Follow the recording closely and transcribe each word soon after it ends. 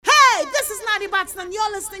And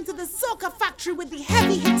you're listening to the Soca Factory with the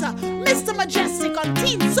heavy hitter, Mr. Mejustik on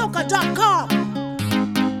teensoca.com.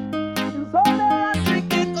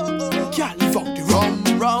 Can't leave out the rum.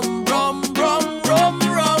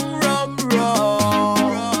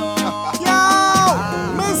 Yo,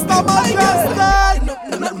 Mr. Mejustik.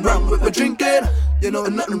 Nothing wrong with my drinking. You know,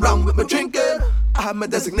 nothing wrong with my drinking. I have my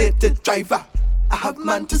designated driver. I have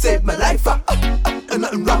man to save my life.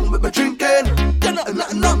 Nothing wrong with my drinking. You know,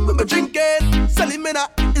 nothing wrong with my drinking. Salimina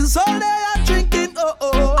is all day I'm drinking.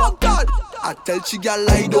 Oh God. I tell she gal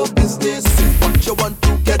I do business, but you want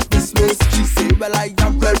to get dismissed. She say, well, I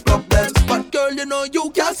have real problems, but girl, you know you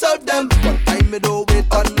can't solve them. One time me do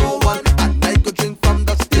wait on no one, and I go drink from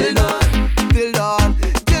the till dawn.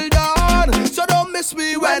 So don't miss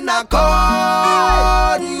me when I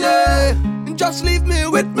call, yeah. Just leave me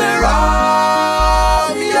with me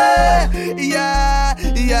rum, yeah.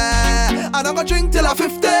 And I go drink till I'm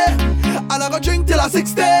 50, and I go drink till I'm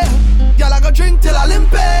 60. Girl, I go drink till I limp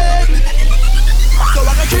it. So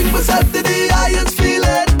I can drink myself to the highest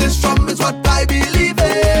feeling. This rum is what I believe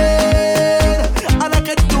in, and I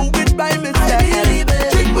can do it by myself.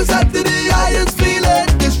 Drink myself to the highest feeling.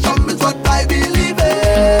 This rum is what I believe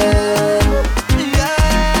in.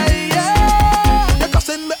 Yeah. You're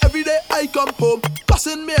cussing me every day I come home.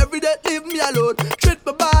 Cussing me every day, leave me alone. Treat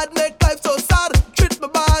me bad, make life so sad. Treat me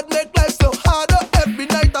bad, make life so harder. Every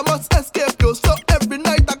night I must escape you, so every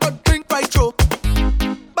night I got drink right through.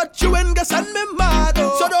 But you ain't gonna send me mad,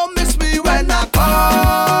 oh. So don't miss me when I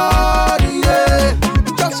call, yeah.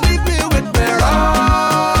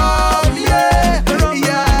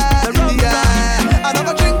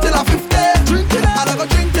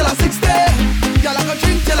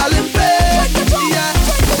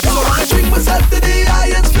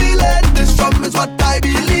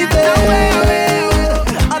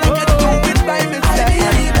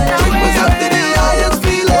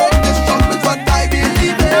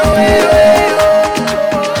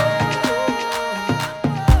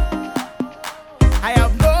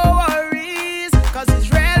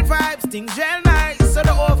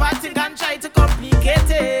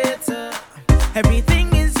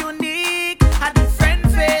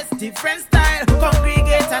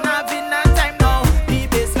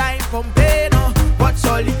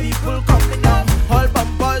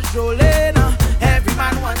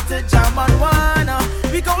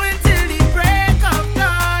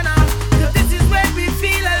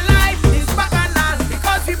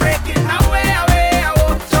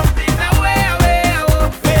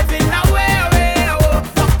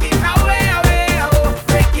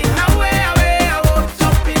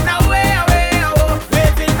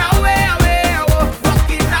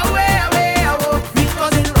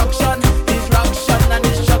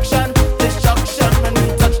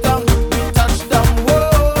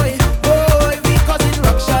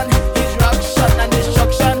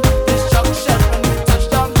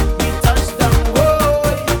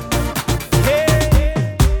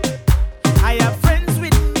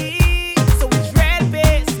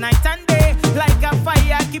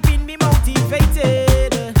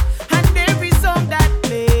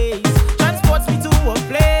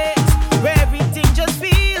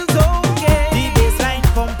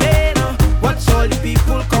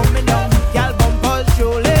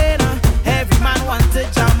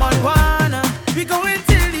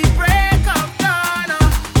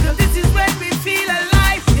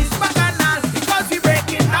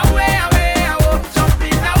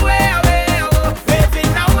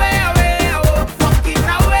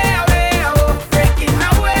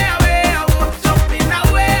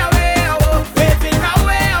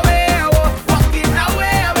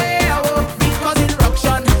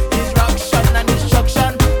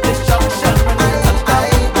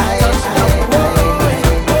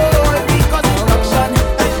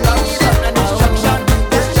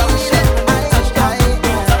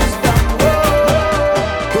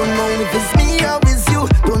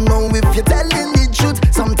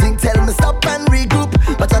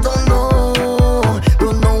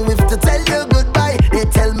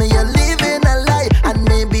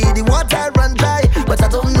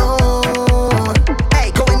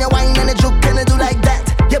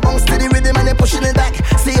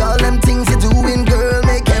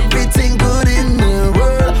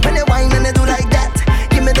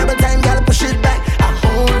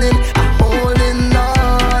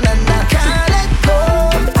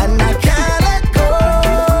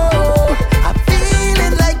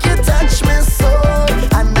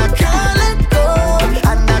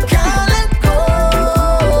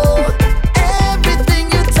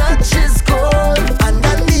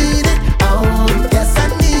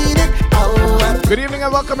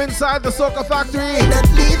 inside the Soca Factory.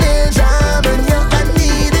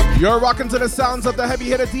 You're rocking to the sounds of the heavy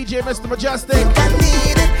hitter DJ Mr. Mejustik.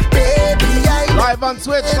 Live on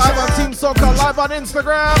Twitch, live on Team Soca, live on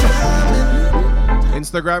Instagram.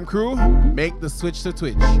 Instagram crew, make the switch to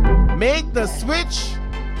Twitch. Make the switch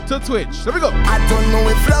to Twitch. Here we go. I don't know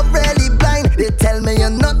if love really blind. They tell me you're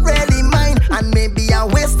not really mine, and maybe I'm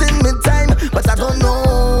wasting my time, but I don't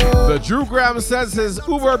know. The Drew Graham says his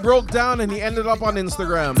Uber broke down and he ended up on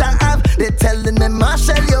Instagram. They telling me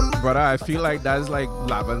Marshall, brother, I feel like that is like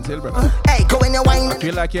Lavin Hill, brother. Hey, go in your wine. I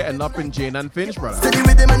feel like you end up in Jane and Finch, brother. Steady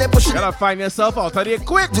with them and they push it. You gotta find yourself out of there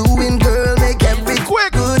quick. Doing girl, make every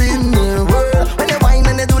quick good in the world. When they wine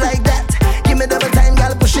and they do like that, give me double time,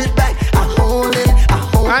 gotta push it back. I hold it, I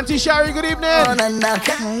hold it. Auntie Shari, good evening.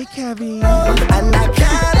 Hey, Kevin. And I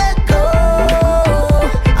can't let go.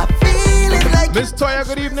 I feel it like Miss Toya,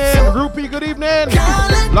 good evening. Rupee, good evening.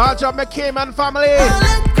 Large up McCain and family.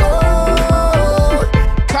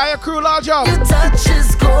 Kaya crew, large up. Your touch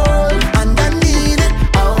is gold, and I need it.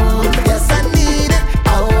 Oh, yes, I need it.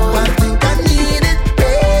 Oh, I think I need it.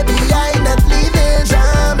 Baby, I'm not leaving.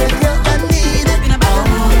 Jamming, yeah, I need it.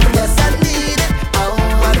 Oh, yes, I need it. Oh,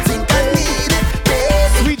 I think I need it.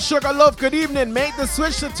 Baby. Sweet Sugar Love, good evening. Make the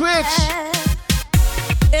switch to Twitch.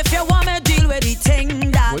 If you want me deal with the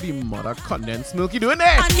thing that what the mother condensed milk you doing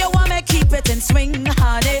there? And you want me keep it in swing,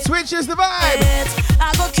 honey. Twitch is the vibe.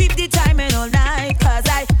 I go keep the timing all night, cause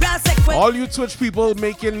I sick with all you Twitch people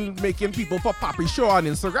making people for Papi Show on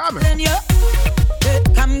Instagram.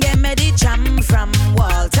 Come get me the jam from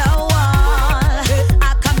wall to wall.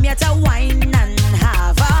 I come here to wine and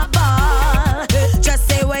have a ball. Just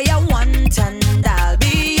say where you want and I'll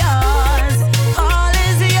be yours. All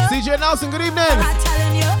is yours. CJ Nelson, good evening. I'm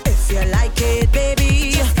telling you, if you like it,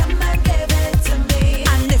 baby, just come and give it to me.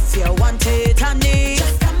 And if you want it, honey,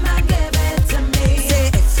 just come and give it to me. Say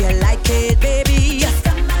if you like it, baby, just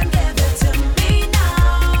come and give it to me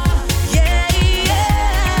now. Yeah,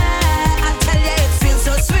 yeah. I tell you it feels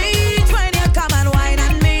so sweet when you come and whine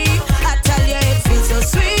on me. I tell you it feels so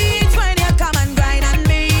sweet when you come and grind on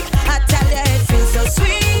me. I tell you it feels so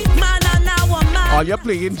sweet, man and a woman. Are you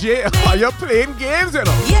playing Are you playing games, you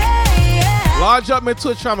know? Yeah, yeah. Large up my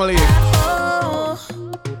Twitch family. Oh,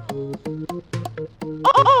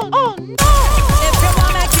 no. If you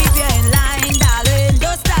wanna keep you in line, darling,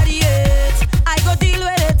 don't study it. I go deal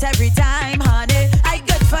with it every time, honey. I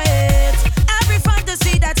good for it. Every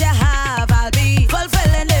fantasy that you have, I'll be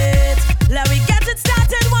fulfilling it. Let me get it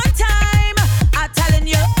started one time. I'm telling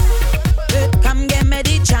you, come get me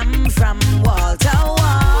the jam from wall to wall.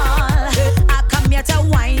 I come here to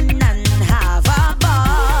wine and have a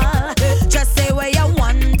ball. Just say where you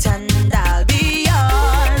want and I'll be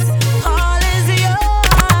yours. All is yours.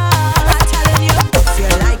 I'm telling you, if you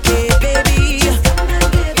like it, baby, just come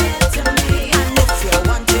and give it to me. And if you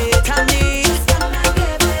want it, honey, just come and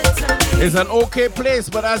give it to me. It's an okay place,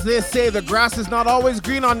 but as they say, the grass is not always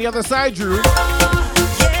green on the other side, Drew. Yeah,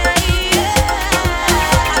 yeah.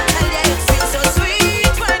 I tell you it feels so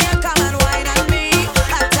sweet when you come and whine on me.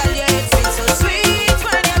 I tell you it feels so sweet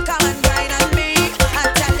when you come and grind on me. I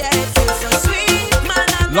tell you it feels so sweet,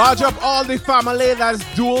 man. Large up all the family that's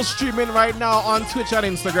dual streaming right now on Twitch and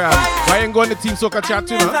Instagram. Why ain't going to Team Soca chat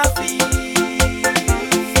too, huh?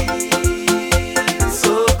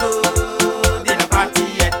 So good in a party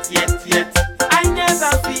yet. I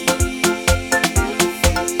never feel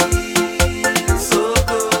so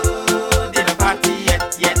good in a party yet.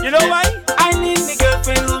 You know why? I need my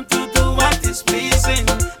girlfriend home to do what is pleasing.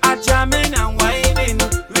 I jamming and whining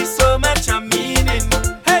with so much meaning.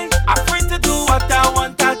 Hey, I'm free to do what I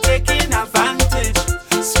want. I'm taking advantage.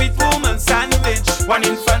 Sweet woman sandwich, one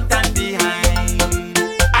in front and behind.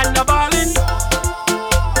 And the ballin'.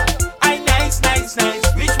 I nice.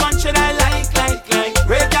 Which one should I like?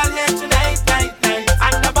 Red girl here tonight.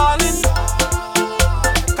 And the ballin'.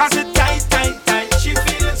 Cause it tight. She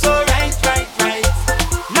feeling so right.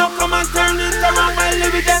 Now come and turn it around while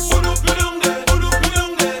live with them.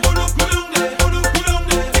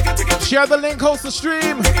 Share the link, host the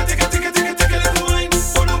stream.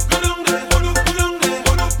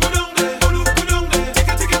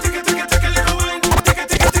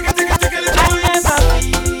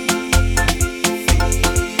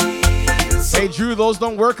 Hey Drew, those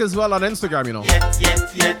don't work as well on Instagram, you know.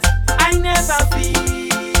 Yet. I never feel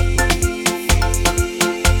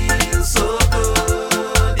so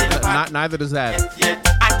good in a party. Neither does that. Yet.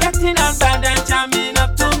 I'm getting on band and jamming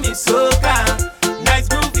up to me soca. Nice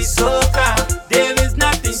groovy soca. There is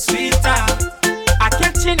nothing sweeter. I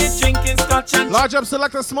catching it, drinking scotch and Large up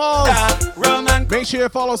Selector Smalls. Roman. Make sure you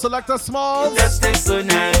follow Selector Smalls. Just stay so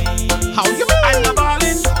nice. How you mean? I'm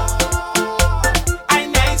ballin'. I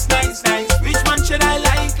nice. Which one should I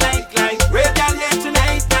like? Break out here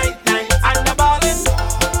tonight, night. I'm ballin'.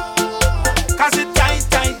 Cause it tight.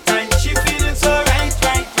 She feeling so right.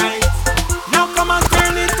 Now come on,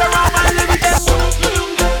 turn it around and let it go.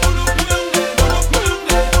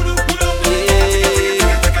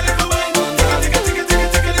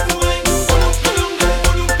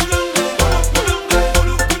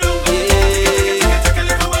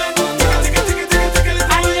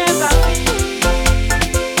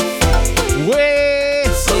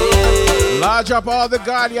 Large up all the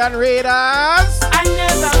Guardian Raiders. I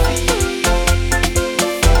never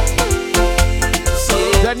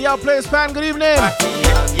feel Danielle plays pan. Good evening.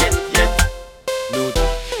 yet.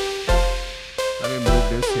 Let me move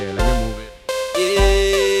this here. Let me move it.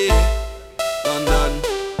 Yeah, London.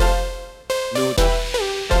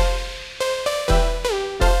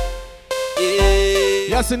 Yeah.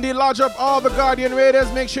 Yes, indeed. Large up all the Guardian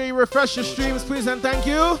Raiders. Make sure you refresh your streams, please, and thank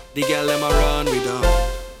you. The girl them a run we down.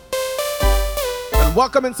 And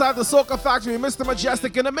welcome inside the Soca Factory, Mr.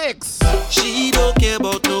 Mejustik in the mix. She don't care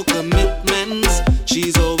about no commitments.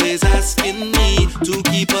 She's always asking me to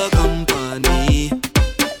keep her company.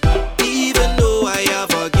 Even though I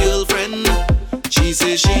have a girlfriend, she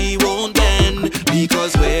says she won't bend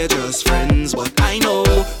because we're just friends. But I know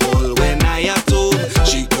all when I at home,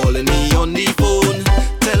 she calling me on the phone,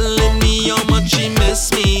 telling me how much she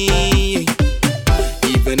miss me.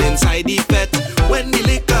 Even inside the pet, when the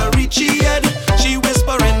liquor reach she head, she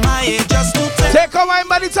whisper in my ear just to tell. Take a wine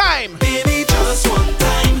by the time. Baby, just one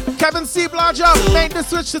time. Kevin C. Large up. Make the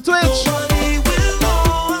switch to Twitch. Nobody will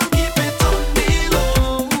know. I'll keep it on the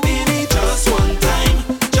low. Baby, just one time.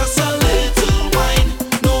 Just a little wine.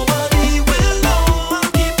 Nobody will know.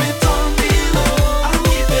 I'll keep it on the low. I'll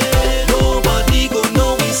keep it. Nobody gon'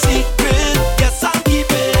 know we secret. Yes, I'll keep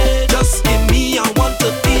it. Just give me, I want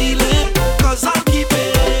to feel it. Cause I'll keep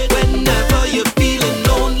it. Whenever you're feeling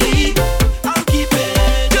lonely, I'll keep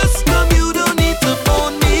it. Just come, you don't need to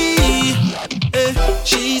phone me.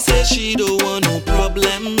 She says she don't want no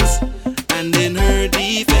problems, and in her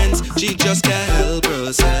defense, she just can't help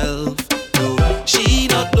herself. No, she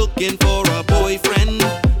not looking for a boyfriend,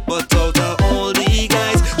 but out of all the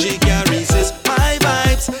guys, she carries his high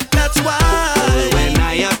vibes. That's why when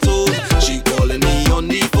I at home, she calling me on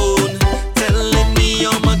the phone, telling me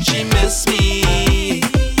how much she miss me.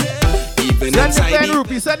 Even Send the inside plane, the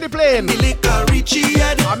Rupee. Send the plane. liquor reach he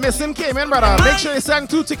had. I miss him came in, brother. Make sure you send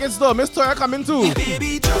 2 tickets though. Miss Toya coming too.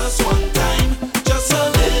 Baby, just one time, just a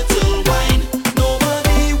little wine.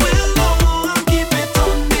 Nobody will know. I'll keep it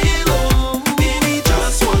on the low. Baby,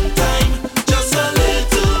 just one time, just a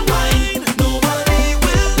little wine. Nobody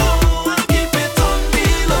will know. I'll keep it on the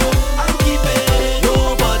low. I'll keep it.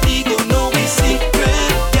 Nobody gon' know we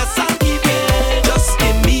secret. Yes, I'll keep it. Just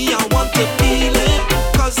give me, I want to feel it.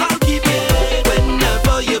 Cause I'll keep it.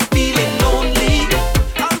 Whenever you're feeling lonely,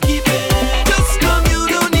 I'll keep it. Just come, you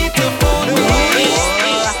don't need to phone me.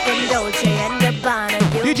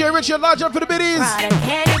 DJ Richard, large up for the biddies.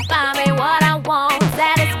 Can you buy me what I want?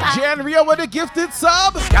 Satisfied. Jan Rio with a gifted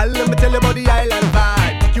sub. Girl, let me tell you about the island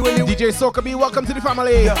vibe. You and DJ Soca B, welcome to the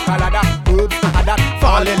family. Canada, oops, that.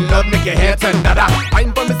 Fall in love, make your head turn dada.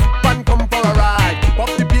 Wine for me, sip and come for a ride. Keep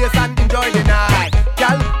up the pace and enjoy the night.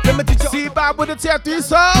 Girl, let me teach you. See Bob with the tier 3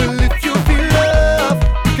 sub. Well, if you feel love,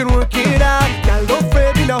 you can work it out. Girl, don't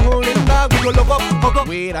fret in a holding back. We go love up, hug up.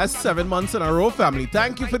 Wait, that's 7 months in a row, family.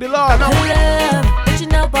 Thank you for the love. Love, what you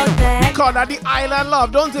know about that? We call that the island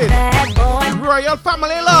love, don't it? Bad boy, Royal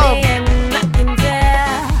family love. man, I can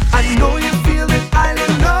tell. I know you feel this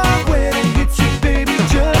island love when it hits you, baby.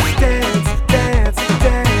 Just dance, dance,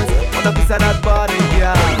 dance. On the piece of that body,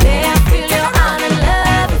 yeah. Yeah, I feel you're on in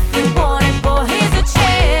love. If you want it, boy, here's a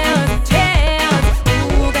chance, chance.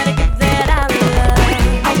 Ooh, gotta get that out of love.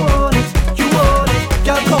 I want it, you want it.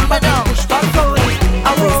 Girl, come back and push back on it.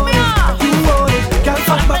 I want it, you want it. Girl,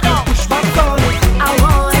 come back and push back on it. I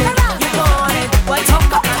want it, you want it. Why come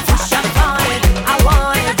back and push up on it? I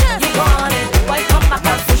want it, you want it. Why come back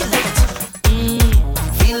and push it?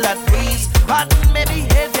 Feel that breeze, pardon my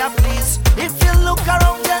behavior, please. If you look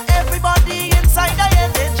around you, everybody inside the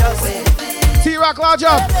end, they just say, T-Rock, large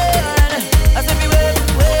up. as if we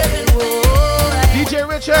waving, whoa. DJ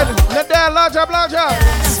Richard, Nadal, large up, large up.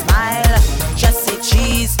 Smile, just say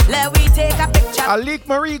cheese. Let we take a picture. Alik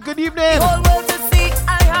Marie, good evening. Whole world to see.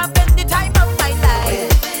 I have been the time of my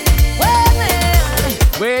life.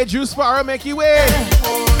 Well, Where Juice Sparrow make you wait.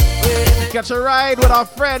 Catch a ride with our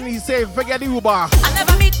friend, he say, forget the Uber. I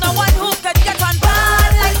never meet no one who could get on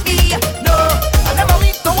bad like me. No,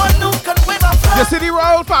 The City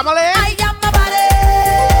Road family. I am a body.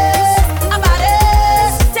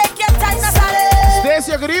 Take your time, my body.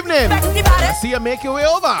 Stacia, good evening. Back the body. I see you make your way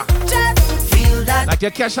over. Just feel that. Like your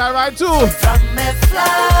cash I ride too. From me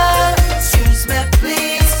fly, excuse me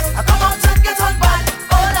please. I come out and get on bad.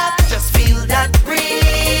 Oh Lord, just feel that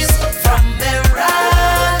breeze. From the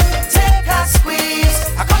ride, take a squeeze.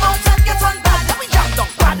 I come out and get on bad. Now we jam down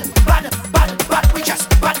bad. We just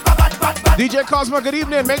bad. DJ Cosmo, good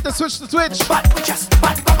evening. Make the switch to Twitch. Bad. We just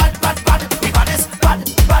bad. We bad is bad.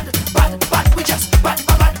 We just bad.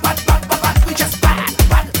 We just bad.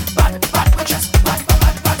 We just bad.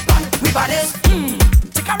 We bad is.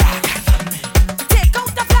 Take a rock. take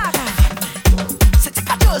out the flag. Take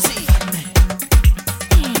a jersey.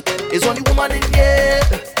 It's only woman in here.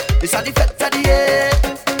 It's a defect of the year.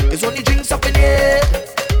 It's only drinks up in here.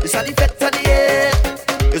 It's a defect of the year.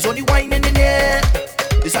 It's only wine in here.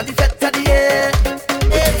 It's a defect of the year.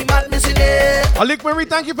 Hey, madness in here. Alik Marie,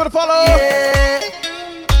 thank you for the follow. Yeah.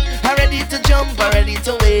 I'm ready to jump, I'm ready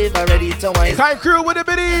to wave, I'm ready to wine. Time crew with the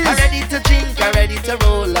biddies. I'm ready to drink, I'm ready to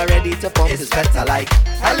roll, I'm ready to pump. It's better like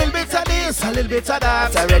A little bit of this, a little bit of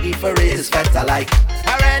that. I'm ready for it. It's better like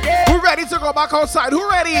I'm ready. Who ready to go back outside? Who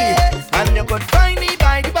ready? And you could find me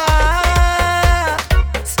by the bar,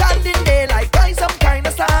 standing there like by some kind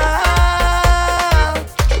of star.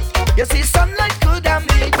 You see sunlight could have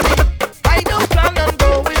made me. I don't plan on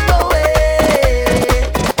going away.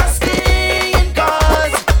 I'm staying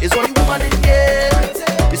cause it's only woman in here.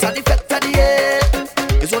 It's a defect of the year.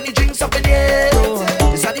 It's only drinks up in here.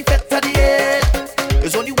 It's a defect of the year.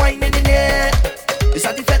 It's only wine in here. It's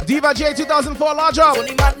a defect. Diva J 2004 large up. It's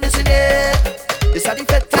only madness in here. It's a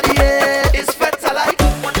defect of the year. It's better like.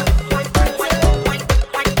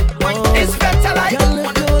 It's better like.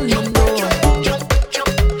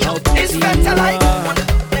 It's better like.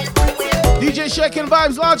 DJ Shaking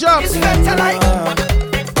Vibes large up. It's better like.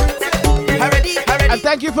 Already. And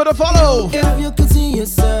thank you for the follow. If you could see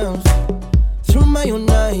yourself through my own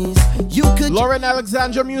eyes, you could. Lauren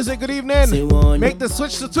Alexandra Music, good evening. Make the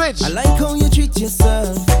switch to Twitch. I like how you treat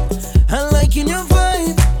yourself. I like in your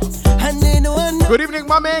vibe. And they know I know. Good evening,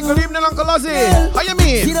 my man. Good evening, Uncle Ozzy. How you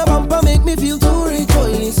See mean? the bumper make me feel to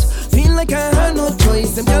rejoice. Feel like I had no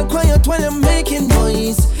choice. Them girl quiet while I'm making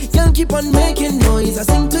noise. Girl keep on making noise. I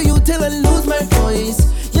sing to you till I lose my voice.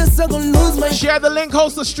 Yes, I'm gonna lose my. Share the link,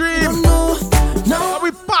 host the stream. No. Are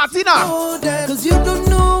we party now? Cause you don't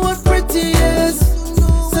know what pretty is.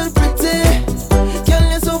 So pretty. Girl,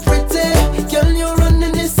 you're so pretty. Girl, you're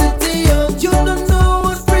running the city. You don't know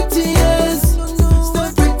what pretty is.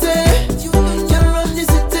 So pretty. Girl, run the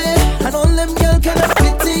city. And all them girl cannot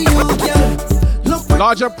pity you, girl. Look pretty.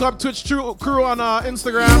 Large up Club Twitch crew on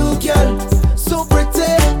Instagram. You, girl. So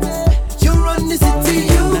pretty. You run the city,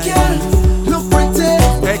 you, girl. Look pretty.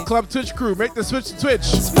 Hey, Club Twitch crew, make the switch to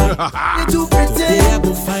Twitch. You're too pretty.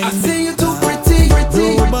 I say you're too pretty.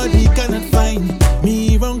 Nobody cannot find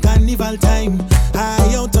me around carnival time.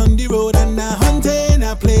 I out on the road and I hunting,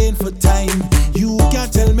 I playing for time. You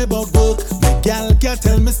can't tell me about work, my gal can't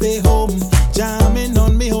tell me stay home. Jamming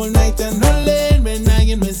on me whole night and rolling when I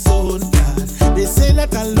in my zone. God, they say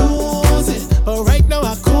that I lose it, but right now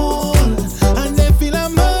I cool. And they feel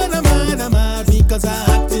I'm mad because I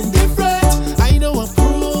acting different. I know I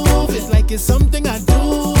prove it like it's something I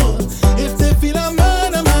do. If they feel I'm mad.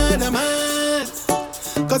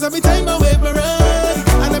 Cause every time I wave my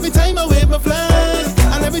run, and every time I wave my flag,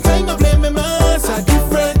 and every time I play my mask, I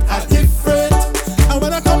different. And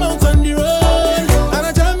when I come out on the road, and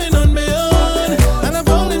I'm jamming on my own, and I'm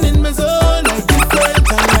falling in my zone, I'm different.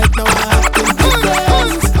 And right now I'm acting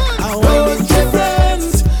different. I'm winding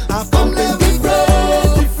different. I'm pumping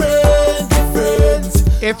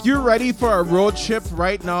different. If you're ready for a road trip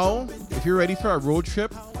right now,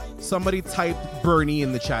 somebody type Bernie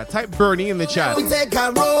in the chat. Type Bernie in the chat. We take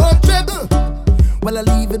a road trip. Well, I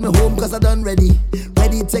leave in my home cause I done ready.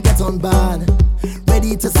 Ready to get on board.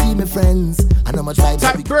 Ready to see my friends. And how much vibes.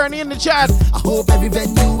 Type Bernie in the chat. I hope every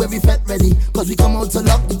venue, every fete ready. Cause we come out to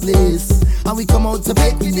lock the place. And we come out to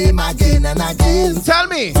make me name again and again. Tell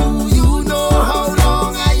me. Do you know how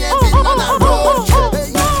long I have been on a road trip?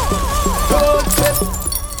 Road trip.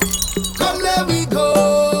 Come let we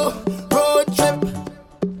go. Road trip.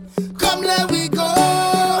 Come let we go.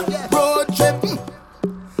 Road trip.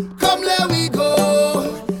 Come let we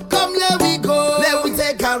go. Come let we go. Let we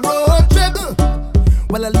take a road trip.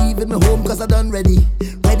 Well, I leave in my home cause I done ready.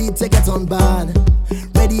 Ready to get on board.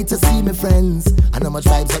 Ready to see my friends. And how much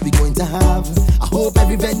vibes that we going to have. I hope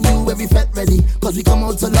every venue, every fete ready. Cause we come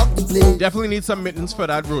out to lock the place. Definitely need some mittens for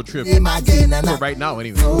that road trip. Again and for right now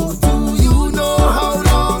anyway. So do you know how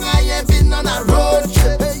long I have been on a road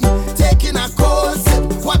trip? Take taking a cold sip,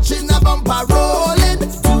 watching a bumper rolling.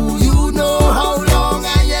 Do you know how long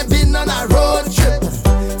I have been on a road trip?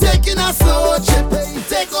 Taking a slow trip,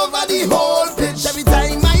 take over the whole pitch every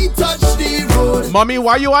time I touch the road. Mommy,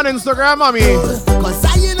 why you on Instagram, mommy? Cause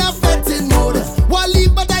I in a betting mode. Want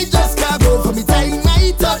leave but I just can't go. From the time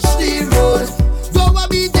I touch the road, go and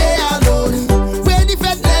be there alone. Where the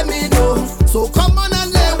fed let me know. So come on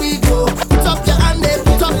and there we go. Put up your hand there,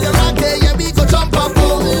 put up your rag there. Yeah, we go jump up,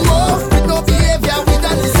 oh, oh. With no behavior, we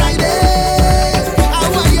done decided. I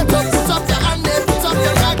want you to put up your hand there, put up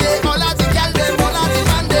your rag there. All of the girl them, all of the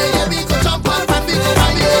man there. Yeah, we go jump up and we go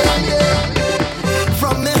hang there.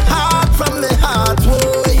 From the heart,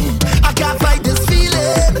 boy, I can't fight this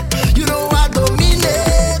feeling. You know I don't mean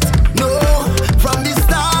it. No, from the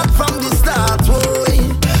start, boy.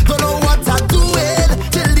 Don't know what I'm doing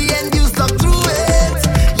till the end. You stuck through it,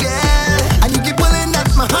 yeah. And you keep pulling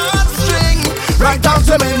at my heartstring, right down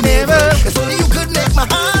to my navel. It's only you could make my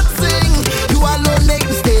heart sing. You alone make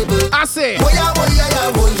me stable. I say, oh yeah, oh yeah,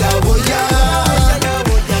 yeah, oh yeah, oh yeah.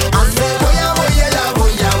 I say, oh yeah, oh yeah, yeah, oh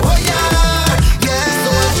yeah, oh yeah. Yeah, so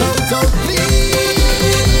I shout out, please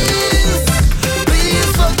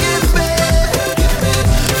forgive me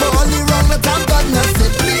for all the wrong that I've done. I say,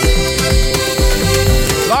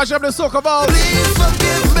 please, large up the soca ball. please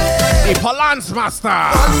forgive me The Palance Master.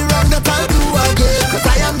 all the wrong that I'll do again. Cause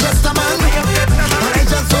I am just a man, and I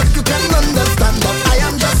just hope you can understand that I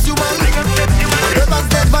am just human. Rivers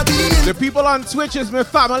never deal. The people on Twitch is my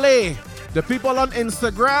family. The people on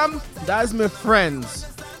Instagram, that is my friends.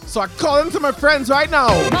 So I call them to my friends right now.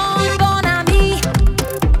 Bon ami,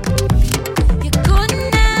 you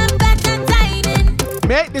couldn't have better timing.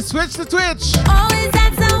 Make the switch to Twitch. Always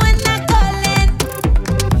answer when I'm calling.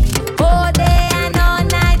 All day and all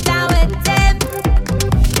night I'm with them.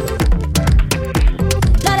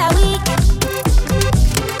 Not a week.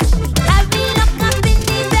 I've been locked up in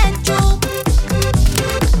the bedroom.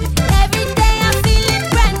 Every day I'm feeling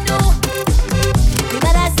brand new. You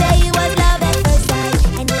better say it was love at first sight,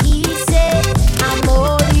 and he said I'm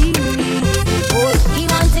all he needs. Oh, he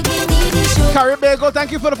wants to give me the show. Caribago,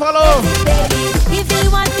 thank you for the follow. Baby, if he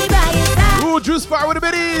wants me by his side. Ooh, Juice Bar with the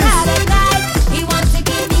biddies. He wants to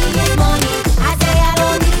give me his money. I say I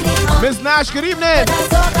don't need it. Miss Nash, good evening. But I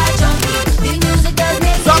so got junkie. The music does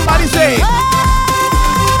make me Somebody say.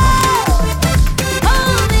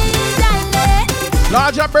 Oh, me, darling.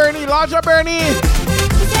 Large up Bernie, large up Bernie. He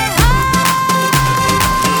said,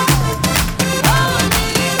 oh, me,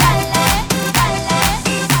 darling,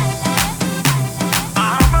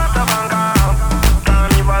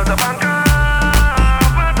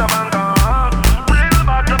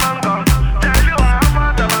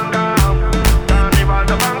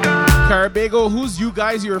 Caribago, who's you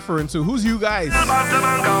guys you're referring to? Who's you guys?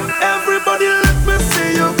 Everybody let me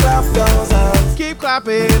see you clap those hands. Keep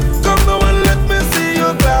clapping. Come now and let me see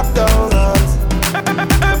you clap those hands.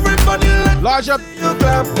 Everybody let Large up, me see you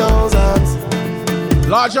clap those hands.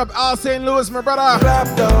 large up Al St. Louis, my brother. Clap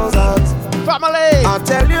those hands. Family. I'll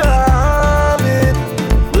tell you how it.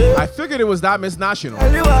 I figured it was that Miss National.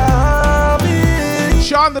 Tell you how it.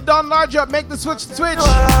 Sean the Don, large up, make the switch to Twitch.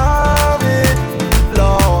 How it.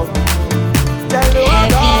 Lord. Tell you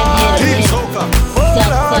how it. Team Soca. I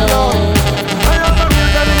am a real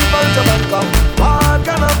carnival to Bangkok. What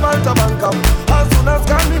kind of ball to Bangkok? As soon as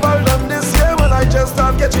carnival done this year, when I just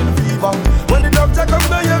start catching fever. When the doctor come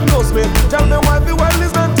diagnose me, tell me why the world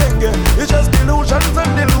is not thinking. It's just delusions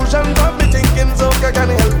and delusions of me thinking Soca can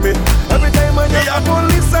help me. Every time I hear a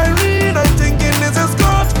police siren, I'm thinking this is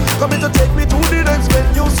God coming to take me to the next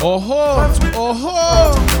venue. Oh-ho,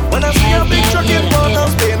 oh-ho. When I see a big truck in Port of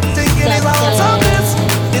Spain, thinking it's out of this.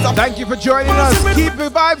 Thank you for joining us. Keep the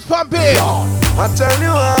vibes pumping. I tell you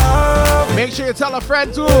how. Make sure you tell a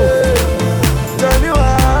friend too. Tell you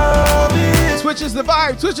how it. Twitch is the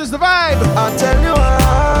vibe. Twitch is the vibe. I tell you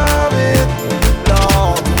how it.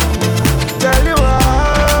 No. Tell you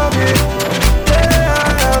how it.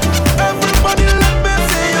 Yeah. Everybody let me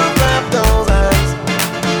see you clap those hands.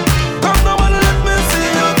 Come now and let me see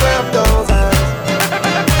you clap those hands.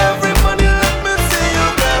 Everybody let me see you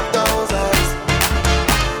clap those hands.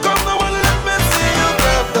 Come now and let me see you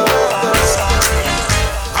clap those hands.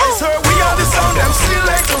 I swear we are the sound them still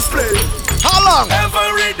like to play. How long?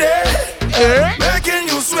 Every day, making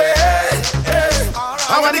you sweat.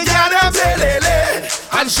 I want to get them telele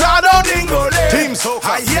and shout out Dingole. Team Soca.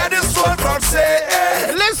 I hear this one crowd say,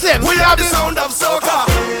 Listen, we are the sound of soca.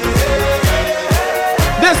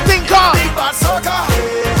 this thing called Big bad soca.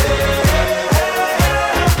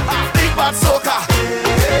 Big bad soca.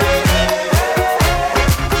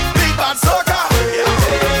 Big bad soca.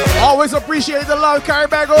 Always appreciate the love,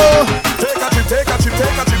 Caribago. take a trip, take a trip,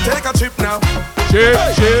 take a trip, take a trip now. Chip,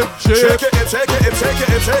 chip, chip. Shake your hip, shake your hip, shake your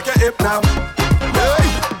hip, shake your hip now. Hey,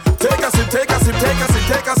 take a sip, take a sip, take a sip,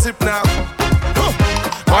 take a sip now.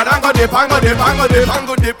 Ango dip, ango dip, ango dip,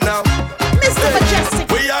 ango dip now. Mr. Majestic.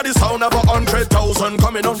 We are the sound of 100,000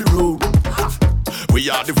 coming on the road. We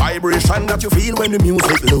are the vibration that you feel when the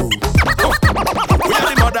music blows. We are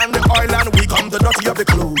the mud and the oil and we come the dirty of the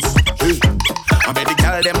clothes. Hey. I bet the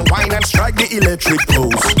girl them wine and strike the electric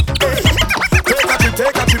pose. Hey. Take a trip,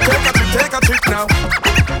 take a trip, take a trip, take a trip now.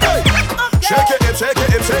 Hey. Shake your hip, shake your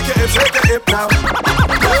hip, shake your hip, shake your hip now.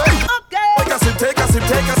 Hey. Take a sip, take a sip,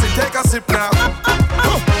 take a sip, take a sip now.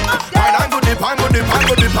 Ango dip, ango dip,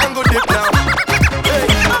 ango dip, ango dip now. Hey.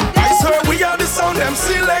 I swear we are the sound them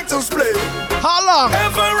selectors play. How long?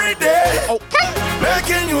 Every day. Okay.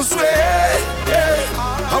 Making you sway.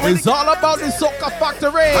 Yeah. It's all about the Soca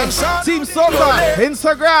Factory. Team Soca,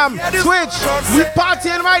 Instagram, Twitch. We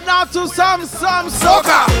partying right now to some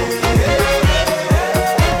Soca.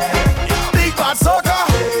 Big bad Soca.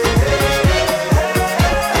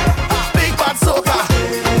 Big bad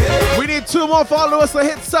Soca. We need 2 more followers to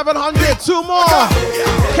hit 700. 2 more.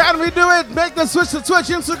 Can we do it? Make the switch to Twitch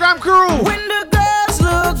Instagram crew. When the girls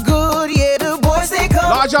look good, yeah, the boys they come.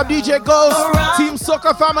 Large up DJ Ghost, Team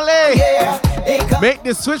Soca family. Yeah, they come. Make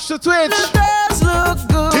the switch to Twitch. The girls look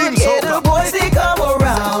good, Team yeah, Soca. the boys they come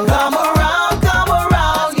around, come around, come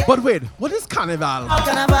around. Yeah. But wait, what is Carnival?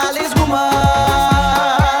 Carnival is woman.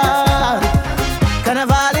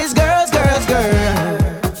 Carnival is girls, girls,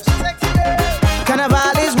 girls.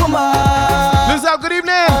 Carnival is woman. Liz out, good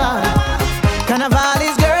evening. Carnival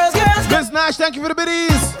is girls, girls, girls. Miss Nash, thank you for the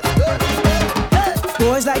biddies.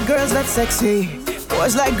 Boys like girls, that's sexy.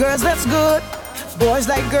 Boys like girls, that's good. Boys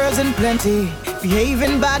like girls in plenty.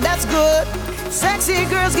 Behaving bad, that's good. Sexy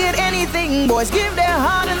girls get anything. Boys give their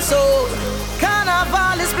heart and soul.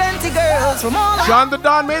 Carnival is plenty girls from all Sean the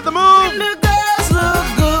Don made the When move. the girls look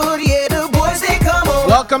good, yeah, the boys they come around.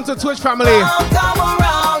 Welcome to Twitch family. Come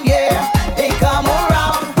around, yeah, they come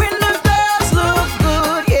around. When the girls look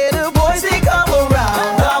good, yeah, the boys they come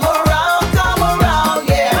around. Come around,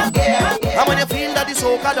 yeah, yeah, yeah. And when you feel that the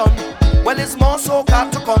soca done, well, it's more soca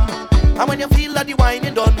to come. And when you feel that the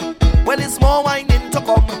whining done, well, it's more whining to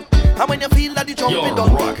come. And when you feel that the jumping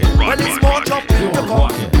done, well, it's more jumping to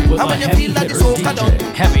come. And when you feel that the soca done,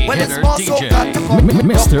 well, it's more soca to come.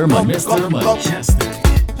 Mr. Majestic.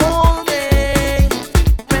 Hold me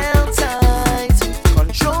real tight,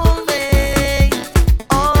 control me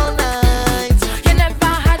all night. You never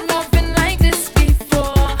had nothing like this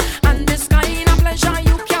before, and this kind of pleasure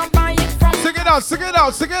you can't buy it from. Sing it out, sing it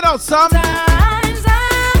out, sing it out, Sam. Sometimes I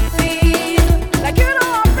feel like you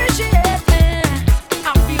don't appreciate me.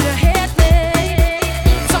 I feel you hate me.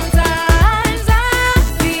 Sometimes I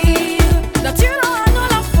feel that you don't have no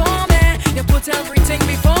love for me. You put everything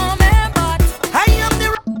before me, but I am the.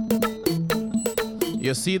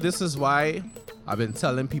 You see, this is why I've been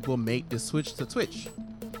telling people make the switch to Twitch.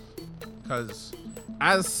 Because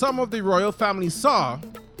as some of the royal family saw,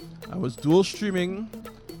 I was dual streaming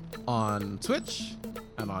on Twitch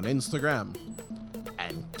and on Instagram.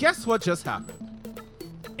 And guess what just happened?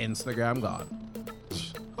 Instagram gone.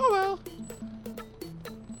 Oh well.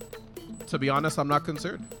 To be honest, I'm not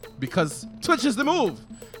concerned. Because Twitch is the move.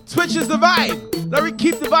 Twitch is the vibe. Let me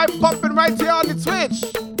keep the vibe pumping right here on the Twitch.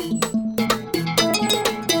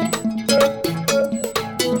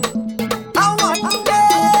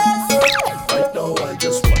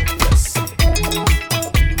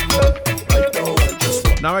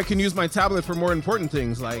 Now I can use my tablet for more important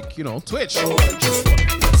things like, you know, Twitch. Heavy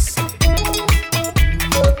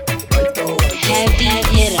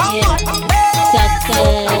hitter.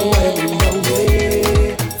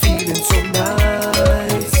 Feeling so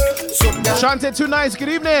nice, so nice, Shante Too Nice, good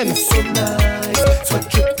evening. so nice. Sweat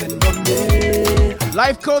dripping on me.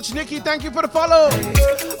 Life Coach Nikki, thank you for the follow.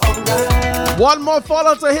 Alright, One more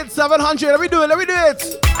follow to hit 700. Let me do it, let me do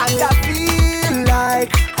it. and I feel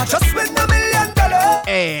like I just win $1 million.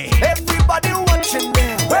 Hey. Everybody watching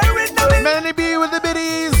me. Wearing $1 million. Melanie B with the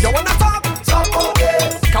biddies. You wanna talk about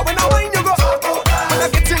this? Cause when I wine you go talk about that. When I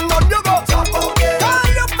get in on you go talk about this.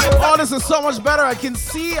 Call your friends. Oh, this is so much better. I can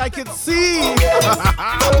see. Talk about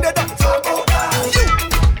that.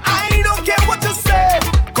 I don't care what you say.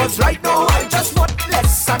 Cause right now I just want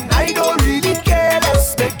less. And I don't really care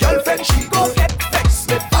less. My girlfriend she go get vexed.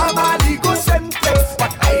 My family go send text.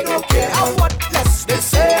 But I don't care, I want less. They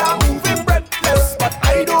say I'm moving breathless. But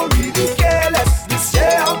I don't really care less. This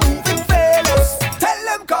year I'm moving fearless. Tell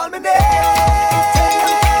them call me name.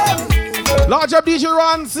 Large up DJ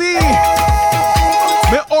Ron C.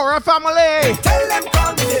 Me Aura family. Tell them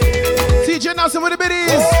call me name. TJ Nelson with the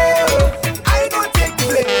biddies.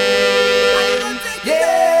 flame.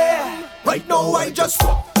 Yeah. Right now I just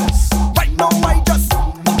walk. Right now I just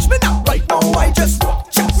watch me now. Right now I just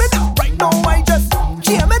check me now. Right now I just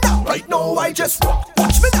hear me now. Right now I just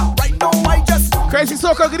watch me now. Right now I just Crazy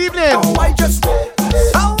Soca, good evening. now I just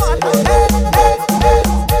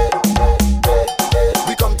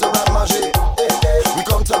we come to Ramager. We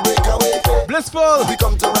come to break away. Blissful. We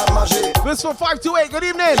come to Ramager. Blissful 528, good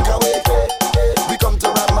evening. We come to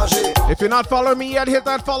Ramager. If you're not following me yet, hit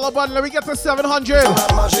that follow button. Let me get to 700.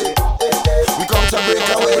 We come to break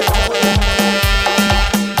away.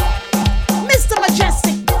 Mr.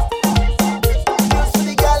 Majestic.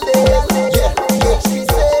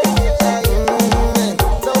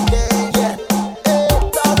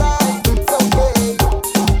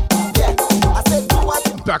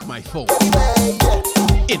 Back my phone.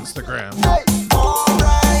 Instagram.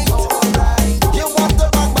 You want the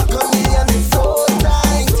back on me and it's so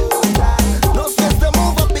tight. No stress to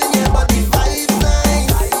move up in your body, vibe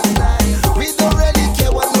nice. We don't really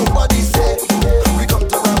care what nobody say. We come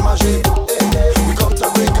to Ramager, we come to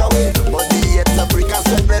break away. Body yet to break us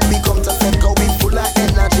when we come to fake we full of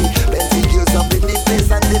energy. Plenty girls up in the place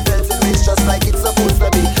and the belting makes just like it's supposed to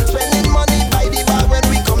be. Spending money by the bar when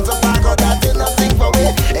we come to park out that ain't nothing for me.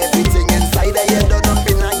 Everything inside the head done up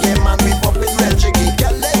in a game and we pop it real tricky.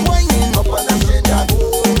 Girl let wine up on a stranger.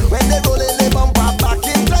 When they rolling they bumper back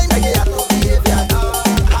in time they get no behavior.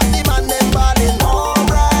 Have the man them balling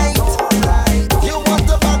alright. You want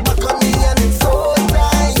to back on me and it's so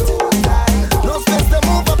tight. No space to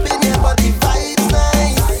move up in your body, vibes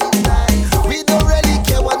nice. We don't really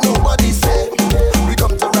care what nobody say. We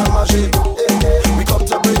come to Ramager, we come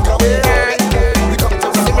to break away. We come to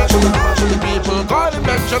Ramager. People call him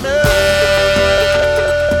Benjamin.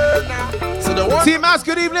 So the one Team Mass,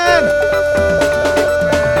 good evening.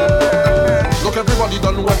 look, everybody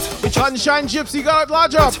done wet. Sunshine Gypsy got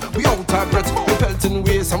large up. We out of breath, we pelting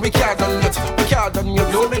ways and we can't done yet. We can't done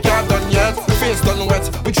yet, no, we can't done yet. We face done wet,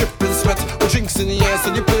 we dripping sweat. We drinks in the air,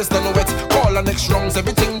 so the place done wet. Call our next rounds,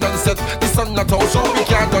 everything done set. The sun not out, so we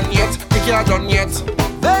can't done yet. We can't done yet.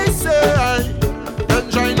 They say,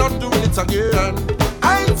 Benjamin not doing it again.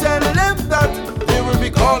 I tell them that they will be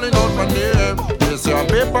calling out my name. Yes, your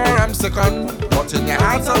paper, I'm second, but in your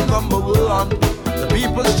hearts I'm number one. The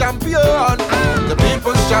people's champion, the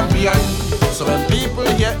people's champion. So when people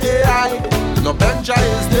hear AI, no Benja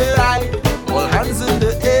is the eye. All hands in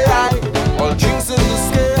the AI, all drinks in the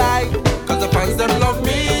sky. Cause the fans them love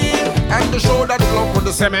me, and the show that love for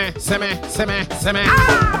the Seme.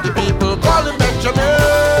 The people call him Benjamin.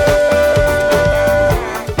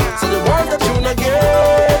 So they want the tune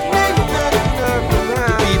again.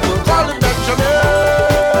 The people call him Benjamin.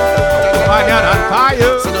 Fire on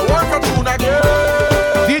fire. So they want the tune again.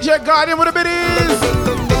 DJ Guardian with the biddies.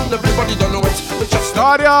 Everybody don't know it. We just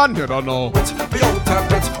Guardian, you don't know. we out of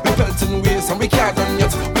breath. We pelting ways and we can't done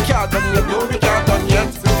yet. We can't done yet. No, we can't done yet.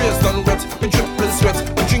 We face done wet. We dripping sweat.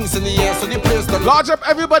 We drinks in the air, so the place done. Large up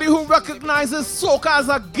everybody who recognizes Soca as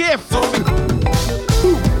a gift.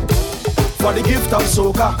 For the gift of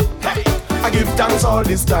Soca, hey, I give thanks all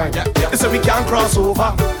this time. They say we can't cross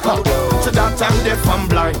over. So that I'm deaf and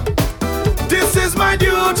blind. This is my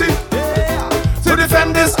duty to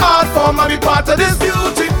defend this art form and be part of this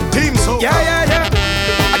beauty. Team Soca. Yeah.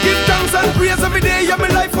 I give thanks and praise every day of my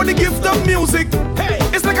life for the gift of music. Hey,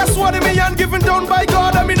 it's like a sword in me hand given down by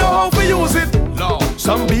God and me know how to use it. No.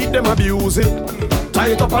 Some beat them abuse it, tie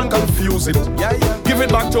it up and confuse it. Give it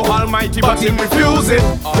back to Almighty, but him refuse it.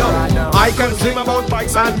 I can sing about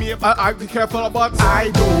bikes and me. I be careful about I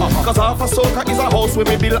do, cause half a Soca is a house where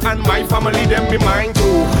me build and my family them be mine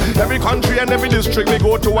too. Every country and every district me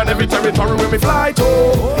go to and every territory where me fly to.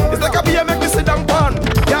 It's like a beer make me sit down pan.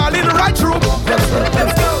 Y'all in the right room. Let's go.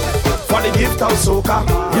 For the gift of Soca,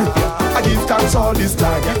 I give thanks all this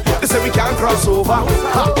time. They say we can't cross over.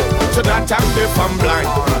 So that I'm deaf and blind.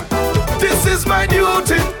 This is my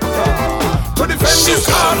duty to defend this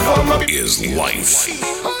art form is life.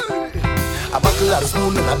 I buckle a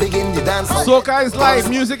spoon and I begin to dance. Soca is life,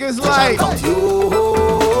 music is life.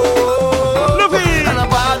 Luffy! And a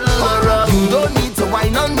bottle of rum. You don't need to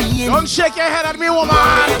wine on me. Don't shake your head at me, woman.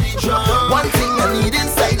 One thing I need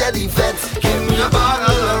inside of the vet. Give me a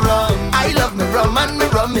bottle of rum. I love me rum and me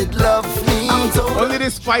rum it love me. Only the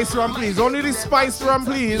spice rum, please. Only the spice rum,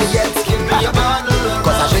 please. Yes, give me a bottle of rum.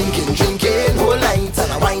 Cause I drinking whole night.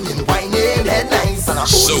 And I whining, head nice. And I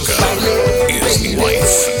Soca is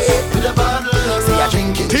life. With a bottle of rum. See I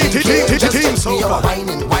drinking, just me a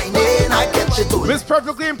whining, I get you to it. Miss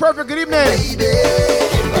Perfectly Imperfect, good evening. Baby,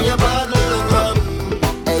 give me a bottle of rum.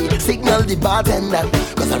 Hey, signal the bartender,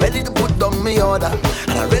 cause I'm ready to put down my order,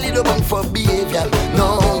 and I'm ready to bunk for behavior.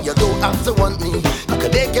 No, you don't have to want me, I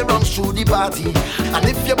can take you wrong through the party. And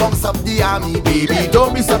if you bounce up the army, baby,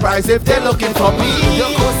 don't be surprised if they're looking for me.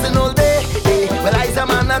 You're coasting all day, but I's a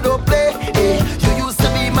man I don't play. You used to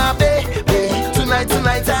be my baby.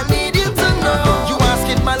 Tonight I need you to know. You ask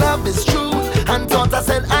if my love is true, and thought I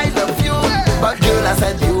said I love you, but girl I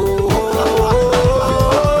said you.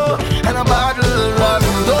 And a bottle of rum,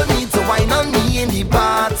 don't need to wine on me in the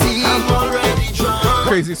party. I'm already drunk.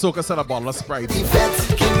 Crazy Soca said a bottle of Sprite. Give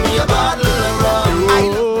me a bottle of rum.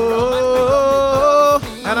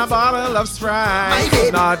 And a bottle of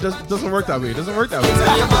Sprite. Nah, it doesn't work that way. It doesn't work that way.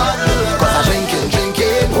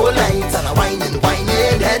 Drinking, whole night, and a whining.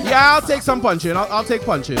 Yeah, I'll take some punching. I'll take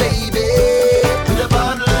punching. Baby,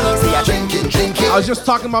 drinking. I was just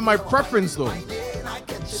talking about my preference though.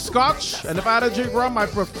 Scotch, and if I had to drink rum, I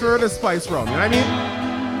prefer the spice rum. You know what I mean?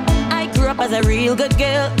 I grew up as a real good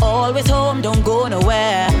girl, always home, don't go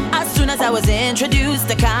nowhere. As soon as I was introduced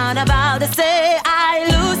to carnival, they say I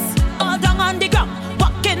loose, all down on the ground.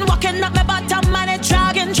 Walking up my bottom and it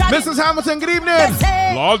dragging. Mrs. Hamilton, good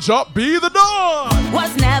evening. Lodge up, be the dawn.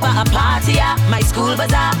 Was never a party at my school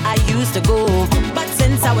bazaar I used to go. But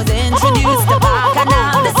since I was introduced to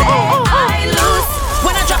Bacchanal, they say I lose.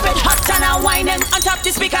 When I drop it hot and I'm whining on top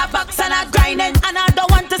the speaker box and I'm grinding, and I don't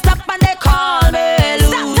want to stop and they call me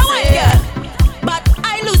Lucy. But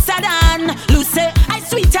I looser than Lucy, I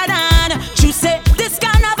sweeter than juicy. This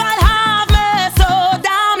carnival have me so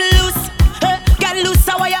damn loose. Get loose,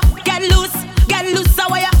 how you get loose, get loose, how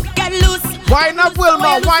you get loose. Wine up,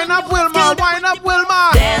 Wilma, wine up, Wilma, wine up,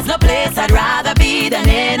 Wilma. There's no place I'd rather be than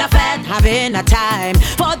in a fed, having a time.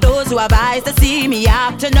 For those who have eyes to see me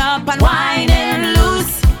acting up and whining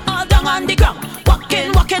loose. All down on the ground,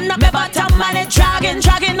 walking up my bottom and it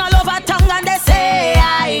dragging all over tongue, and they say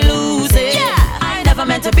I lose it. Yeah, I never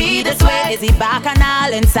meant to be this way. Is he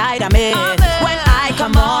Bacchanal inside of me? When I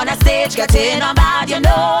come on a stage, getting on bad, you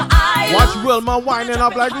know I watch Wilma whining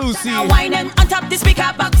up like Lucy. I'm whining on top the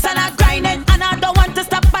speaker box and I'm grinding, and I don't want to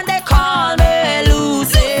stop and they call me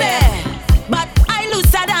Lucy. But I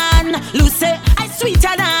looser than Lucy, I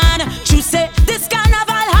sweeter than juicy. This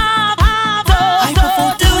carnival have I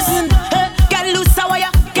prefer losing. Get loose, how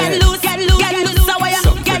you get loose, get loose, get loose, how you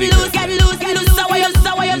get loose, get loose, get loose, how you.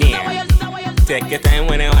 Take your time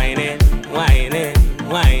when you're whining.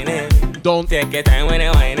 Don't take your time when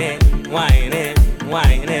you're whining.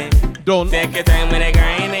 Don't take your time when you're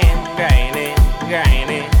grinding.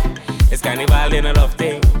 It's carnival in a love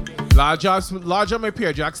thing. Large up my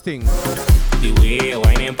Pierre Jack's thing. The way you're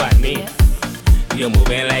whining for me, you're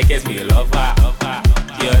moving like it's me lover.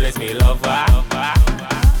 You're me lover.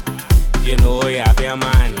 You know you have your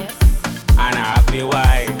man, and I have your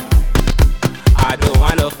wife. I don't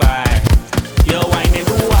want to fight. You're whining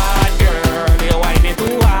too hard, girl. You're whining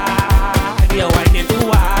too hard. You're whining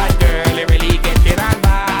too hard, girl. You really get it on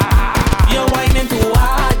bad. You're whining too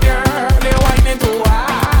hard, girl. You're whining too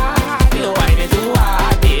hard. You're whining too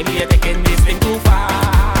hard, baby. You're taking this thing too far.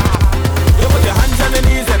 You put your hands on the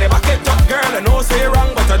knees and they back it up, girl. I know say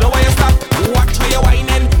wrong, but I know why you stop. Watch where you're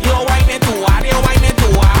whining. You're whining too hard. You're whining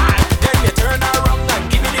too hard. Then you turn around and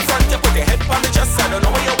give me the front. You put your head on the chest. I don't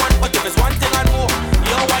know what you want, but if it's one thing I know,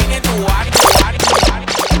 you're whining too hard.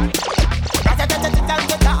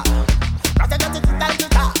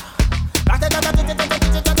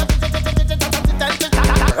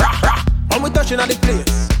 When we touching on the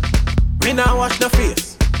place, we now wash the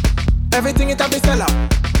face. Everything it have be sell out.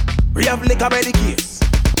 We have liquor by the case.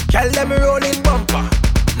 Girl them rolling bumper,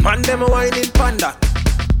 man them whining panda.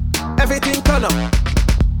 Everything turn up,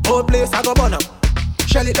 whole place I go burn up.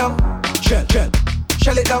 Shell it down, shell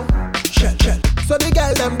it down, shell. So the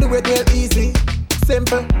girl them do it real easy,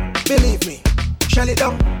 simple, believe me. Shell it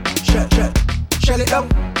down, shell it down,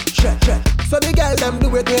 shell. So the girl them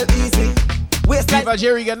do it real easy. Waist like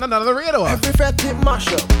Jerry getting another radio. Every fret tip mash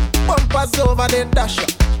up, bumpers over then dash up.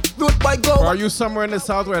 Root by go. Or are you somewhere in the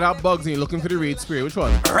south where that bugs and you're looking for the raid spray? Which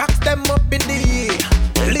one? Rocks them up in the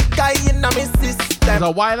air, liquor in my system. Is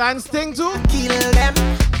a wild lands thing too? Kill them.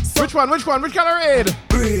 So which one? Which color raid?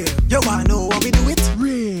 Red. You wanna know how we do it?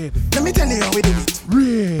 Red. Let me tell you how we do it.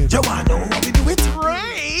 Red. You wanna know how we do it?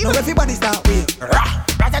 Red. Now everybody start with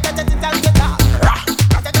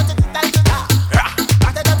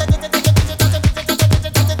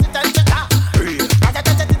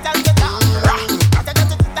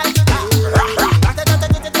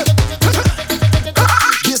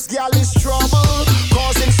This girl is trouble,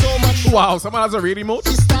 causing so much. Wow, someone has a radio remote?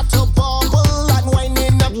 She start to bubble and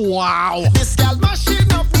winding up. Wow. This girl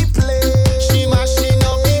mashing up the place. She mashing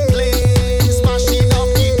up the place. Mashing up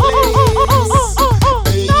the place.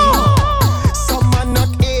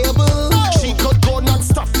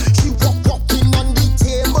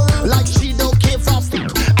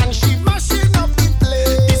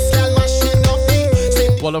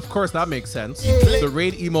 Well, of course, that makes sense. The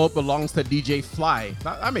raid emote belongs to DJ Fly.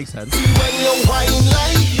 That makes sense. When you whine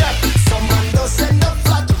like that, some man does send a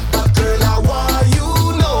flat. But girl, I want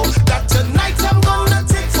you know that tonight I'm gonna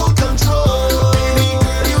take full control. Baby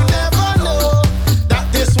girl, you never know that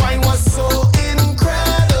this wine was so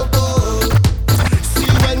incredible. See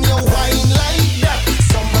when you whine like that,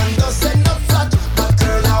 some man does send a flat. But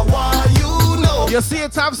girl, I want you know. You see,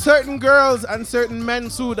 it's have certain girls and certain men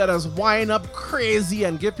too that has wine up crazy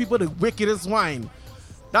and give people the wickedest wine.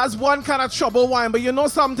 That's one kind of trouble wine, but you know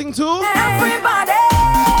something too? Everybody,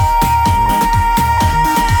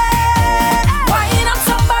 wine up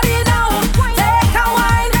somebody now. Take a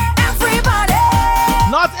wine, everybody.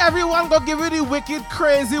 Not everyone gonna give you the wicked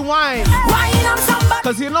crazy wine. Wine up somebody.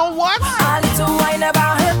 Cause you know what? A little wine never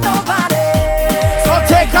hurt nobody. So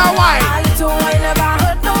take a wine. A little wine never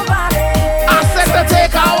hurt nobody. I said to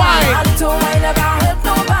take a wine. A little wine never hurt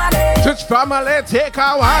nobody. Twitch family, take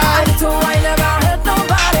a wine. A little wine never hurt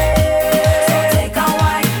nobody. So take a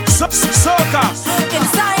wine. Soca.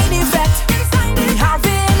 Inside effect, we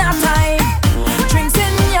having a time. Drinks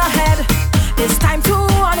in your head. It's time to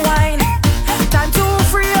unwind. Time to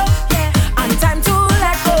free up. And time to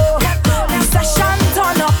let go. The session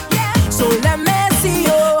turn up. So let me see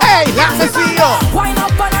you. Hey, let me see you. Wind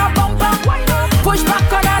up on a bumper. Push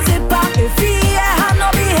back on a zipper. If he have no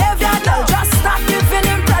behavior, no, just stop giving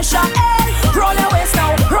him pressure. Roll your waist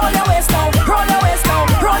now, roll your waist now, roll your waist now,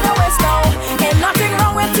 roll your waist now. Ain't nothing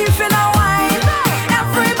wrong with teeth in a wine.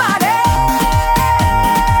 Everybody,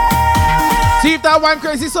 Teeth that wine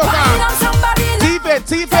crazy wine Soca. on somebody now. Teeth it,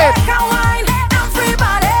 teeth Take it. a wine,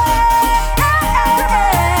 everybody.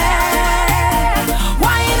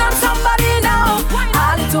 Wine on somebody now.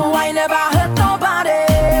 A little wine never hurt nobody.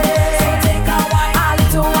 So take a wine. A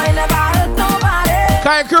little wine never hurt nobody.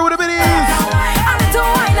 Kayak crew with the biddies. A little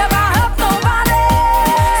wine never hurt nobody.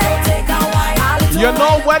 So take a wine. A little You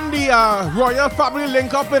know when the royal family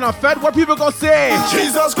link up in a fed, what people gonna say?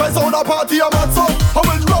 Jesus Christ, on a party, I'm at so. How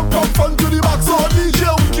much rock from fun to the back, so DJ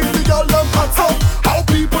will keep the girl them hot, so. How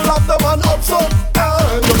people have the man up, so.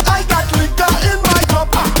 And I got liquor in my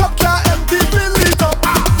cup, cup can't empty, fill it up.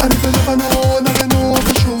 And if you never know, now you know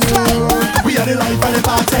for sure. We are the life of the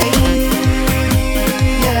party,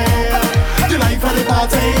 yeah. The life of the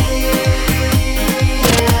party,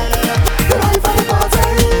 yeah. The life of the party,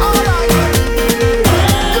 alright.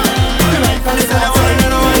 The life of the party.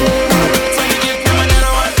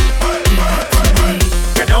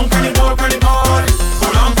 Get down from the board, from the board.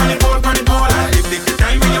 Hold on from the board, from the board. If the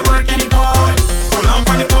time when you work anymore. Hold on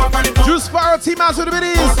from the board, from the board. Juice Sparrow team out with the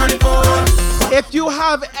biddies. From the board. If you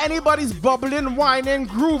have anybody's bubbling, whining,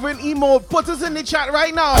 grooving, emo, put us in the chat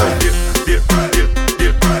right now.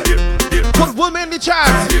 Put women in the chat.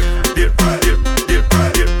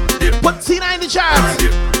 Put Tina in the chat.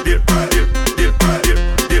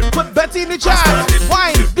 Put Betty in the chat.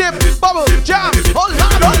 Wine, dip, bubble, jam. Oh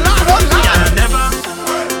Lord, oh Lord, oh Lord.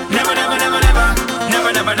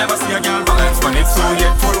 Never see a girl balance when it's so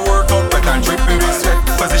yet full workout, but can't trip in respect.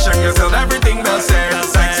 Position yourself, everything well said.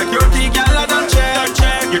 Like security, girl, I don't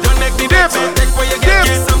check. You don't make me dip, so take where you get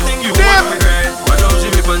something you won't regret. But how she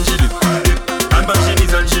whip and she dip, and back she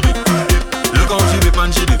knees and she dip. Look how she whip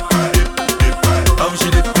and she dip, how she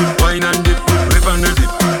dip, wine and dip, whip and dip,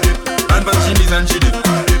 and back she knees and she dip.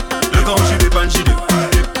 Look how she whip and she dip,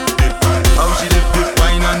 how she dip,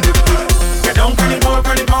 wine and dip. Get down for the board,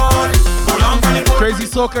 for the board. Hold on for the board. Crazy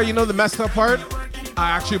Soca, you know the messed up part?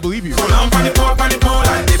 I actually believe you. Hold on for the board,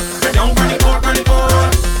 and dip. Get down for the board, for the board.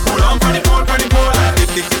 Hold on for the board, and dip.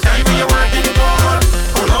 Take the time when you're working the board.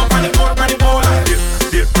 Hold on for the board, and dip.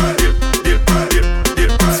 Dip, dip, dip, dip,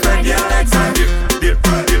 dip. Spread your legs and dip, dip,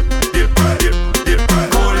 dip, dip, dip, dip.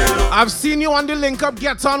 Go a little. I've seen you on the link up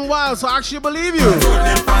Get On Wild, so I actually believe you. Go a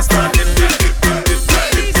little faster. Dip, dip, dip, dip, dip,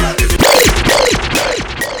 dip.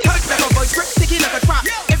 Touch like a voice, grip sticky like a trap.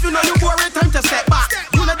 If you know you worry, time to step back.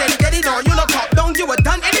 You know then get it or you know top down, you are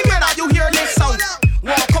done. Anywhere that you hear this sound,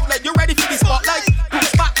 walk up like you ready for the spotlight.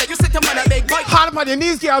 Push back like you sit on a big bike. Hand up on your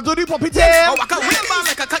knees, girl, do the puppy tail. Oh, I can wheel back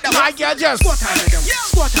like a cut the My girl, just squat on the down,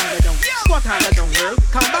 squat on the down, squat on the down, girl.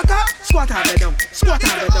 Come back up, squat on the down, squat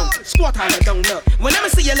on the down, squat on the down, look. Whenever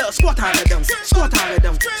see you look, squat on the down, squat on the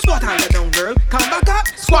down, squat on the down, girl. Come back up,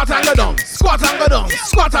 squat and go down, squat and go down,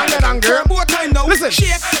 squat and go down, girl. More time now. Listen.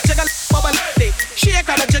 Shake, jiggle, bubble, dick. Shake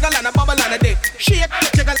and a jiggle and a bubble and a dick. Shake,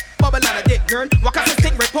 jiggle, bubble and a dick, girl. Walk out the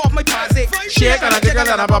stick, rip off my paws. Shake and a jiggle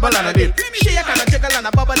and a bubble and a dip. Shake and a jiggle and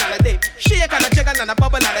a bubble and a dick. Shake and a jiggle and a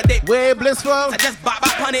bubble and a dick. Way blissful. I just bop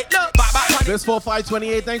bop on it, look, bop bop on it. Blissful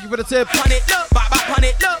 528, thank you for the tip. On it, look, bop bop on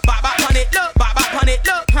it, look, bop bop on it, look, bop bop on it,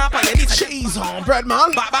 look. Hop on your knees. Cheese on bread,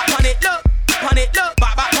 man. Bop bop on it, look. pon it, look,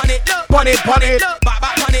 back pon it, look, Pon it, pon it. look, back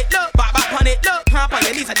pon it, look, back pon it, look. Hop on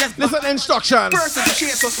your knees and just Listen instructions. First is the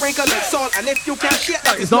shit, so sprinkle and salt, and if you can't shit,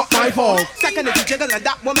 that It's not my fault. Second is the jiggle, and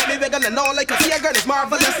that one make me wiggle, and all like a see a girl is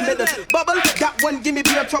marvelous. Middle bubble, that one give me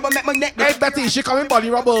beer trouble, make my neck. Hey Betty, she coming body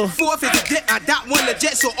rubble. Fourth is the dick, and that one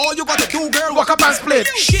legit, so all you gotta do, girl, Walk up and split.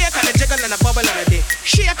 Shake and a jiggle and a bubble and a dick.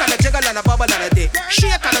 Shake and a jiggle and a bubble and a dick.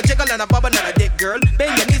 Shake and a jiggle and a bubble and a dick, girl.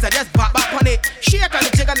 Bend your knees and just back on it. Shake and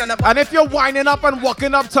a jiggle and a. And if you're winding up and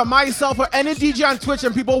walking up to myself or any DJ on Twitch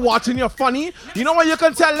and people watching you funny, you know what you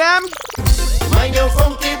can tell them? Mind your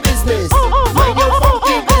funky business. Mind your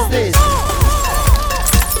funky business.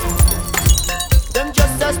 Them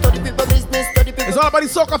just a study people business, study people. It's all about the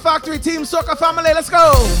Soca Factory team, Soca family. Let's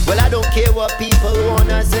go. Well, I don't care what people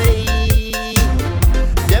wanna say.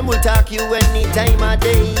 Them will talk you any time of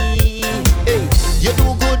day. Hey, you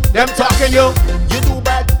do good, them talking you. You do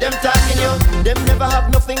bad, them talking you. Them never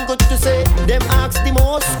have nothing good to say. Them ask the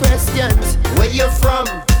most questions. Where you from?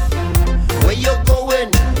 Where you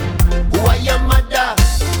going? Who are your mother?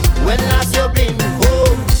 When last you been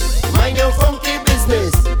home? Mind your funky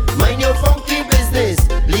business. Mind your funky business.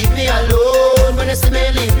 Leave me alone. When you see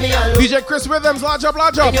me, leave me alone. DJ Chris Rhythms, large up,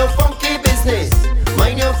 large up. Mind your funky business.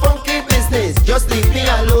 Mind your funky business. Just leave me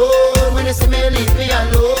alone. When you see me, leave me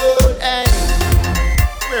alone. Hey.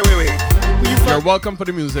 Wait. You're welcome for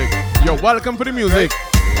the music. You're welcome for the music.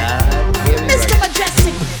 Mr.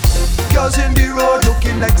 Mejustik. Girls in the road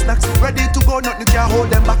looking like snacks, ready to go, nothing can hold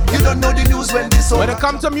them back. You don't know the news when this. When it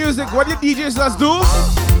comes to music, what the DJs just do?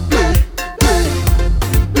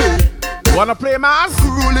 Wanna play mass?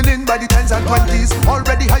 Ruling in by the 10s and 20s,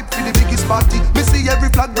 already hyped for the biggest party. Me see every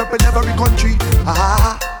flag rep in every country.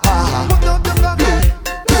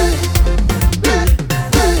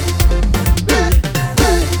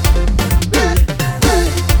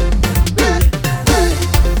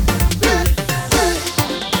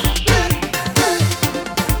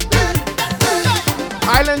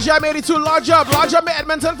 Island Jam 82, large up, my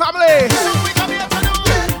Edmonton family.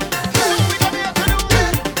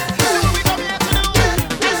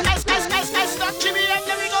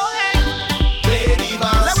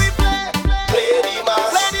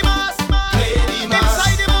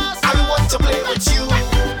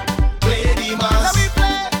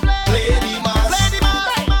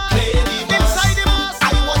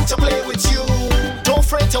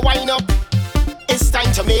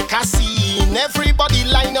 Make a scene, everybody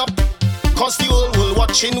line up, cause the whole world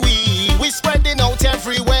watching we spreading out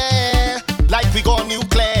everywhere, like we go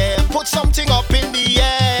nuclear, put something up in the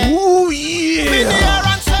air. Ooh yeah. In the air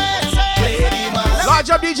and say, large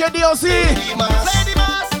up DJ DLC. Play the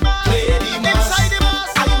mass, inside the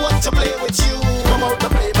mass, I want to play with you. Come out to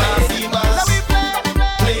play mass, let me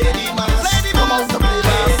play the mass, come out to play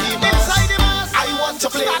mass, inside the mass, I want to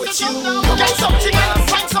play with you. Get something and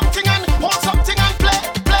find something and hold something and play.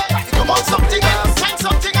 Something and find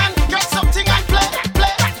something and get something and play.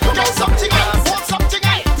 Get something and hold something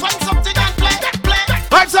and find something and play.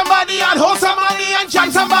 Find somebody and hold somebody and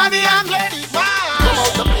jam somebody and play the mass. Come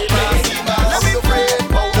out to play mass. Let me play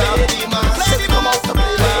the mass. Come out to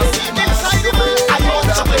play mass. Inside the mass, I want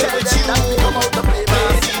to play with you. Come out to play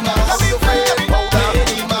mass. Let me play the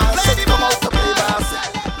mass. Come out to play mass.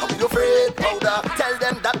 How we afraid powder? Tell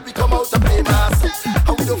them that we come out to play mass.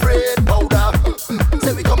 How we afraid powder?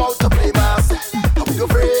 Say we come out to play mass. How we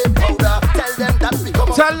afraid powder? Tell them that we come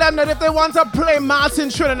out. Tell them that if they want to play mass in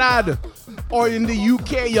Trinidad or in the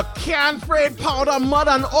UK, you can't afraid powder, mud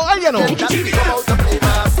and oil, you know. That we come out to play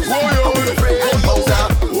mass. How we afraid powder?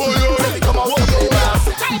 Say we come out to play mass.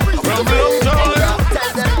 Tell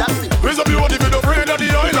them that we. Raise up your hand if you're afraid of the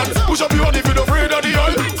island. Push up your hand if you're afraid of the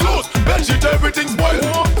island. Close, bed sheet, everything's spoiled.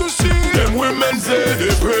 Want to see them women say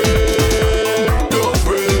they pray, don't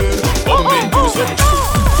pray. But me do some.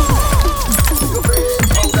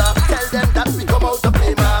 Tell them that we come out to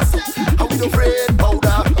play mass. How we afraid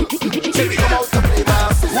powder? Say we come out to play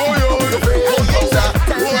mass. How we afraid powder?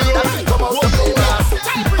 Tell them that we come out to play mass.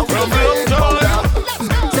 How we afraid powder?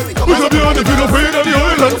 Say we come out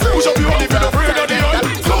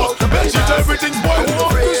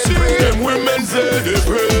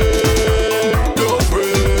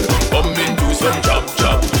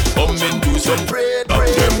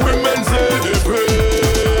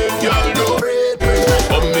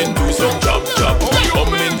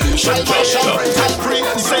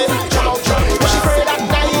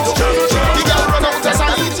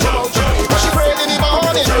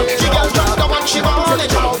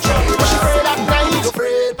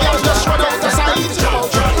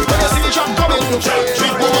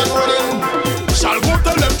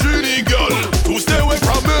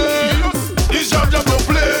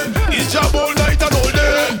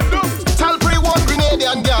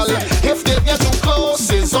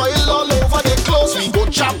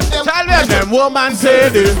woman say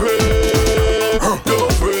they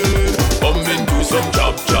Don't pray. Come and do some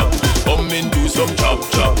chop chop. Come and do some chop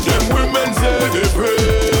chop. Them women say they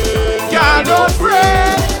pray. God don't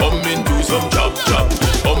pray. Come and do some chop chop.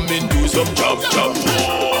 Come and do some chop chop.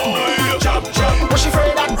 Chop chop. Was she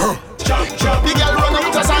afraid that? Chop chop. The girl run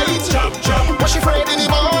out of sight. Chop chop. Was she afraid in the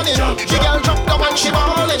morning? The girl dropped down and she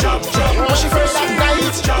bawling. Was she afraid that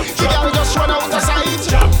night? The girl just run out of sight.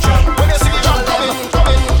 When you see the jump coming.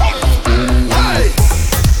 Hey,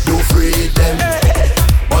 don't free them,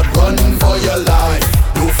 but run for your life.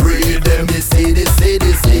 Don't free them, they say this.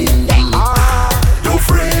 Don't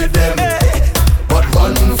free them, but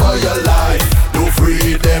run for your life. Don't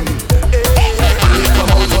free them. They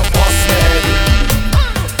come out of bus med.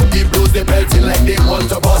 The blues they belting like they want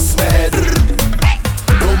to bust med.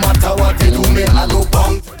 No matter what they do, me I go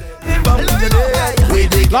bunk.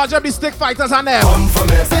 Large up the stick fighters and them. Come for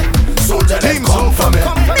me, soldier them come for me.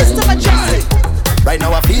 Mr. Majestic. Right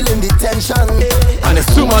now I'm feeling the tension, And it's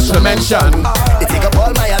too much to mention. They take up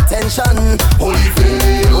all my attention. Holy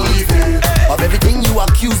faith, of everything you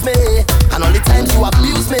accuse me, and all the times you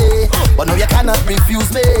abuse me, but now you cannot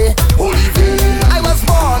refuse me. Holy faith, I was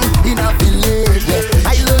born in a village.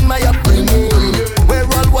 I learned my upbringing, where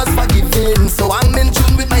all was forgiven. So I'm in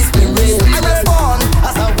tune with my spirit. I was born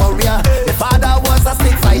as a warrior. My father was a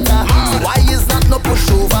snake fighter. So why is that no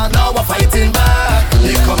pushover? Now we're fighting back.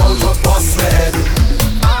 They come out of boss man.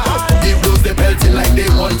 They blows the belting like they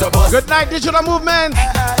want to bust. Good night, digital movement.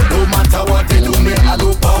 No matter what they do, me I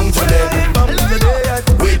go bound for them.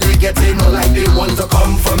 Where they get in like they want to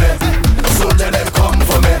come for me. So let them come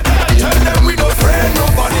for me. Tell them we don't friend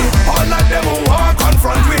nobody. All of them who walk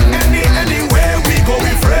confront with anywhere we go. We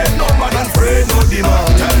friend no man and friend no demon.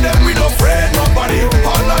 Tell them we don't friend nobody.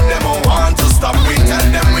 All of them who want to stop. We tell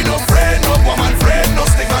them we don't friend no woman, friend no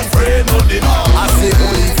stick and friend no demon. I say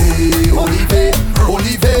Olive.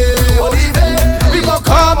 We go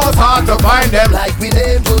come out hard to find them like we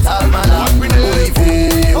name total man. Olive.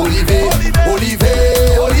 We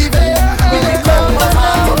come out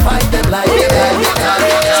hard to find them like we name total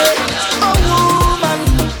man. Oh woman,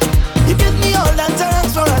 you give me all that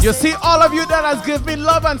thanks for us. You see all of you that has given me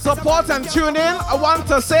love and support and tune in. I want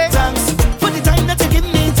to say Thanks for the time that you give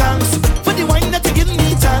me. Thanks for the wine that you give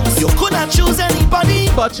me. Thanks. You could not choose anybody,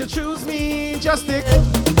 but you choose me, just stick.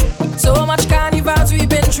 So much carnivals we've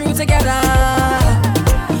been through together.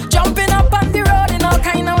 Jumping up on the road in all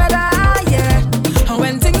kind of weather, yeah. And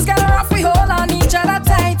when things get rough, we hold on each other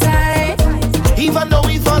tight. even though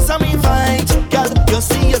we fuss and we fight. Girl, you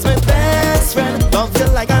see as my best friend. Love you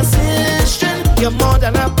like a sister. You're more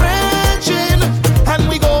than a brethren. And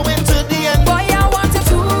we go into the end. Boy, I want you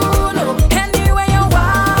to know anywhere you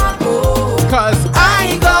want, oh. Cause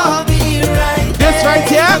I gonna be right this there. right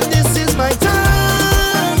here. And this is my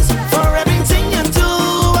thanks for everything you do.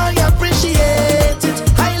 I appreciate it.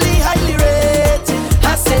 Highly, highly rated.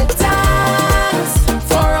 I said thanks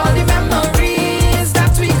for all the memories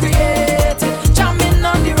that we created, jamming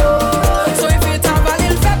on the road. So if you have a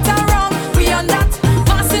little better wrong, we on that.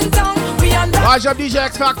 Passing down, we on that. Large up DJ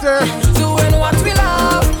X Factor. Doing what we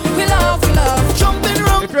love, we love, we love. Jumping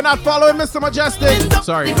around. If you're not following Mr. Majestic,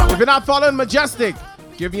 sorry. If you're not following Majestic,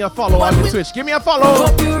 give me a follow on the Twitch. Give me a follow.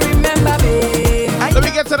 Hope you remember me. Let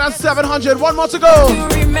me get to that 700. One more to go. You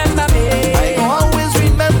remember me. I always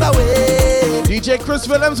remember way. DJ Chris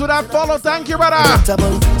Williams with that follow. Thank you, brother.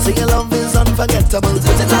 Unforgettable. Say your love is unforgettable.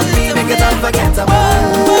 Put it on me, make it unforgettable.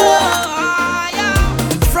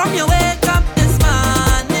 From your wake up this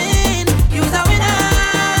morning, you's a winner.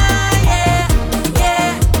 Yeah,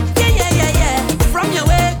 yeah, yeah, yeah, yeah, yeah. From your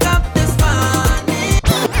wake up this morning,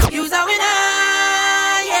 you's a winner.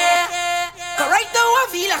 Yeah, yeah. Right now I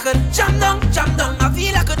feel I could jump down. I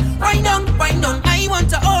feel I could wind down. I want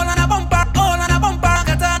to all on a bumper. I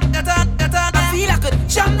feel I could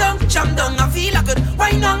jump down. I feel I could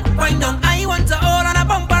wind down. I want to all on a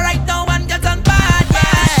bumper right now and get on bad.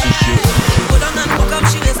 Yeah. Go down and walk up,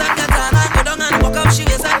 she waist and get on. Go down and walk up, she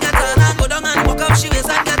waist and get on. Go down and walk up, she waist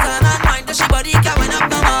and get on. Mind that she body can wind up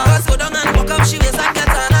no more. Go down and walk up, she waist and get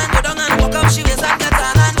on. Go down and walk up, she waist and get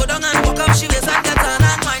on. Go down and walk up, she waist and get on.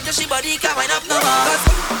 Mind that she body can wind up no more.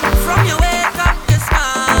 From your wake up this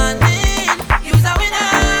morning, you's a winner.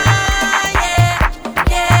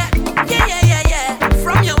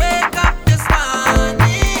 From your wake up this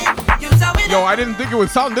morning, you's a winner. Yo, I didn't think it would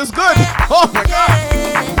sound this good. Oh my God.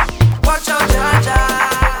 Watch out, Jaja.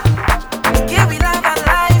 Give we love and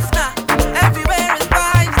life now. Everywhere is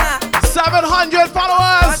vibes now. 700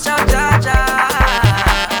 followers. Watch out, Jaja.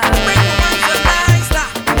 Bring woman so nice now.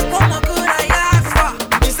 What more could I ask for?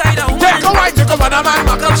 Inside a woman. Take a white, take a man,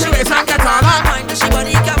 walk up, she waist and get on. Mind that she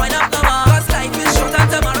body can wind up no more. 'Cause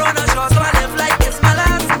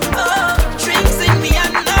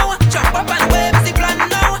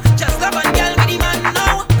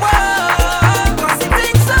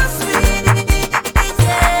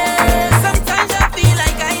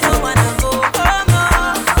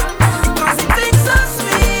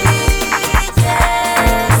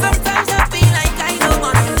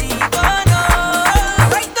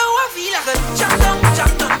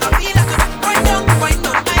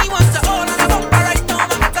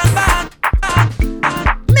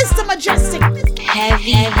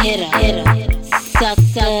Heavy hitter.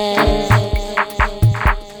 Soca.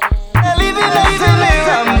 Living until me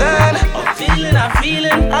I'm done. I'm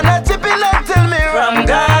feeling. I'm not chipping until me I'm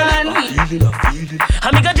gone. I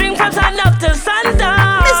make a drink from sun up till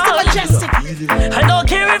sundown. Mr. Mejustik. I don't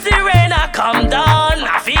care if the rain I come down.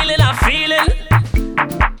 I'm feeling.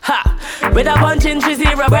 Ha! With a bunch in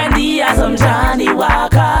 3-0 brandy and some Johnny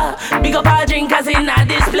Walker. Big up our drinkers in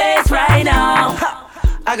this place right now. Ha!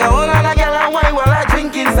 I got one on a girl and wine while I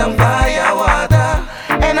drinking some fire water.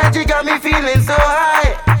 Energy got me feeling so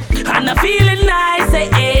high. And I'm feeling nice,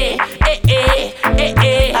 eh.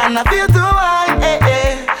 And I feel too high, eh.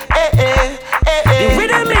 The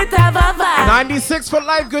rhythm it have a vibe. 96 for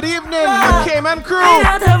life, good evening. The Cayman crew.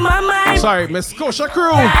 Out of my mind. Sorry, Miss Scotia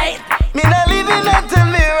crew. Me not living until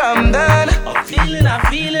me I'm done. I'm feeling.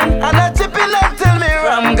 I'm not chipping until me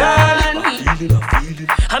I'm gone.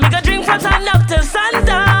 I make a drink from sun up till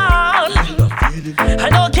sundown. I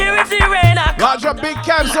don't care if the rain I come. Large up big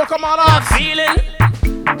cab, so come on up. Feeling.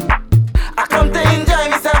 I come to enjoy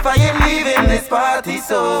myself. I ain't leaving this party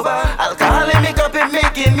sober. Alcohol in me cup is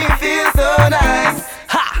making me feel so nice.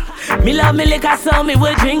 Ha! Me love me liquor, so me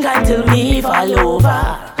will drink until me fall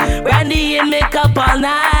over. Brandy and makeup all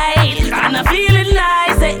night, and I'm feeling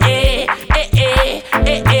nice, eh.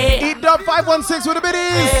 Eat up 516 with the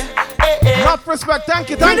biddies. Enough respect, thank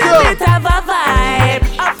you. Bit have a vibe.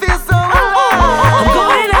 I feel so alive. I'm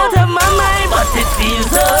going out of my mind, but it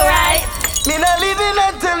feels alright. Me not living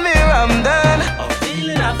until me I'm done. I'm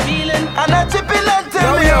feeling. I'm not chipping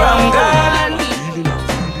until me I'm gone.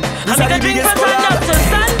 I make a drink from sun up to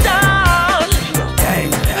sundown.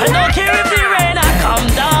 I don't care if the rain I come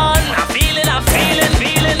down. I'm feeling.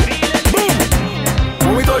 Boom.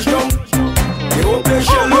 When we touch down, you won't play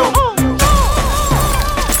shallow.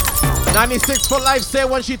 96 for life, say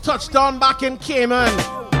when she touched down back in Cayman.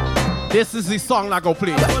 This is the song that go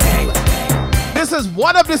play. This is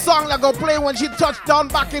one of the songs that go play when she touched down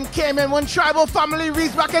back in Cayman. When tribal family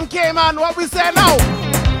reached back in Cayman. What we say now?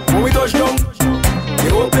 When we touch down,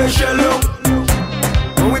 you won't play shallow.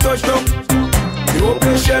 When we touch down, you won't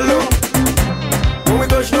play shallow. When we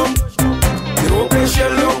touch down, you won't play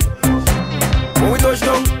shallow. When we touch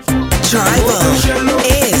down, tribal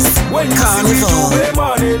is when carnival.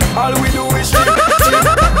 Morning, all we do is chip.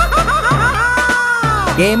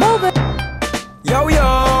 Game over. Yo.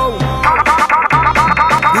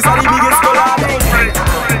 These are the biggest collabs.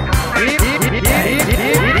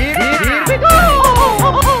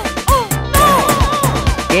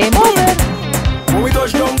 Game over. When we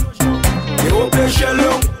touch down, you won't play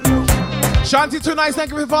shallow. Shanti too nice,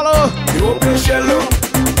 thank you for follow. You won't play shallow.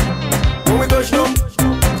 When we touch down,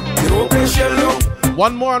 you won't play shallow.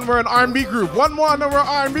 One more and we're an R&B group. One more and we're an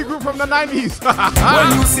R&B group from the 90s.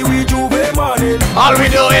 When you see we Juve morning, all we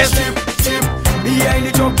do is chip. Behind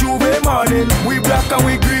the truck Juve morning, we black and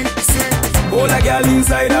we green. See, all a girl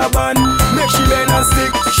inside a van, make she bend and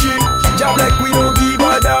stick. She job like we don't give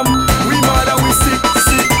a damn. We mad and we sick.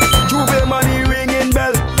 Juve money ringing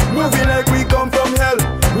bell, moving like we come from hell.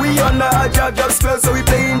 We under a jab spell, so we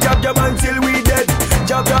playing jab until we dead.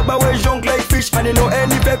 Jab away junk like fish, and you know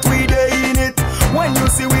any bet we dey in it. When you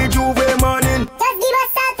see we Juve morning, Just give us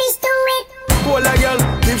selfish to it. pull a girl,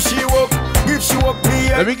 give she walk me.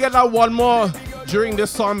 Let me get that one more during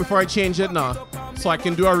this song before I change it now, so I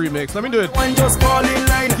can do a remix. Let me do it. One just fall in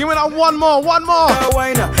line. Give me that one more.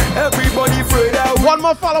 Everybody afraid of. One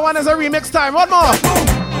more follow on as a remix time. One more.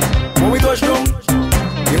 When we touch down,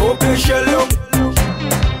 you won't play shallow.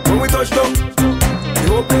 When we touch down,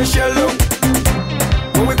 you won't play shallow.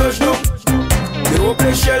 When we touch down, you won't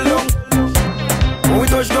play shallow. When we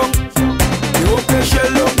touch down, you won't play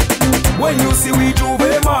shallow. When you see we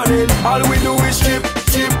Juve morning, all we do is chip.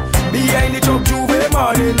 Behind the truck Juve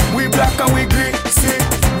morning, we black and we green. See,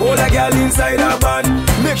 all a girl inside a van,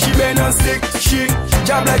 make she bend and stick. She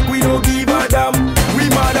job like we don't give a damn. We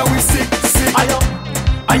mad and we sick.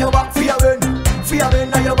 Are you back for your ben?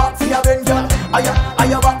 Are you back for your ben, girl? Are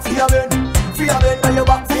you back for your ben? Are you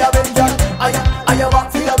back for your ben, girl? Are you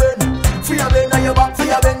back for your ben? Are you back for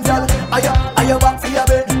your ben, girl? Are you back for your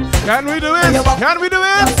ben? Can we do it? Can we do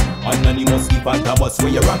it? Anonymous keep on the bus.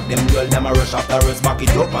 Where you rock them girl, them a rush after us. Back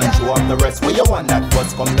it up and show off the rest. Where you want that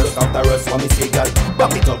bus, come look after us. What me say, girl?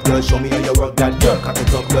 Back it up, girl, show me how you rock that. Girl, cock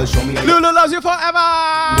it up, girl, show me how you. Lulu loves you forever.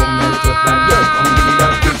 Girl, come give me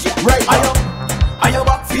that. Right, are you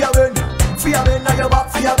back for your ben? Are you back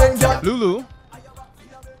for your ben, girl? Lulu.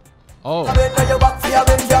 Oh.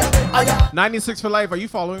 96 for life. Are you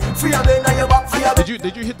following?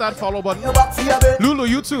 Did you hit that follow button? Lulu,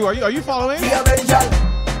 you too. Are you following?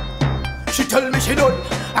 She tell me she done.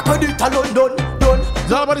 I could it alone, done.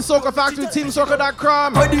 It's all about the Soca Factory,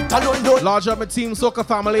 TeamSoca.com. Large up my Team Soca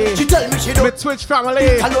family. She tell me she don't. My Twitch family.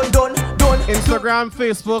 Instagram,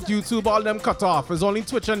 Facebook, YouTube, all them cut off. It's only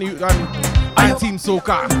Twitch and Team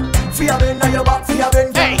Soca. Fear Ben, now you back, fear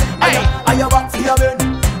Ben. Hey. Are you back, fear Ben?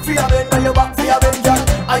 Fear Ben, now you back, fear Ben.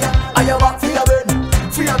 Are you back, fear Ben?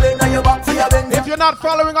 Fear Ben, now you back, fear Ben. If you're not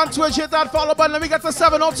following on Twitch, hit that follow button. Let me get to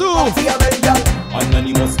 702. Fear Ben, girl.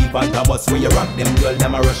 Anonymous keep on tabus where you rock them girl,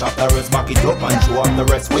 them a rush after us. Back it up and show off the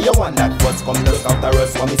rest. Where you want that bus come look after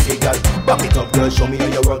us. What me say, girl? Back it up, girl. Show me how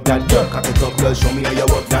you work that. Girl, cock it up, girl. Show me how you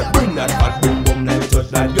work that. Bring that fat boom boom, now you touch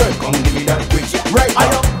that. Girl, come give me that quick shit right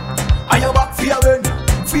now. Are you back, fear Ben?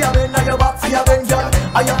 Fear Ben, now you back, fear Ben, girl.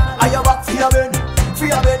 Are you back, fear Ben?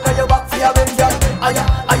 Fear Ben, now you back, fear Ben, girl. Are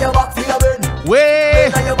you back, fear Ben?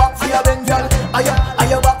 Way. Now you back, fear Ben, girl. Are you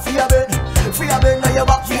back, fear Ben? Fear Ben, now you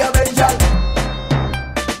back, fear Ben, girl.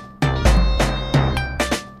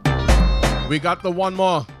 We got the one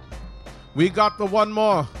more.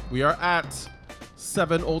 We are at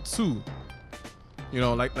 702. You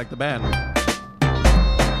know, like the band.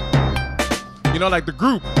 You know, like the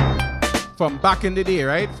group from back in the day,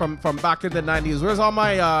 right? From back in the 90s. Where's all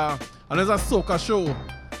my and there's a Soca show.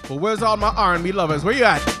 But where's all my R&B lovers? Where you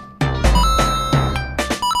at?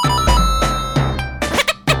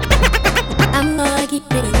 I'm gonna keep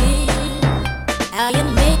it real. How you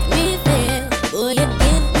make me feel, boy, you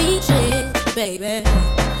give me chills, baby.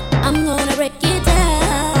 I'm gonna break it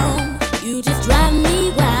down. You just drive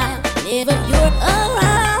me wild whenever you're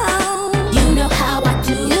around. You know how I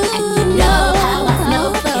do, and you know how I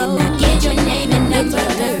flow. And I get your name and number,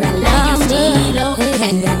 girl, I like your stilo.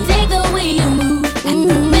 And I take the way you move and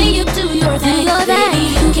the way you do your thing.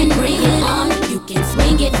 Baby, you can bring it on, you can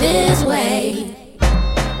swing it this way.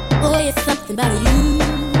 Boy, it's something about you.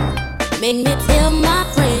 Make me tell my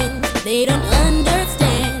friends they don't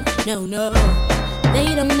understand. No,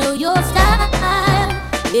 they don't know your style.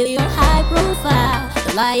 With your high profile, the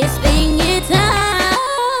flyest thing in town.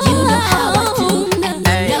 You know how I do, and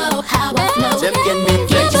you know how I flow.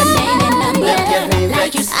 Get your name and number,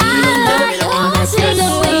 like you see. I see the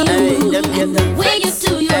way you move, and the way you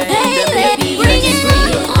do your thing, baby. Bring it on.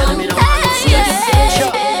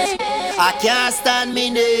 I can't stand me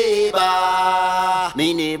neighbor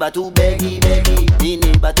too beggy, me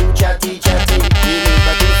neighbor too chatty, me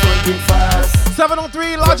neighbor too fronting fast.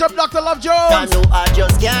 703, large up Dr. Love Jones. I know I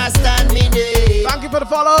just can't stand me neighbor. Thank you for the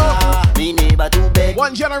follow. Me neighbor too beggy.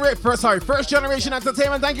 First generation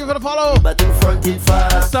entertainment. Thank you for the follow. But too fronting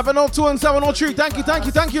fast. 702 and 703. Thank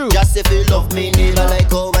you. Just if you love me neighbor like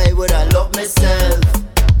how I would I love myself.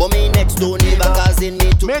 But me next door neighbor causing me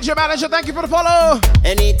to. Major manager, thank you for the follow.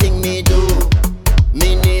 Anything me do,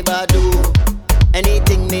 me neighbor do.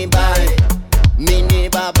 Anything me buy, me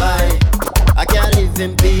neighbor buy. I can't live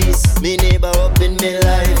in peace, me neighbor up in me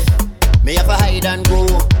life. Me have to hide and go,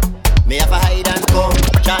 me have to hide and come.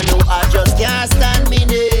 I know I just can't stand me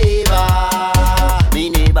neighbor. Me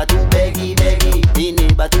neighbor too beggy, me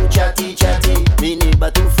neighbor too chatty, me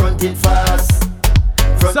neighbor too fronting fast.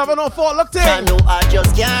 704, look there. I know I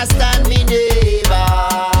just can't stand me neighbor.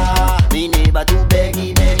 Me neighbor too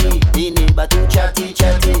beggy, me neighbor too chatty,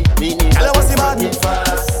 me neighbor too fronting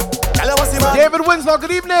fast. David Winslow,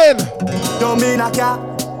 good evening. You mean I can't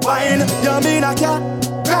wine? You mean I can't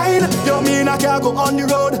grind? You mean I can't go on the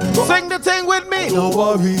road? Sing the thing with me. Don't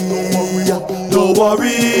worry.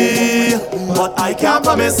 But I can't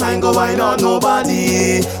promise I ain't go wine on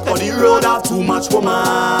nobody. Cause the road have too much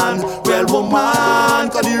woman. Well, woman.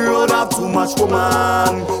 Cause the road have too much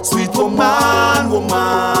woman. Sweet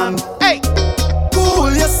woman. Hey,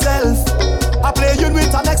 cool yourself. I play you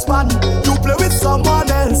with an ex-man. You play with someone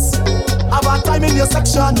else. Have a time in your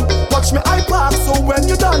section. Watch me I park, so when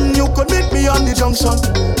you done, you could meet me on the junction.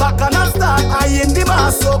 Back and I start, I in the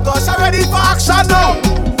mass, so gosh, I ready for action now.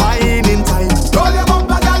 Fine in time. Roll your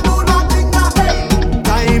bumper, girl, do nothing now. Hey.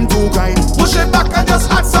 Time to grind. Push it back and just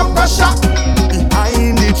add some pressure.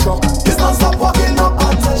 Behind the truck, it's not stop walking up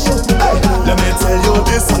attention. Hey. Let me tell you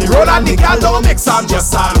this on the road and the girl don't mix, I'm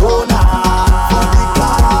just a roller.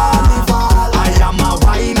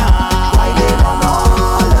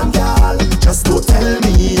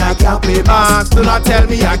 Do not tell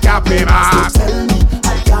me I can't play mass. Don't tell me I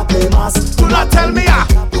can't play mass. Do not tell me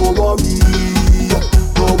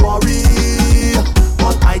Don't worry.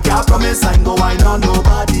 But I can't promise I ain't go wine on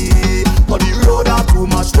nobody. But the road have too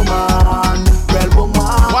much woman. Well,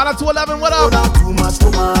 woman. 1 to 11, what up? Road have too much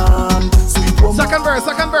woman. Sweet woman. Second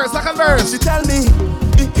verse. She tell me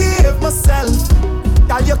behave myself.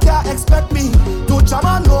 Girl, you can't expect me to jam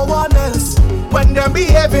on no one else. When they're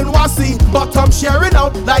behaving wassy, but I'm sharing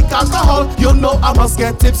out like alcohol. You know I must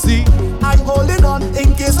get tipsy. I'm holding on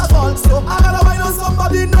in case I fall, so I gotta wine on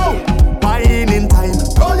somebody now. Wine in time,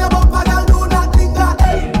 roll your bumper, girl, do not linger.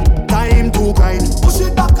 Hey, time to grind, push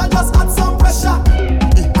it back and just add some pressure.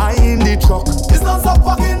 Behind the truck, it's not so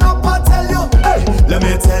fucking up, I tell you. Hey, let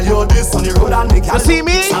me tell you this on the road and make you see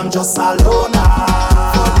me? I'm just alone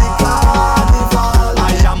for the carnival.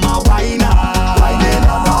 I am a whiner, whining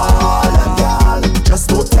on all them girl. Just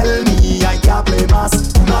don't tell me I can't play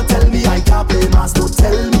mass. Do not tell me I can't play mass. Don't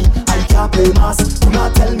tell me I can't play mass. Do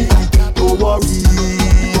not tell me I can't. Don't worry.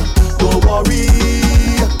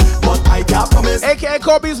 But I can't promise. AKA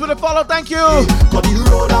Corby's with a follow, thank you. Got the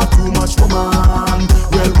road out too much woman.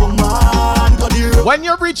 Well, woman, got the road. When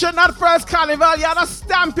you're reaching that first carnival, you gotta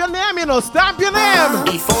stamp your name, you know, stamp your name.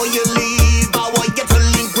 Before you leave, I want you to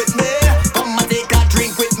link with me. Come and take a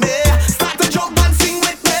drink with me. Start to jump and sing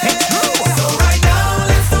with me. So right now,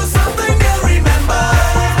 let's do something you'll remember.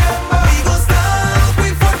 We go stop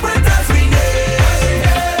with footprint as we need.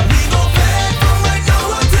 We go back from right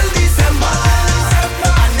now until December.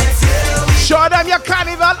 And next year we show them your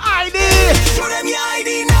carnival ID. Show them your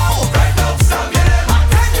ID now. Right now, stop them.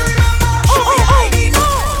 Time to remember. Show your ID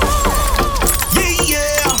now.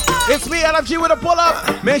 Yeah. It's me, LFG with a pull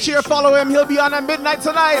up. Make sure you follow him. He'll be on at midnight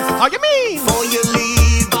tonight. How you mean? Before you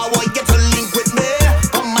leave, I want you to link with me.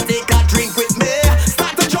 Come and take a drink with me.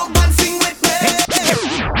 Start to jump and sing with me.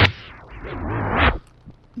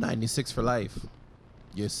 96 for life.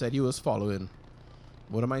 You said you was following.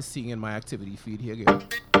 What am I seeing in my activity feed here, girl?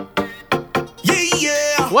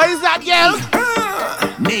 Yeah. What is that, girl?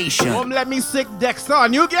 Nation. Come let me sick Dexter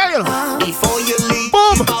on you, girl. Before you leave,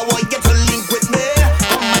 boom. I want you to link with me.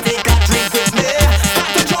 Come and take a drink with me.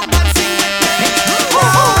 Start to jump and sing with me.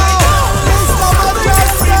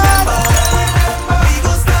 We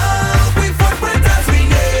go stop with footprint as we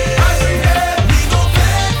need. We go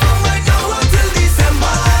back from right now until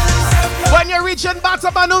December. When you're reaching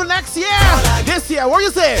Batabanu next year, this year, what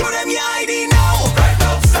you say? Show them your ID now. Right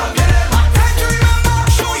now, stop them. Time to remember.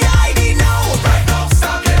 Show your ID now. Right now,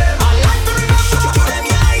 stop them. I like to remember. Show them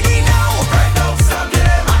your ID now. Right now, stop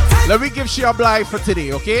them. Let me give she a blind for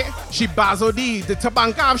today, okay? She Bazo D, the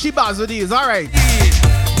Tabankam, she Bazo D, is alright.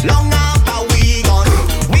 Long after we gone,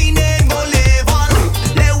 we name go live on.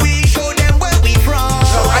 Let we show them where we from.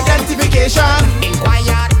 Show identification.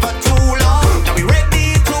 Inquired for too long, now we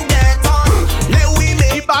ready to get on. Let we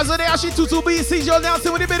make. She Bazo D, she tutu BC, you're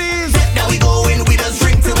dancing with the biddies. Now we go in, we just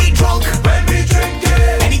drink till we drunk. When we drink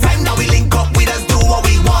it. Anytime now we link up, we just do what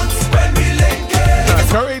we want. When we link it.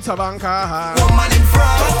 Curry Tabanka. Woman in front.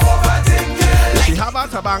 She have a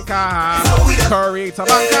Tabanka. Curry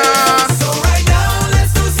Tabanka. So right now,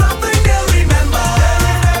 let's do something they'll remember.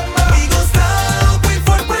 We go stop with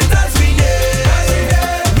footprint as we need.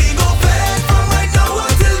 We go back from right now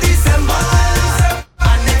until December.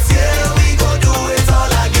 And next year we go do it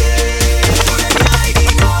all again. Show them your ID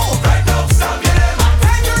now. Right now, stop them.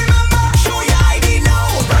 Time to remember. Show your ID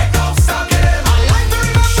now. Right now, stop them. I like to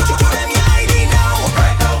remember. Show them your ID now.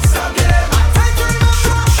 Right now, stop them. Time to remember.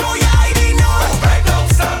 Show your ID now. Right now,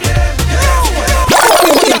 stop them.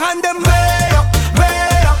 Put your hand them way up,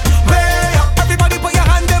 way up, way up. Everybody put your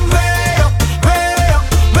hand them way up, way up,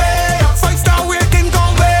 way up. 5-star waiting go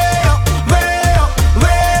way up, way up,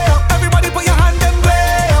 way up. Everybody put your hand them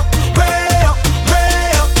way up, way up,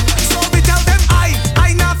 way up. So we tell them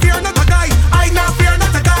I not fear not a guy, I not fear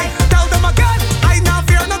not a guy. Tell them again, I not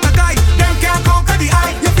fear not a guy. Them can't conquer the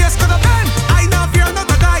eye. Your face could have been. I not fear not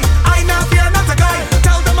a guy, I not fear not a guy.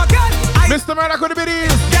 Tell them again, Mr. Murdoch with the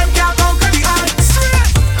biddies. them can't conquer the eye.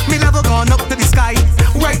 Me never gone up to the sky.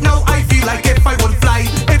 Right now I feel like if I would fly.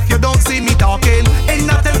 If you don't see me talking, ain't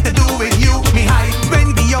nothing to do with you, me high.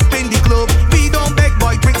 When we up in the club, we don't beg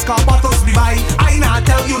boy drinks, car bottles we buy. I not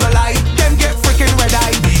tell you a lie, them get freaking red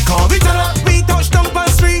eye. We call each other, we touch down on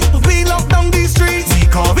street, we lock down these streets. We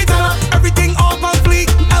call each other, everything off on fleek,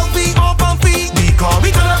 LV off on feet. We call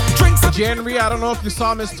each other, drinks. January, I don't know if you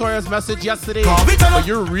saw Miss Toya's message yesterday, but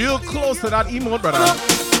you're real close to that emote, brother.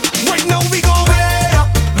 Right now we go way up,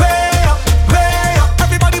 way up, way up.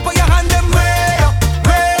 Everybody put your hand them way up,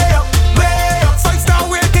 way up, way up. 5-star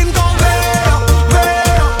waiting go way up, way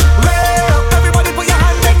up, way up. Everybody put your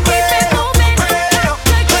hand them way up, way up,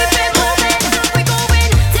 way up.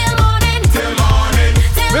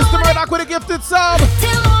 Mr. Murdoch with a gifted sub.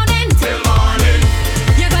 Till morning. Till morning.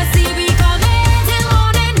 You gonna see we coming till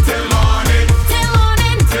morning. Till morning. Till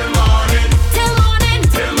morning. Till morning. Till morning.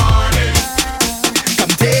 Till morning.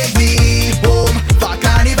 Come take me home for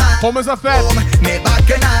carnival. Home is a fed. Me back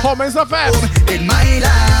bacchanal. Home is a fest. In my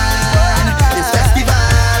land, it's festival.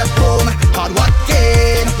 Home, hard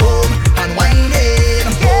working. Home, unwinding.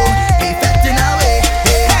 Home, be fetting away.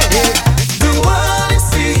 The world is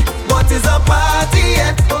see what is a party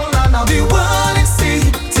yet. Hold on now. The world is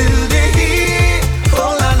see till they hear.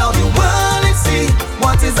 Hold on now. The world is see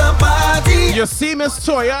what is a party. You see Miss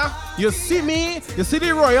Toya, you see me, you see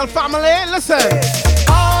the royal family. Listen.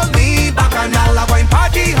 Call me bacchanal, I'm going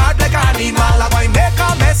party hard like animal. I'm going make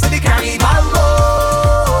a mess of the carnival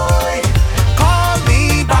boy. Call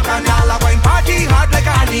me bacchanal, I'm going party hard like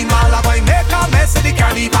animal. I'm going make a mess of the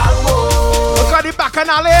carnival boy. Look at the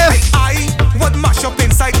bacchanal is. I would mash up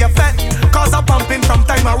inside your fat, cause I'm pumping from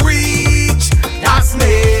time I reach. That's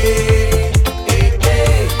me.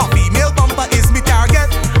 A female bumper is me target.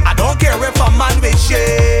 I don't care if a man with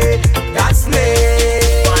shit. That's me.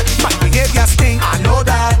 My behavior stink. I know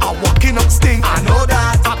that. I'm walking up stink. I know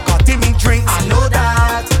that. I'm cutting me drinks. I know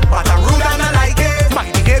that. But I'm rude and I like it. My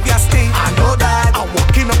behavior stink. I know that. I'm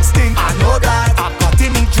walking up stink. I know that. I'm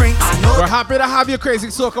cutting me drinks. I know. We're happy to have you, Crazy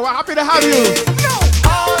Soca. We're happy to have you.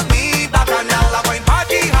 Call me bacchanal. I'm going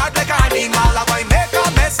party hard like animal. I'm going make a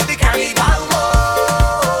mess of the carnival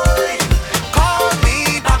boy. Call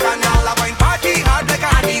me bacchanal. I'm going party hard like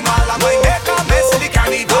animal. I'm going make a mess of the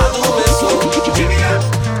carnival boy.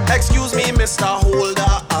 Excuse me, Mr. Holder,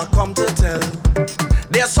 I come to tell.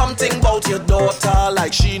 There's something about your daughter,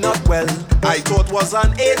 like she not well. I thought was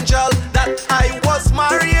an angel that I was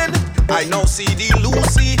marrying. I now see the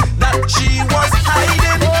Lucy that she was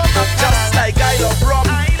hiding. Just like I love rum,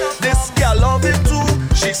 this girl love it too.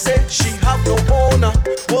 She said she have no owner,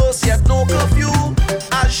 worse yet no curfew.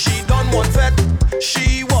 As she done one vet,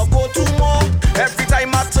 she will go to more. Every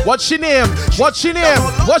time I turn. What's your name? What's your name?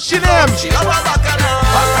 What's your name? She love a bacchanal,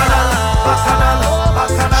 bacchanal, bacchanal,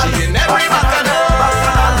 bacchanal. She in every bacchanal,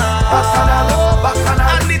 bacchanal, bacchanal, bacchanal.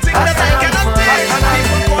 And the thing that I cannot take,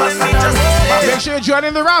 people calling me just. Make sure you join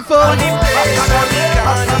in the raffle.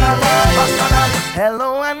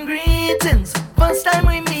 Hello and greetings. First time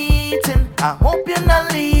we meeting. I hope you're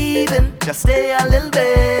not leaving. Just stay a little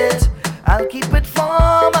bit. I'll keep it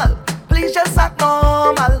formal. Please just act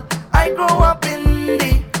normal. I grow up in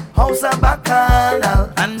the house of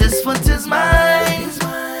bacchanal, and this foot is mine.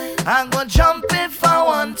 I'm gonna jump if I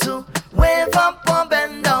want to. Wave up or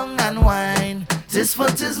bend down and whine. This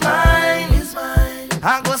foot is mine.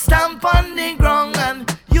 I'm gonna stamp on the ground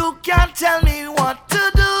and you can't tell me what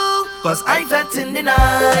to do. Cause I fed in the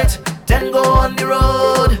night, then go on the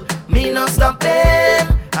road. Me no stopping,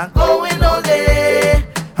 I'm going all day.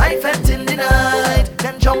 I fed in the night,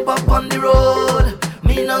 then jump up on the road.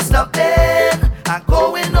 Me no stopping, I'm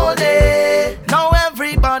going all day. Now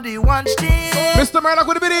everybody watch this. Mr. Murdoch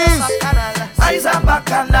with the biddies. I's a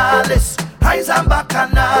bacchanalist, I's a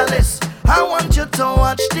bacchanalist. I want you to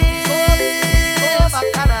watch this.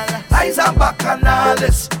 I's a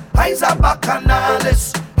bacchanalist, I's a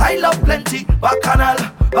bacchanalist. I love plenty bacchanal,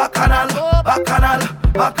 bacchanal, bacchanal,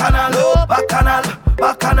 bacchanal, bacchanal,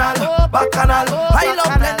 bacchanal, bacchanal. I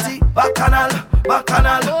love plenty bacchanal,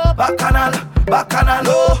 bacchanal, bacchanal, bacchanal,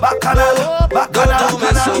 bacchanal,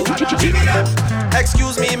 bacchanal.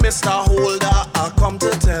 Excuse me, Mr. Holder, I come to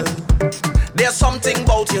tell. There's something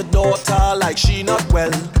about your daughter, like she not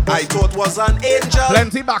well. I thought was an angel.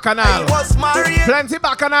 Plenty bacchanal. I was married. Plenty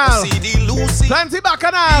bacchanal. See the Lucy. Plenty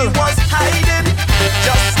bacchanal. He was hiding,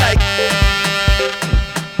 just like.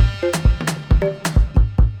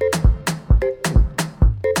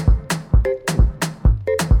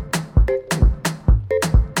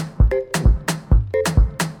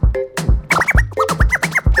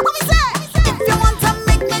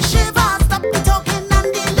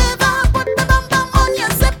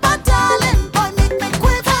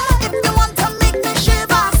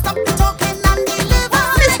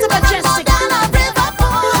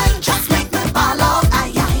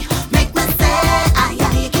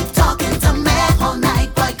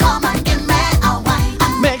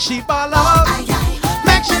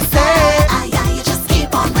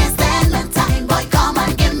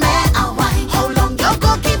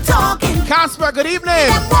 Good evening.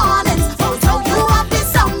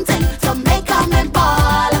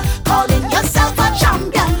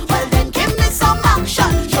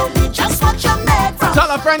 Tell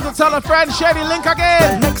a friend to tell a friend, share the link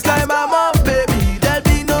again. Next time I'm off, baby, there'll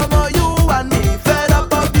be no more you and me. Fed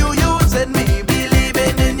up of you using me,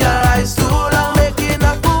 believing in your eyes too long, making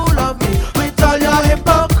a fool of me with all your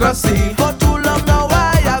hypocrisy. For too long now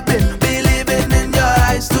I have been believing in your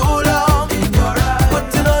eyes too long. In your eyes,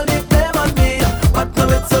 putting all the blame on me, but now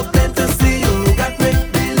it's so plain to see you got me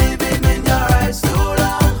believing in your eyes too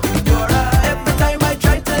long. In your eyes, every time I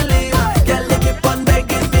try to leave, girl, you keep on begging.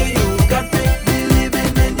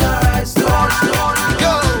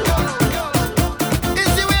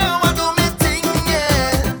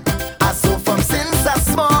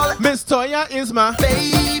 charisma.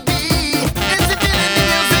 Baby, it's the feeling the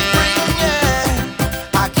music bring,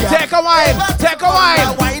 yeah. I can't Take a wine, take a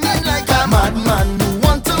wine. Whining like a madman. You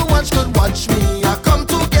want to watch, could watch me. I come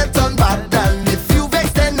to get on bad, and if you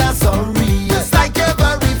vex, then I'm sorry. It's like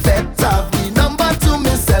every vet have the number to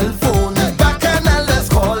my cell phone. Back and let's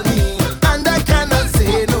call me, and I cannot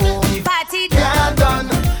say no. The party done,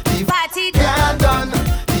 the party done,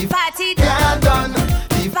 the party done,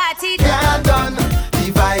 the party done,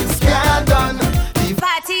 the vibes done, the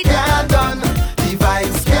party done, the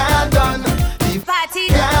vibes done, the party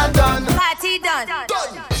done, party done.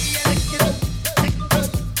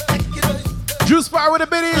 Juice Bar with the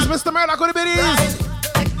biddies, Mr. Murdoch with the biddies.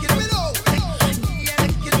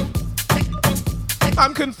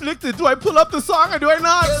 I'm conflicted. Do I pull up the song or do I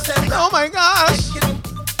not? Oh my gosh.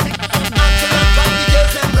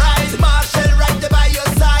 Marshall right there by your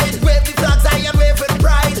side. Wave the flags, I am wave with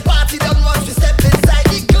pride. Party done once we step inside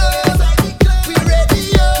the club. We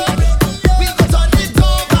ready up. We go turn it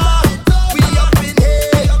over. We up in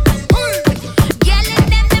here. Girl, let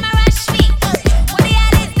them a rush me. What the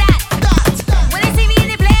hell is that? When they see me in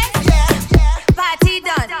the place, party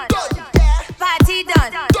done. Party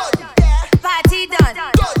done. Party done.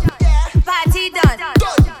 Party done. Party done.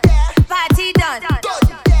 Party done.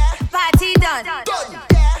 Party done.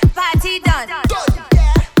 Party done.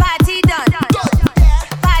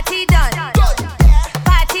 Party done.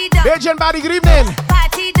 Party done. Agent Body, good evening.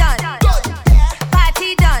 Party done.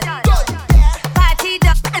 Party done. Party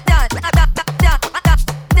done.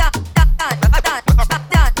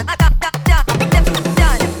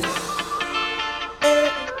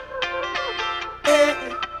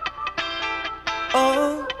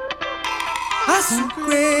 Oh, I'm so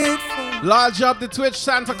grateful. Large up the Twitch,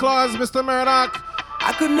 Santa Claus, Mr. Murdoch.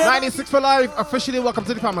 I could never 96 for life. Officially welcome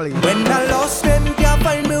to the family. When I lost and can't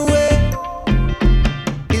find my way,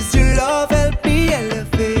 is your love help me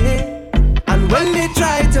elevate? And when they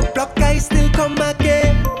try to block, I still come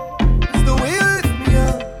again. It's the way you lift me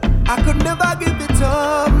up. I could never give it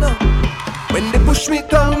up, no. When they push me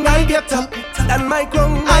down, I get up. And my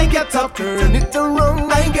ground, I get up. Turn it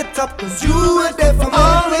around, I get up. Cause you were there for me.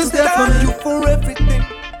 Always there for me. Thank you for everything.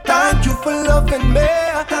 Thank you for loving me.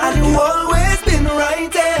 And you always been right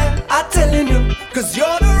there. I'm telling you, cause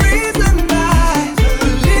you're the reason I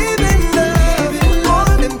believe in love. All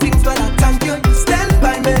them things, but I thank you. You stand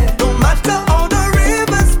by me. No matter all the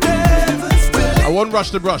rivers there. I won't rush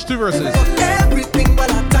the brush. 2 verses. Everything,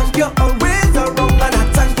 but I thank you. Always around, and I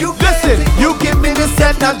thank you. Listen, you give me this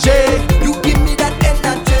energy. You give me that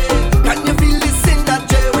energy. Can you feel this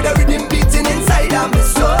energy? With a rhythm beating inside of my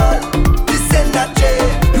soul. This energy.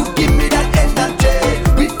 You give me that energy.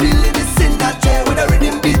 We feeling this energy. With a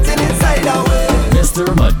rhythm beating inside our way. Mr.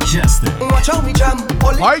 Mejustik. Watch how we jam.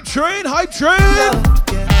 Hype train, hype train.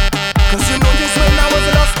 Cause you know just when I was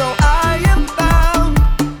lost, now I am found.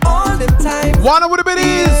 All the time. Wanna with the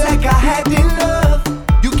biddies. Like I had in love.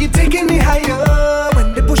 You keep taking me higher.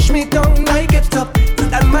 When they push me down, I get up.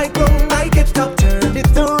 And my ground, I get up. Turn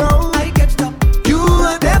it around, I get up. You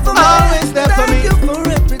are there for me. Always there for me. Thank you for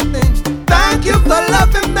everything. Thank you for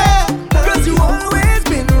loving me. Cause you always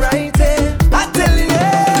been right here. I tell you,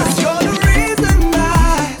 cause you're the reason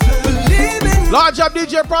I believe in. Large up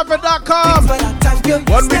DJProfit.com.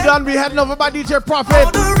 When we done, we heading over by DJ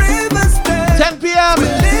Profit. 10 p.m.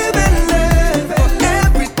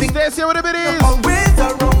 Stacey with the biddies.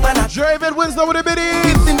 Draven Winslow with the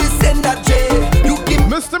biddies.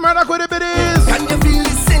 Mr. Murdoch with the biddies. Can you feel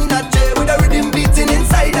this energy with a rhythm beating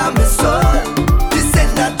inside of my soul? This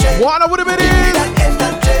energy. Wanna with the biddies. That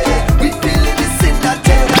energy. We feeling this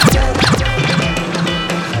energy.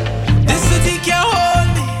 This city can't hold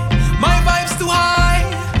me. My vibe's too high,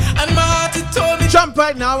 and my heart it told me. Jump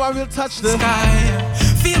right now, I will touch the sky.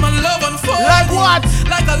 Feel my love unfold. Like what?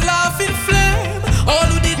 Like a laughing flame. All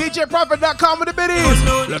who did DJProfit.com with the biddies.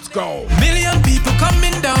 Let's go. Million people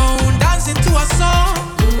coming down, dancing to a song.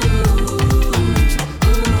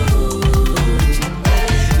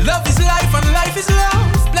 Love is life and life is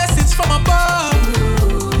love. Blessings from above.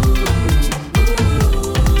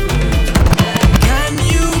 Can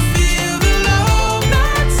you feel the love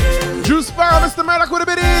that's in? Juice Bar, Mr. Murdoch with the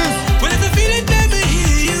biddies. Whenever feel it, never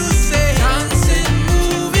hear you say dancing,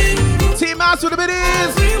 moving. T-Mass with the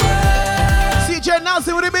biddies. CJ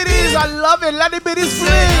Nelson with the biddies. I love it. Let the biddies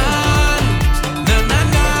fling.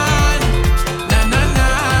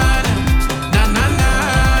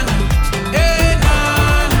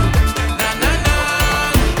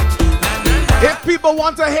 If people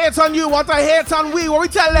want to hate on you, want to hate on we, what we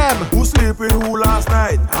tell them? Who sleep with who last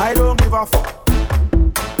night? I don't give a fuck.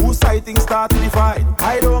 Who sighting started the fight?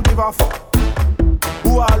 I don't give a fuck. Who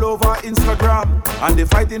who all over Instagram, and they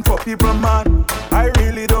fighting for people, man. I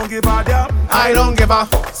really don't give a damn. I don't give a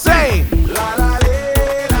say. La la la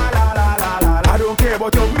la la la la. I don't care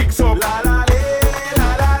about your mix up. La la la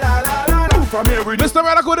la la la la. From here with Mr.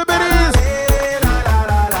 Reddock with the biddies.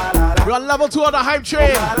 We're on level 2 of the hype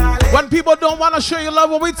train. When people don't want to show you love,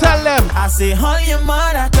 what we tell them. I say, hold your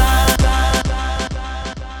mother.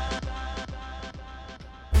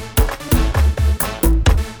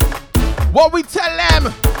 What we tell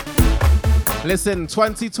them. Listen,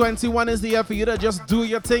 2021 is the year for you to just do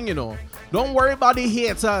your thing, you know. Don't worry about the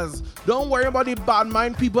haters. Don't worry about the bad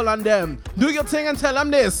mind people and them. Do your thing and tell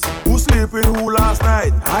them this. Who sleep with who last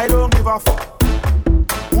night? I don't give a fuck.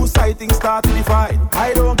 Who sighting started the fight?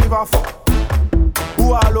 I don't give a fuck.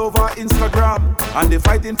 Who all over Instagram, and they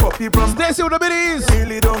fighting for people. Stacy with the biddies.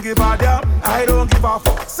 Really don't give a damn. I don't give a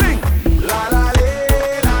fuck. Sing. La la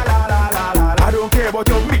la la la la la. I don't care about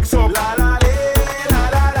your mix up. La la la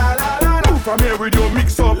la la la la. From here with your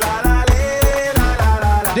mix up. La la la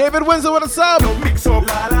la la. David Windsor with a sub. Mix up.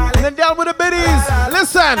 And then down with the biddies.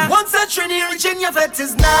 Listen. Once a Trinity reaching your vet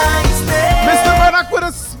is nice. Mr. Reddock with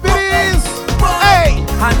the biddies. Hey.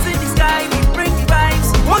 Hands in the sky, we bring the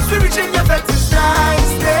vibes. Once we reach in your vet is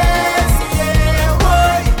nice. Yeah,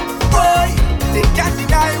 boy. They can't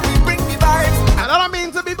deny we bring the vibes. I don't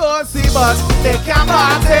mean to be bossy, but they can't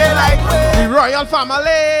party like the royal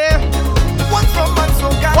family. One from man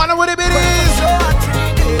so got one with the biddies.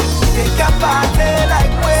 They can't party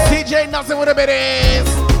like we. TJ Nelson with the biddies.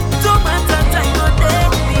 Don't matter time or day.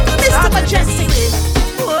 Mr. Mejustik.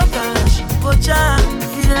 Oh gosh, oh child,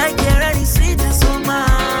 feel like you're ready, sweetest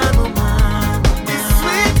woman, oh man. The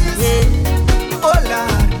sweetest, yeah. Oh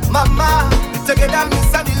Lord, mama, together me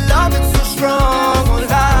and the love is so strong, oh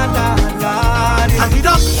Lord. And we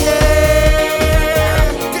don't care.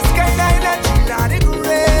 This kind of energy, not it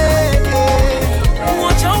great.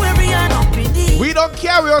 Watch how we are up in the. We don't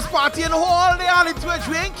care, we was partying all day on the Twitch,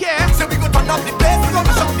 we ain't care. So we go turn up the place, we go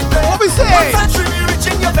push up the place. What we say? One country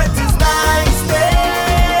reaching your vet is nice, boy.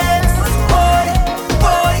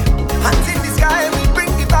 Hands in the sky, we bring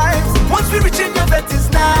the vibes. Once we reach in your vet is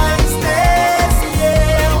nice,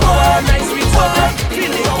 yeah. Oh, nice we talk.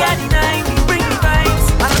 Feeling can't deny, we bring the vibes.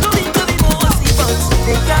 I don't need to be bossy, but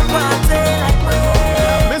they can party like we.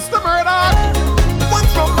 Mr. Murdoch. One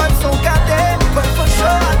from man so goddamn, but for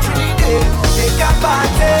sure Trinity, they can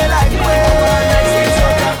party like we. Nice we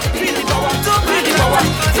talk. Feeling power, don't feel the power,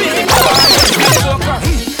 feeling power.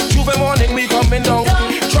 Tuesday morning we coming down.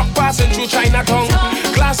 Truck passing through Chinatown.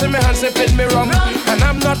 Glass in my hand sipping me rum. And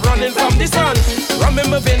I'm not running from the sun. Rum in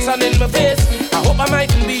my veins and in my face. I hope I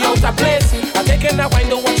mightn't be out of place. I'm taking a wine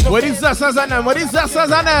to watch the. What is that on them? What is that on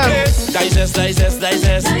them? Digest.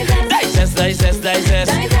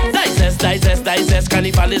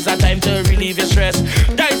 Carnival is a time to relieve your stress.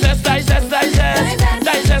 Digest.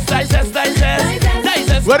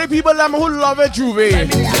 Where the people them who love it, Juve?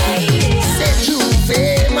 Say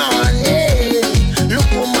Juve, man, yeah. Look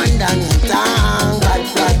woman down town. Bad.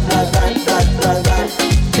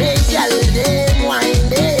 They yell them, wine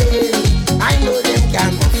them. I know them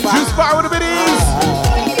can be fun. You spar with the biddies.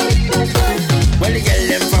 Well, the girl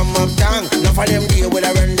them from uptown. Enough of them deal with a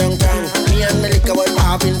run downtown. Me and the liquor was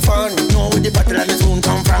having fun. Know where the bottle and the spoon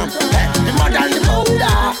come from. The mud and the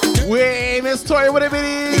powder. Wait, Miss Toy with the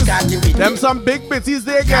biddies. Them some big bitties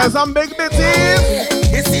there, girl. Some big bitties.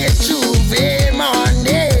 You see Juve, man,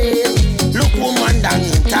 yeah. Look woman down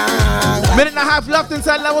town. Minute and a half left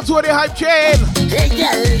inside level 2 of the hype chain. Hey,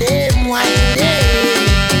 girl, them one day.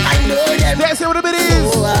 I know them. Let's see what the biddies. The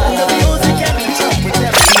music and the truck with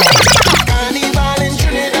them. Carnival in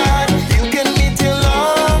Trinidad. You can meet your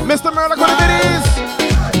love. Mr. Murdoch with the biddies.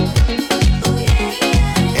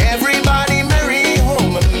 Everybody merry,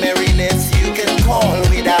 home merriness. You can call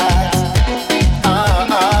with that.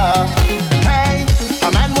 Hey, a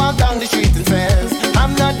man walk down the street and says,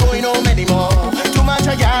 I'm not going home anymore. Too much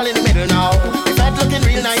a gal in the middle now. If that looking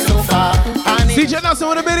real nice so far. CJ Nelson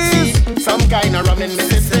with the biddies. Some kind of rum in the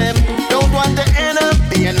system. Don't want to end up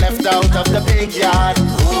being left out of the big yard.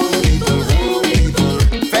 Room people,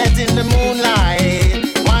 fed in the moonlight.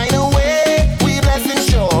 Wine away, we blessing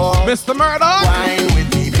shore. Mr. Murdoch. Wine with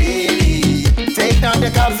me, baby. Take down the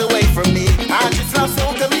cobs away from me. I just love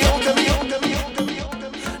soca, me.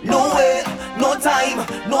 No way, no time,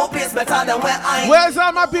 no place better than where I am. Where's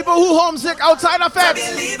all my people who homesick outside of I Fed?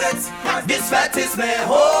 believe it, this fete is my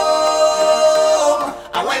home.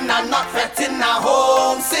 And when I'm not fetting, I'm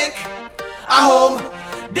homesick. I'm home,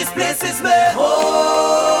 this place is my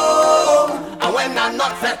home. And when I'm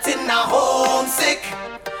not fetting, I'm homesick.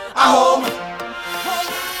 I'm home.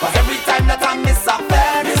 Cause every time that I miss a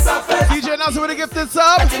fair, DJ Nelson with a gifted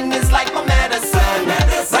sub. Fetting is like my medicine.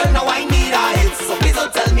 Right now I need a hit, so please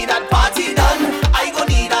don't tell me that party done. I go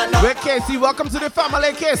need another. Wait, Casey, welcome to the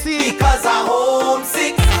family, Casey. Because I'm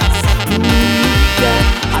homesick.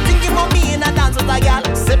 I think about me in a dance with a gal,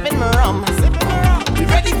 sipping my rum.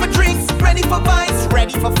 Ready for drinks, ready for vibes,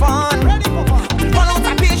 ready for fun. Run out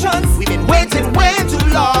of patience, we've been waiting way too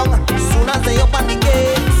long. As soon as they open the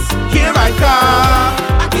gates, here I come.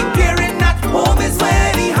 I keep hearing that home is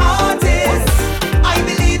where the heart is. I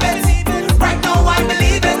believe it, right now I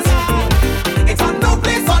believe it. It's on no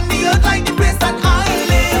place on the earth like the place that I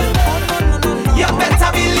live. You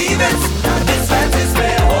better believe it, this fence is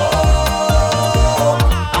where home.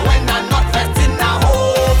 And when I'm not resting, I'm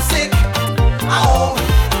homesick. I'm home,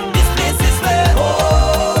 this place is where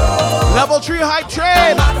home. Level 3 hype train.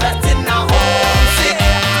 I'm not resting, I'm homesick.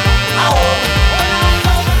 I'm home.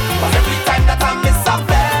 But every time that I miss a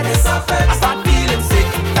bed, I start feeling sick.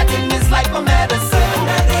 Fetting is like my medicine.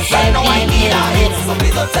 Right now I need a hit, so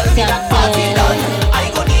please don't tell me that party done. I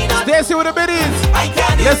go need a Stacy with the biddies. I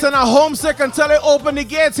can't Listen, I'm homesick until they open the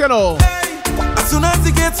gates, you know. As soon as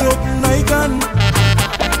the gates open, I can.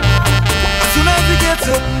 As soon as the gates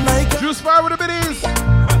open, I can. Juice Fire with the biddies.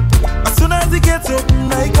 As soon as the gates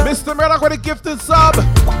open, I can. Mr. Murdoch with a gifted sub.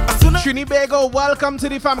 Trini Bago, welcome to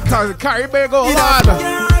the fam. Carrie Bago, oh lad.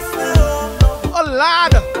 Oh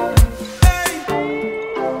lad.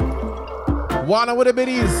 Warner with the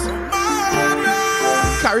biddies.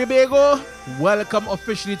 Carrie Bago, welcome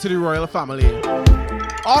officially to the royal family.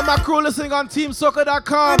 All my crew listening on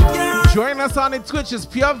TeamSoca.com. Join us on the Twitch. It's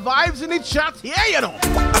pure vibes in the chat here, you know.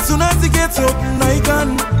 As soon as the gates open, I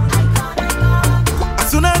can.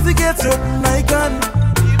 As soon as the gates open, I can.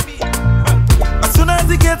 As soon as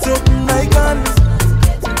the gates open, I can.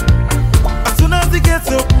 As soon as the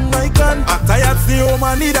gates open, I can. I'm tired, stay home,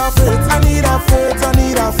 I need a faith. I need a faith, I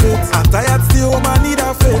need a faith. I'm tired, stay home, I need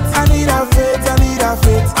a faith. I need a faith, I need a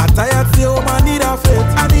faith. I'm tired, stay home, I need a faith.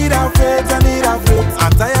 I need a faith, I need a faith.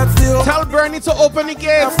 I'm tired, stay home. Tell Bernie to open the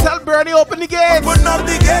gates. Tell Bernie open the gates. Open up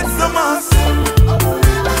the gates to mass.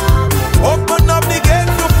 Open up the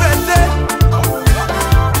gates to Fete.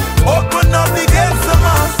 Open up the gates to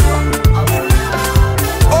mass.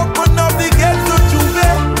 Open up the gates to Juve.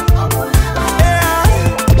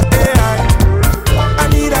 I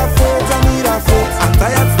need a faith, I need a faith. I'm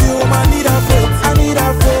tired still, I need a faith. I need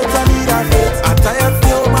a faith, I need a faith. I'm tired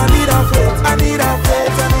still, I need a faith. I need a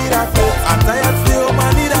faith, I need a faith. I'm tired still, I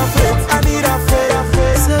need a faith. I need a faith.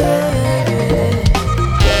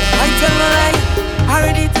 I tell no lie, I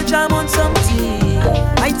ready to jam on something.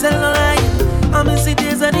 I tell no lie, I'm in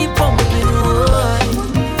cities and it pumping on.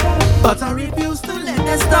 But I refuse to let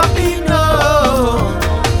them stop me, no.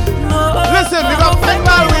 Listen, we got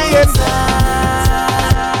football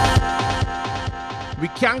we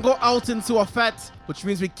can't go out into a fete, which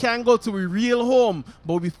means we can't go to a real home,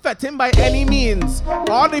 but we fetting by any means.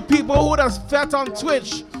 All the people who does fet on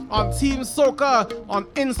Twitch, on Team Soca, on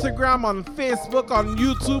Instagram, on Facebook, on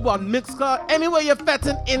YouTube, on Mixcloud, anywhere you're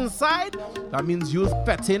fetting inside, that means you're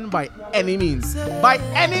fetting by any means. By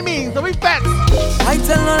any means, don't we fet? I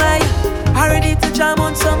tell no lie, I ready to jam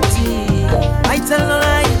on something. I tell no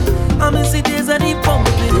lie, I'm in cities and it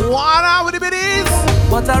pumping. What are with the biddies?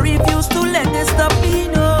 But I refuse to let them stop me,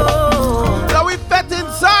 no. Now we fet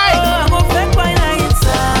inside. I'm a fet by night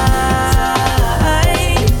inside.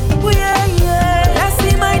 Oh yeah, yeah. Let's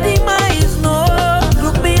see my demise, no.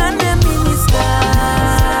 Look me and them in the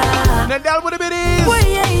sky. Nadal with the biddies. Oh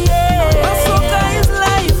yeah, yeah. My soca is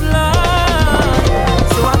lifelong.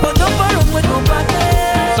 So I go jump around with no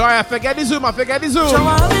package. Sorry, I forget the Zoom, So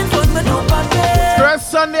I'm having fun with no package.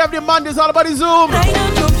 First Sunday of the month is all about the Zoom. I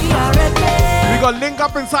don't joke, we got link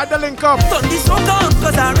up inside the link up. Turn this one down,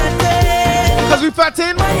 cause I ready. Cause we fat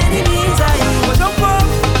in. My enemies are here. Jump up,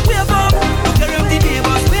 wake up. Look around the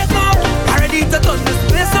neighbors, wake up. I ready to turn this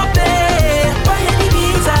place up there. My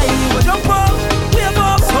enemies are here. Jump up, wake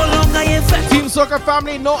up. So long I ain't fat. Team Soca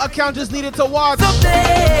family, no account just needed to watch. Up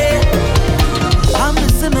there. I'm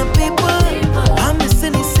missing the people. I'm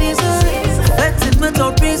missing the season. Betting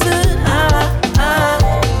without reason.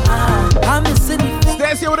 I'm missing the people.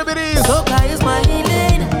 Stacy with the biddies. Soca is my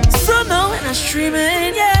healing. So now when I'm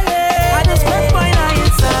streaming, yeah, yeah. I just spent my night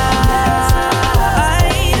inside.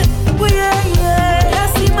 Oh yeah, yeah. I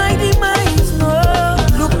see my demise, no.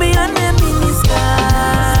 Look me and them in the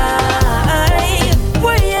sky.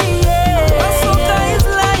 Oh yeah, yeah. My soca is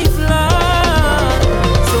lifelong.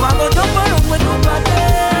 So I go jump around with no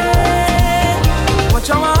package. Watch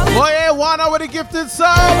out, oh yeah, Wana with a gifted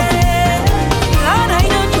sub. Lord, I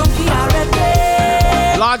don't junkie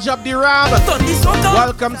already. Lodge up the ram.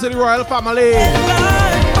 Welcome to the royal family.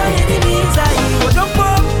 By any means I go jump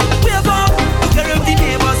up, wave up. Look around the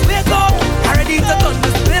neighbors, wake up. Ready to turn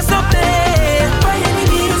this place up there. By any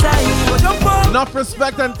means I go jump up. Enough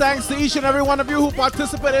respect and thanks to each and every one of you who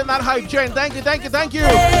participated in that hype train. Thank you, thank you, thank you.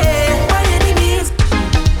 By any means.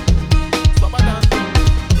 Swap it down.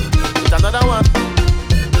 It's another one.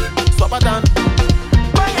 Swap it down.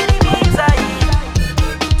 By any means I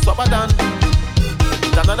swap it down.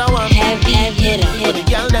 It's another one. Heavy hitter. For the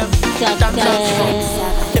girl them. Dance.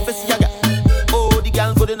 If it's yaga. Oh, the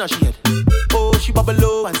girl good in her shade. Oh, she bubble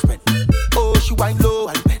low and spread. Oh, she wine low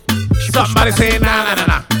and bend. Somebody say na na na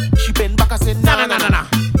na. She bend back and say na na na na na.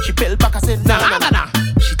 She bell back and say na na na na.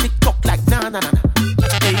 She tick tock like na na na na.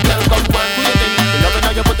 Hey girl, come on, do your thing. You love it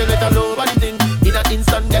how you put it all over the thing. In an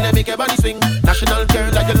instant, girl, make your body swing. National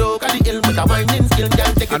girl like you locally ill with a whining skill,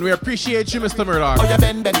 girl. Take it. And we appreciate you, Mr. Murdoch. Oh, you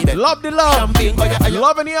bend, benny, bend. Love the love. Champagne, oh, yeah,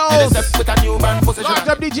 Love in the house. with a new brand position. Rock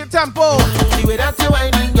up DJ Tempo. The way that you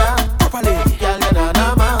whining, girl, properly, girl, you na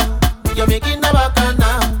na ma. You're making the back and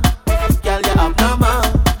now, girl, you abnormal.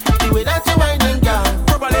 The way that you whining, girl,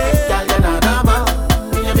 properly, girl, you na na ma.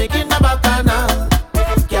 You're making the back and now,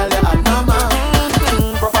 girl, you abnormal.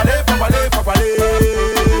 Properly, properly, properly,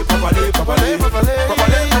 properly, properly,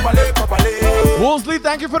 properly, properly, properly. Woolsey,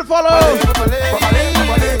 thank you for the follow.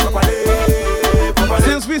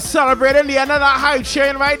 Since we celebrated the end of that hype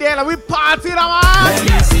chain right there, and we partying, man.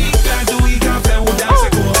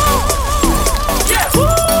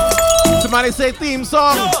 Somebody say theme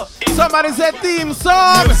song. Somebody say theme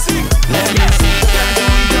song.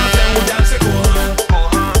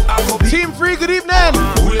 Team Free, good evening.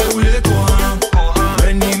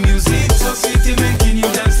 When the music so sweet, making you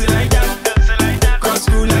dance like that. Cross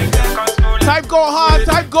through like that. Type go hard,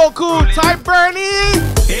 type go cool, type Bernie.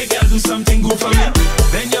 Hey girl, do something good for me.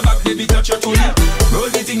 Then your back, baby, touch your toe. Roll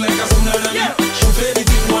the thing like a tsunami. Shoot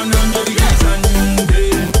everything 100 degrees and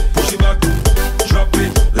then push it back. Drop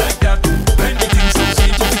it like that. When the thing so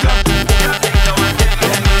sweet, you clap.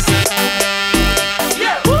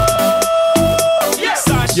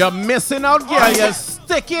 You're missing out, girl. You're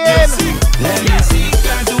sticking. Let me see,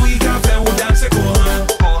 can do we can faire ou danser quoi?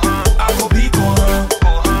 Afrobeat quoi?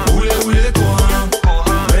 Oule oule quoi?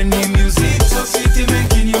 When the music so sweet,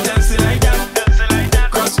 making you dance like that.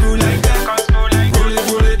 Cross through like that. Roll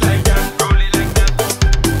it like that.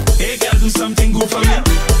 Hey girl, do something good for me.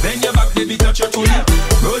 Then your back, baby, touch your toe.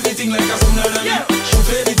 Roll the thing like a tsunami. Shoot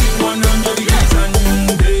everything 100 degrees and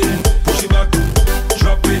then push it back.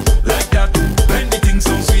 Drop it like that. When the thing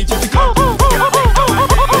so sweet, you clap.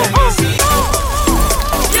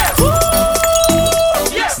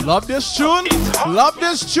 Love this tune. Love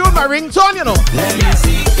this tune. My ringtone, you know. Let me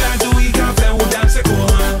see, can do we can faire ou danser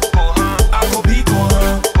quoi? Afrobeat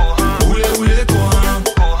quoi? Oule oule quoi?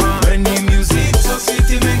 When the music so sweet,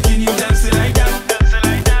 making you dance like that.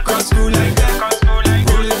 Cross through like that.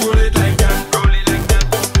 Roll it like that.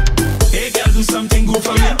 Hey girl, do something good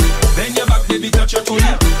for me. Then your back, baby, touch your toe.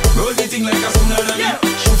 Roll the thing like a tsunami.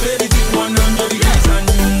 Shoot everything 100 degrees and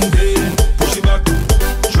then push it back.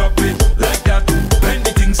 Drop it like that. When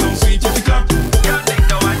the thing so sweet, you clap.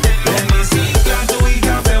 Let me see, can do we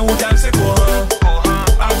can faire ou danser quoi?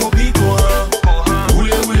 Afrobeat quoi?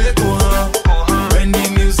 Oule oule quoi? When the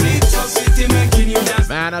music so sweet, making you dance.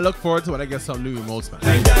 Man, I look forward to when I get some new emotes, man.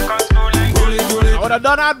 Like that. Roll it. I would have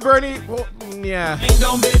done that, Bernie. Oh, yeah. Ain't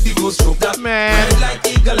down, baby, go stroke that. Man. Ride like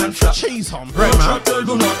eagle and flap. Cheese on bread, man. Throttle,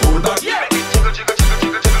 do not hold back. Girl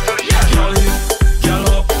hit, girl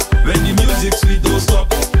up. When the music sweet, don't stop.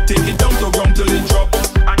 Take it down to ground till it drop.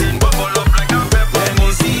 And then bubble up like a pepper. Let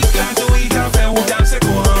me see, can do we can faire ou danser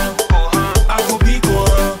quoi? Afrobeat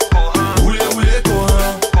quoi? Oule oule quoi?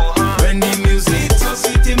 When the music so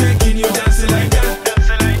sweet, making you dance like that.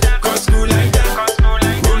 Cross through like that. Roll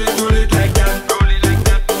it like that.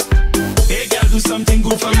 Hey girl, do something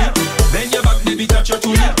good for me. Then your back, baby, touch your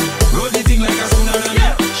toe. Roll the thing like a tsunami.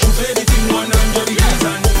 Shoot everything 100 degrees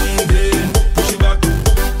and then push it back.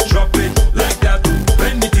 Drop it like that.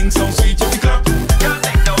 When the thing sounds sweet, you clap.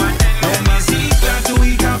 Let me see, can do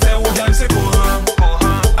we can faire ou danser quoi?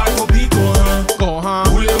 Afrobeat quoi? Go on.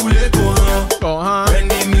 Oule oule quoi? Go on. When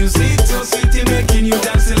the music so sweet, making you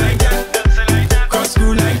dance like that. Cross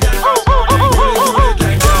through like that. Roll it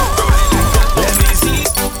like that. Let me see.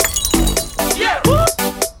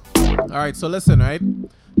 All right, so listen, right?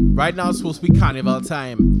 Right now it's supposed to be carnival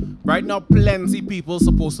time. Right now, plenty people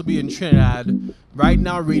supposed to be in Trinidad. Right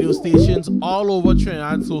now, radio stations all over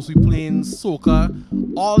Trinidad supposed to be playing soca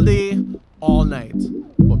all day, all night.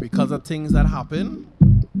 But because of things that happen,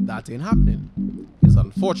 that ain't happening. It's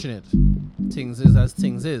unfortunate. Things is as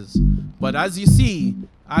things is. But as you see,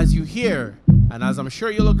 as you hear, And as I'm sure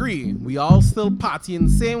you'll agree, we all still partying the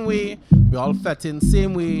same way, we all fetting the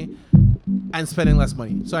same way, and spending less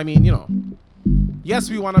money. So I mean, you know, yes,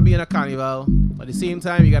 we want to be in a carnival, but at the same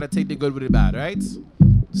time, you got to take the good with the bad, right?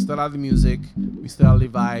 We still have the music, we still have the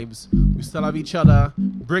vibes, we still have each other,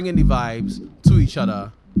 bringing the vibes to each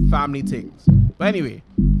other, family things. But anyway,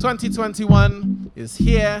 2021 is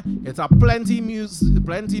here. It's a plenty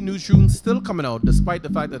new tunes still coming out, despite the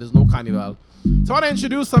fact that there's no carnival. So I want to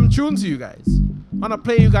introduce some tunes to you guys. I want to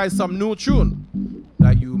play you guys some new tune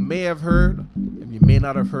that you may have heard and you may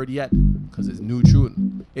not have heard yet, because it's new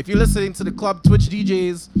tune. If you're listening to the Club Twitch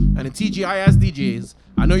DJs and the TGIS DJs,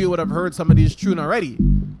 I know you would have heard some of these tunes already.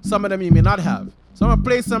 Some of them you may not have. So I'm going to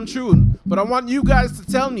play some tune, but I want you guys to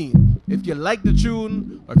tell me if you like the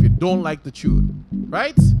tune or if you don't like the tune,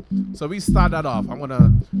 right? So we start that off. I'm going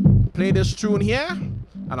to play this tune here,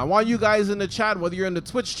 and I want you guys in the chat, whether you're in the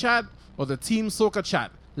Twitch chat or the Team Soca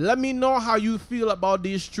chat, let me know how you feel about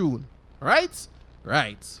this tune, right?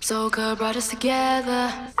 Right. Soca brought us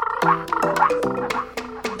together.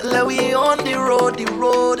 We on the road.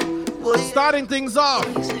 Starting things off,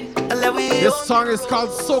 this song is called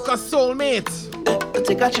Soca Soulmate.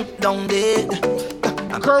 Take a trip down there.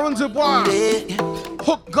 Kerwin Dubois,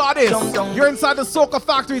 Hook Goddess. You're inside the Soca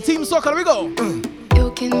Factory. Team Soca, here we go.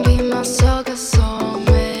 You can be my Soca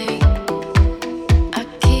soulmate. I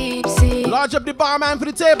keep seeing. Lodge up the barman for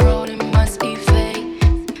the table. It must be fake.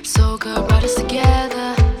 Soca brought us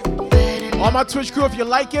together. On my Twitch crew, if you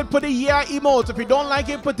like it, put the yeah emote. If you don't like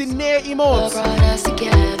it, put the nay emote. Brought us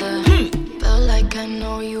together. Felt like I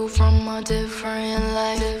know you from a different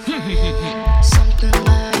life. Something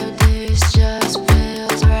like this just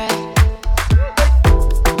feels right.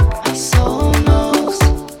 My soul knows,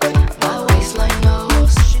 my waistline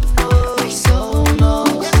knows. My soul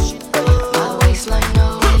knows, my waistline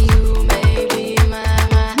knows. You may be my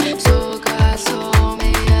Soca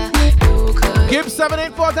soulmate. You could. Gibbs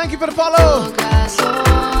 784, thank you for the follow.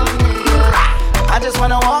 I just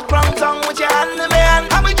wanna walk round town with your hand in my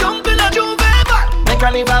hand, and we jump in a Juve bar. Me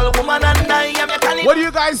carnival woman and I am your carnival. What do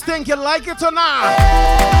you guys think? You like it or not?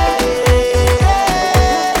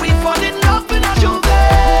 We fall in love in a Juve.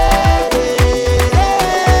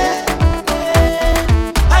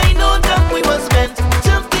 I know that we was meant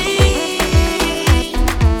to be.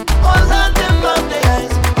 All of them have their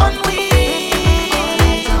eyes on we.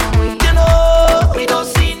 You know, we don't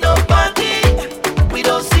see nobody. We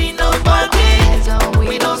don't see nobody.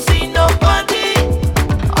 We don't see nobody.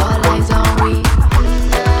 All eyes on we.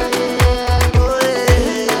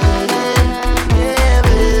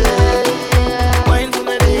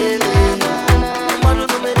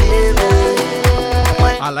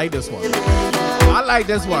 I like this one. I like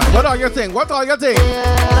this one. What all you think? What all you think?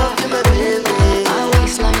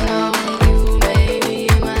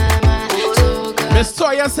 Miss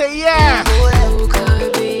Toya say yeah.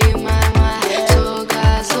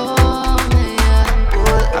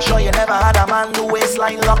 I'm sure you never had a man who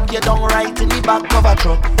waistline lock you down right in the back of a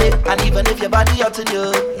truck. And even if your body hurt in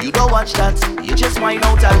you don't watch that. You just wind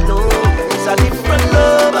out a love. It's a different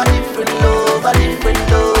love, a different love, a different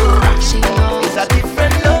love. It's a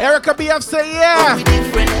different love. Erica BF say yeah. We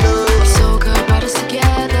different love. Soca brought us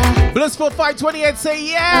together. Blissful 528 say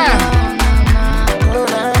yeah.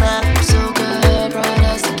 Soca brought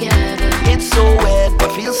us together. It's so wet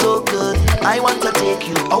but feels so good. I want to take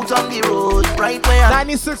you out on the road, right where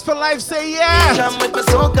 96 for life say yeah. Jam with my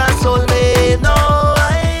Soca soulmate. No,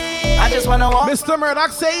 I just wanna walk. Mr.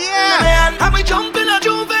 Murdoch say yeah. And we jump in a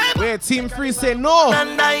Juve. Wait, Team Free say no.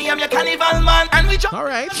 And I am your carnival man. And we jump. All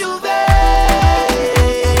right. Juve.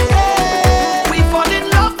 We fall in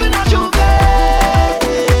love in a Juve.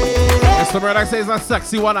 Mr. Murdoch says a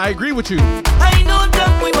sexy one. I agree with you. I know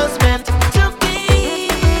that we was meant to be.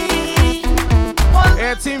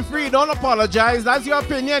 Hey, Team Free, don't apologize. That's your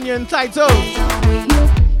opinion. You're entitled.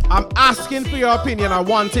 I'm asking for your opinion. I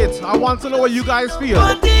want it. I want to know what you guys feel.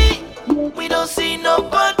 We don't see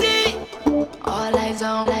nobody. All eyes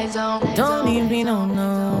on, eyes on. Don't leave me, don't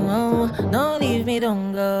go. Don't leave me,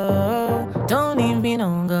 don't go. Don't leave me,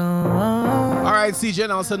 don't go. All right, CJ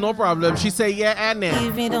now said no problem. She say yeah and then.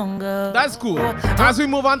 Leave me, don't go. That's cool. As we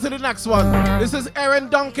move on to the next one, this is Aaron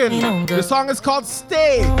Duncan. The song is called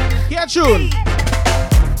Stay. Here tune.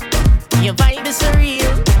 Your vibe is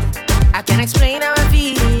surreal. I can't explain how I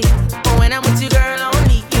feel. But when I'm with you, girl,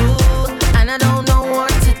 only you. And I don't know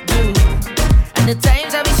what to do. And the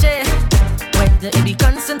times I be share, whether it be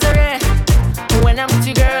constant or rare. When I'm with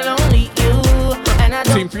you, girl, only you. And I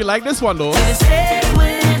don't Team Free like this one though. stay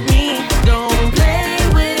with me, don't play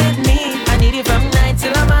with me. I need you from night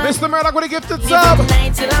till I'm out. Mr. Murdoch with a gifted sub. From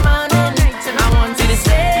night till I'm out. I want you to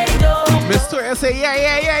stay, don't Miss Toya say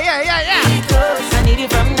yeah. Because I need you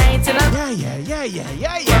from night till I'm Yeah.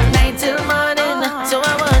 from night till morning. So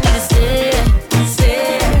I want you to stay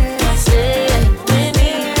with me.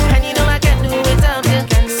 And you know I can do without you.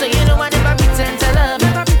 So you know I never pretend to love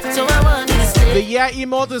you. So I want you to stay. The yeah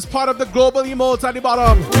emote is part of the global emote at the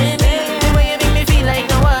bottom. With me, the way you make me feel like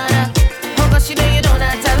no other. Oh, cause you know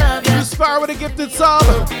that I love you. You spar with a gifted sub.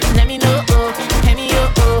 Let me know, hear me,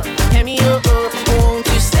 won't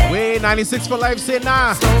you stay? Wait, 96 for life, say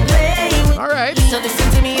nah. Don't play with Alright. me. So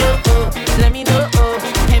listen to me, let me know,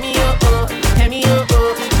 hear me,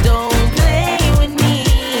 don't play with me,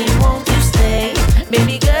 won't you stay?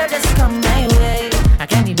 Baby girl, just come my way. I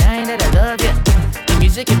can't deny that I love you. The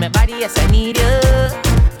music in my body, yes, I need you.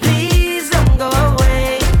 Please don't go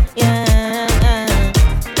away, yeah.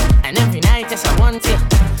 And every night, yes, I want you.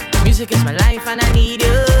 Music is my life and I need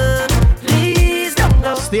you. Please don't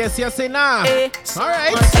go. Stay, say nah.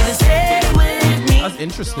 Alright. Want you to stay with me. That's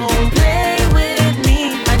interesting. Don't play with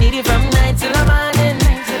me. I need you from night till the morning.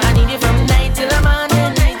 I need you from night till the morning.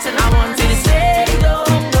 I want you to stay,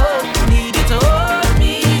 don't go. Need you to hold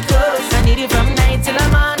me close. I need you from night till the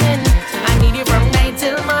morning. I need you from night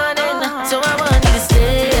till the morning. So I want you to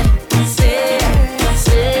stay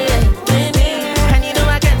with me. And you know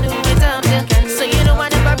I can do without you. So you know I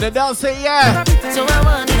never. The doll say yeah. So I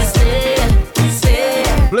want you to stay.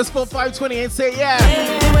 Blissful 528 say yeah.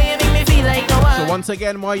 The way you make me feel like no one. So once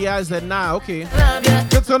again, more yeahs than nah. Okay. Love you.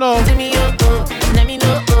 Good to know. To me, let me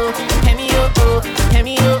know, hear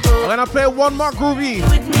me, I'm gonna play one more groovy.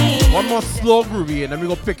 with me. One more slow groovy, and then we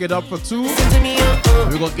gonna pick it up for two. To me,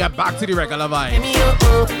 We're gonna get back to the regular vibe.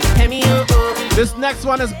 hear me, This next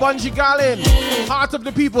one is Bungie Garlin, Heart of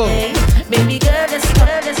the People. baby girl, let's go.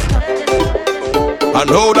 I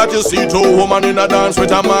know that you see two women in a dance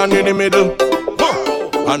with a man in the middle.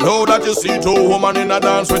 I know that you see two women in a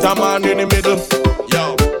dance with a man in the middle.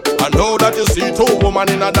 Yo, I know that you see two women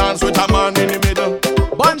in a dance with a man in the middle.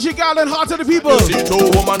 Bungie Garlin, Heart of the People. You see two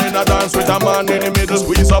women in a dance with a man in the middle.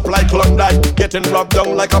 Squeeze up like Klondike, getting rubbed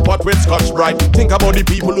down like a pot with Scotch Brite. Think about the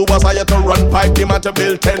people who was hired to run pipe, the man to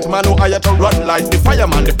build tent, man who hired to run light. The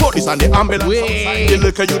fireman, the police and the ambulance. The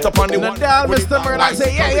liquor youth upon the one. Nadal, Mr. Murdoch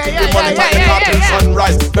say yeah.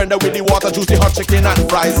 Sunrise, blender with the water, juice, the hot chicken and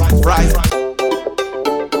fries.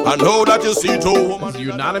 I know that you see two women.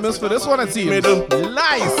 Unanimous for this one, it seems. Middle.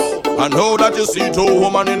 Nice. I know that you see two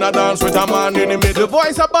women in a dance with a man in the middle. The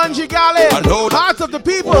voice of Bungie Garlin, I know that Heart of the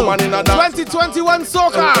People. woman in a dance. 2021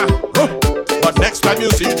 Soca. But next time you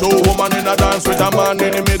see two women in a dance with a man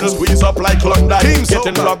in the middle, squeeze up like Klondike,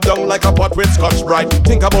 getting rubbed down like a pot with Scotch Brite.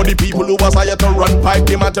 Think about the people who was hired to run pipe,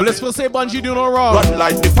 the man to Blissful say Bungie do no wrong. run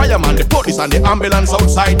like the fireman, the police and the ambulance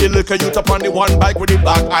outside. The liquor youth upon the one bike with the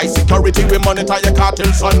black eye. Security we monitor your car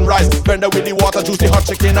till sunrise. Blender with the water, juice, the hot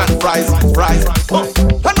chicken and fries.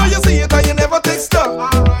 I know you see it and you never take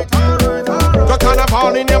stock. The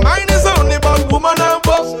carnival in your mind is only about woman and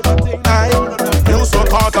buff. You so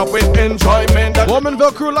caught up with enjoyment that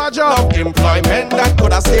Womanville crew larger. love employment that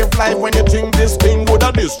could have saved life when you think this thing would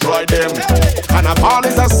have destroyed them. Carnival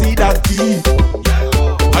is a seed that deep.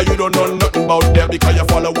 And you don't know nothing about them because you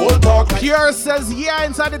follow old talk. Pure says yeah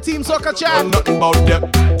inside the Team Soca chat. Nothing about them.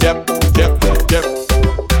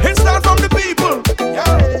 It starts from the people.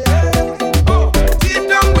 Deep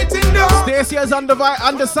down within the heart. Stacey is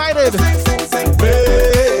undecided.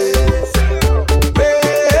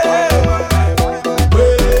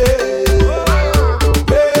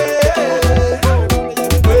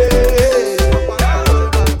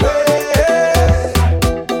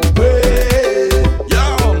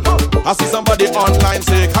 I see somebody online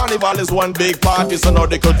say carnival is one big party, so now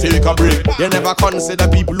they could take a break. They never consider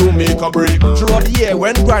people who make a break. Throughout the year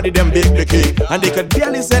when Granny them bake the cake, and they could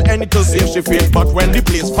barely sell any to save she fate. But when the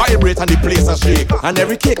place vibrate and the place a shake, and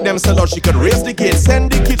every cake them sell out, she could raise the gate,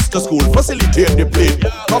 send the kids to school, facilitate the plate,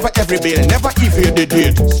 cover every bill, never evade the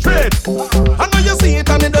date. Straight. I know you see it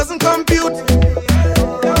and it doesn't compute,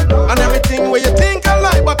 and everything where you think a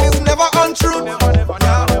lie, but it's never untrue.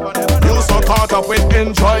 So caught up with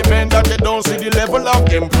enjoyment that you don't see the level of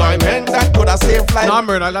employment that could have saved life. Nah,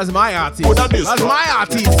 Murdoch, that's my artist. That's my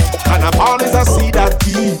artist. And a ball is a seed that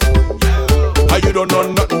deep. And you don't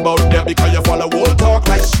know nothing about them because you follow old talk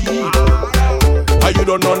like sheep. And you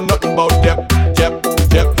don't know nothing about them.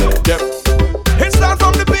 It starts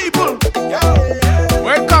from the people.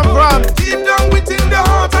 Where it come from? Deep down within the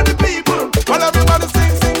heart of the people. While everybody sing.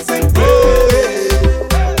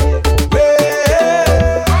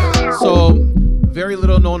 So, very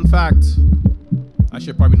little known fact.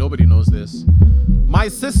 Actually, probably nobody knows this. My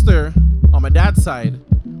sister, on my dad's side,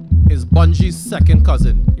 is Bungie's second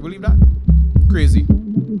cousin. You believe that? Crazy.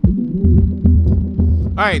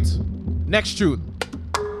 Alright, next tune.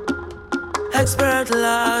 Expert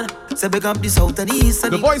Lord, say big up the south and the east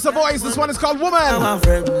and the voice of voice, this one is called Woman. I'm a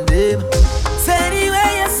friend them. Say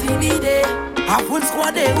anywhere you see me there, I full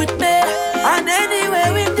squad there with me. And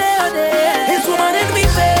anywhere we there, it's woman in me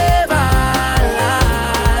favor.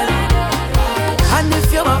 And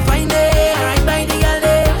if you a find it, right by the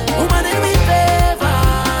alley, woman in me favor.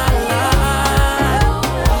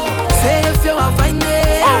 Say if you a find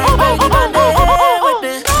it, right by the alley, with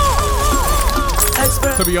me.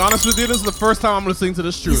 To be honest with you, this is the first time I'm listening to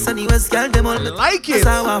this tune. I like it.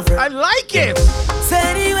 I like it. Say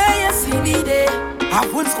anywhere you see me there, I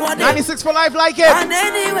full squad there. 96 for life, like it. And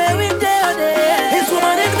anywhere we there, it's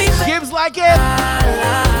woman in me. Gibbs like it.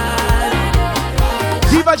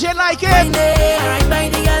 Diva J like it.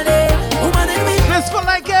 Blissful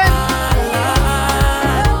like it.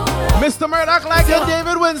 Mr. Murdoch like it.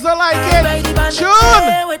 David Windsor like it. Tune.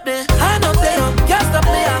 Hand up there, can't stop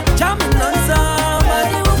there, jamming on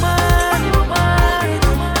somebody, woman.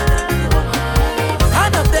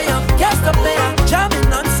 Hand up there, can't stop there,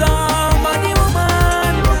 jamming on somebody,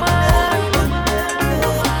 woman.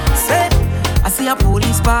 Say, I see a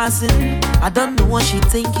police passing, I don't know what she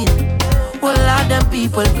thinking. Well, a lot of them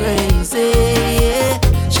people crazy.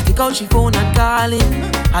 She take out she phone and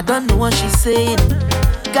calling, I don't know what she's saying.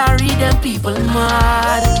 Carry them people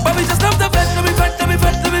mad. But we just love the vet, let me vet, let me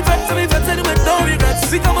vet, let me vet, let me vet, and with no regrets.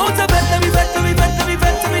 We come out of bed, let me vet, let me vet, let me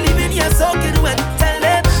vet, and we live in here soaking wet. Tell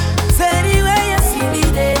them, say anywhere you see me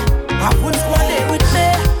there, I full squad there with me.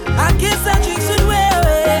 I guess I drink should wear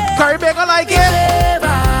away. Curry Bagel like it.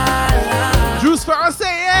 Juice Sparrow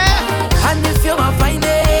say yeah. And if you want find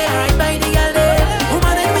it, right by the alley,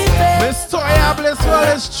 woman in me face. Miss Toya Blissful,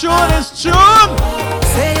 it's tune, it's tune.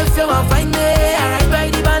 Say if you want find it, right by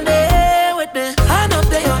the band with me. Hand up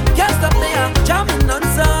there, can't stop there, jamming on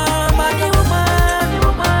somebody, woman.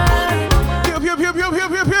 Pew, pew, pew, pew, pew,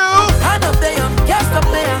 pew, pew. Hand up there, can't stop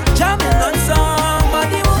there, jamming on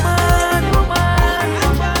somebody, woman.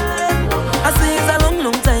 I say it's a long,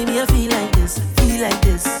 long time you feel like this, feel like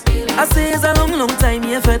this. I say it's a long, long time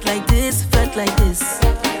you felt like this, felt like this.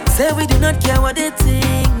 Say we do not care what they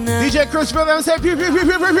think now. DJ Chris for them say pew, pew, pew,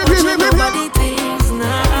 pew, pew, pew, pew, pew, pew. Nobody thinks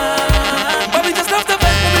now. But we just love the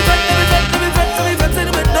vet, let me vet, let me vet, let me vet, let me vet,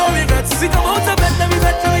 and with no regrets. We come out of bed, let me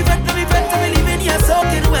vet, let me vet, let me vet, and we live in here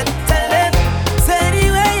soaking wet. Tell them, say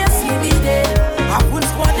anywhere you see me there, I full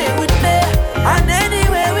squad there with me. And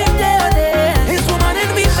anywhere we there, it's woman in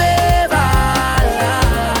me favor.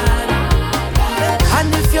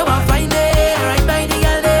 And if you want find it, right by the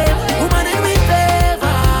alley, woman in me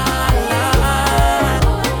favor.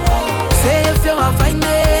 Say if you want find it,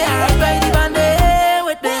 right by the band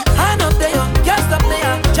with me. Hand up there, can't stop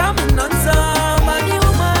there, jamming on somebody,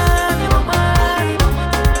 woman.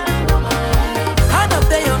 Hand up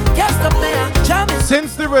there, can't stop there, jamming.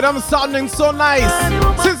 Since the rhythm sounding so nice,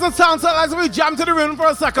 since the sound so nice, we jam to the rhythm for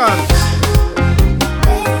a second.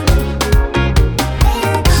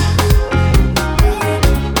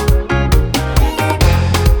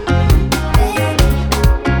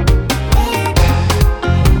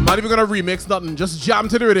 I'm not even gonna remix nothing, just jam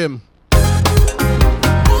to the rhythm.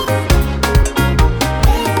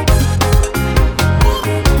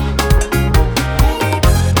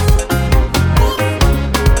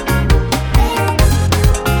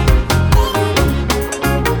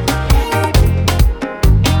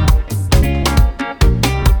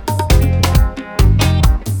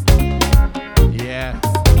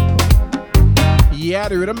 Yeah,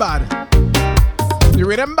 the rhythm bad. The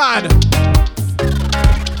rhythm bad.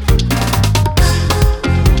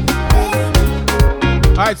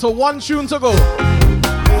 Alright, so one tune to go.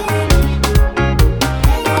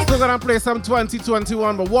 I'm still gonna play some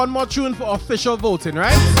 2021, but one more tune for official voting,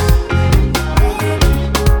 right?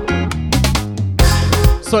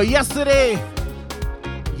 So yesterday,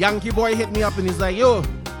 Yankee Boy hit me up and he's like, yo,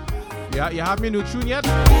 you have me new tune yet?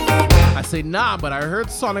 I say, nah, but I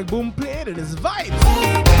heard Sonic Boom played and it's vibes.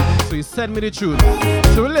 So he sent me the tune.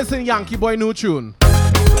 So we listen Yankee Boy new tune.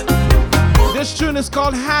 This tune is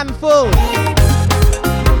called Handful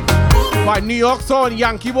by New York Sound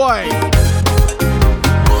Yankee Boy.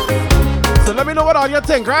 So let me know what all you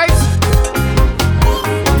think, right?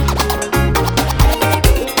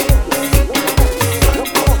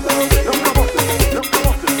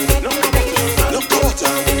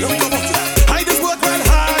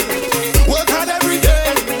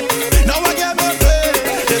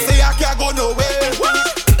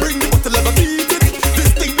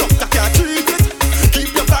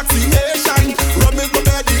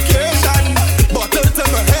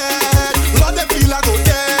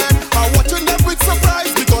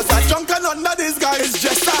 Surprise because I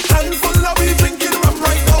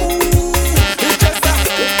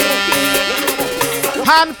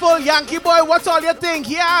Yankee boy, what's all you think?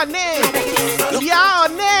 Yeah, nay. Yeah,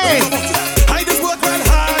 nay. I just work real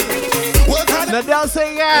hard. Work hard. Nadal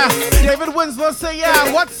say yeah. David Winslow say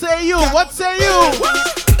yeah. What say you? What say you?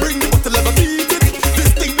 Bring the bottle of a beat it. This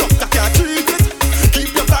thing doctor can't treat it.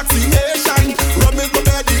 Keep your vaccination. Rum is my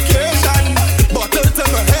medication. Bottle to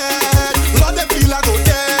my head. Lord, they feel I go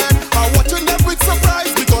dead. I'm watching them with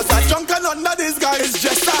surprise because I drunk and under this guy. It's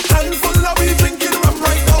just a handful of weed drinking rum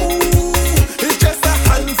right now. It's just a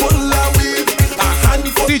handful of weed. A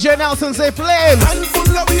handful. DJ Nelson say flame.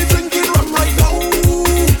 Handful of weed drinking rum right now.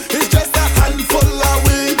 It's just a handful of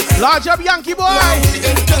weed. Large up Yankee boy.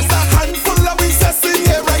 It's just a handful of weed sessing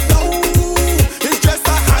here right now. It's just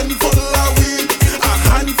a handful of weed. A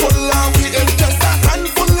handful of weed. It's just a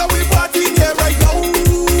handful of weed partying here right now.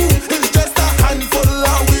 It's just a handful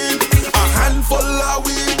of weed. A handful of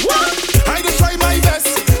weed. I just try my best.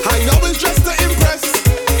 I know it's just to impress.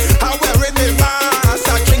 I'm wearing a mask.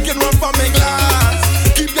 I'm drinking rum from my glass.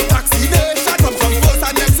 Keep your vaccination. Rum from first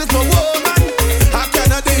and next is my woman. I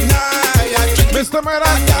cannot deny. I drink Mr. Murder.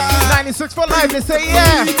 96 for life, they say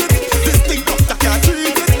yeah.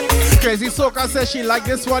 Crazy Soca says she like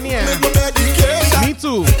this one, yeah. Me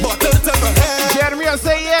too. Jeremy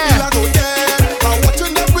say yeah. I'm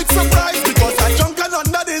watching them with surprise because I drunk and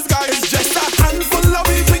under this guy. It's just a handful of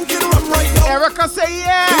weed drinking rum right now. Erica say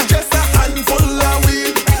yeah. It's just a handful of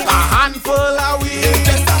weed. A handful of weed. It's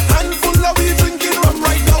just a handful of weed drinking rum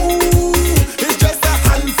right now. It's just a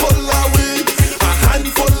handful of weed. A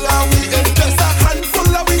handful of weed. It's just a handful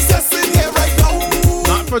of weed sessing here right now.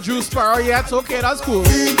 Not for Drew Sparrow yet. Okay, that's cool. A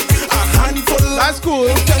handful. That's cool.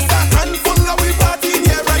 It's just a handful of weed partying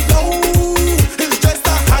here right now. It's just a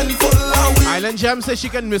handful of weed. Island Gem says she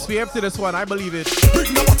can misbehave to this one. I believe it.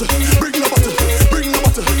 Bring the bottle. Bring the bottle. Bring the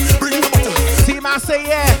bottle. Bring the bottle. Team I say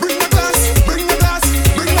yeah. Bring the glass. Bring the glass.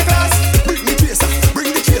 Bring the glass. Bring the chaser.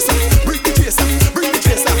 Bring the chaser. Bring the chaser. Bring the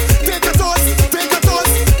chaser. Take a toast. Take a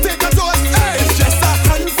toast. Take a toast. Hey. It's just a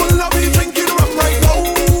handful of weed drinking rum right now.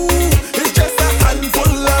 It's just a handful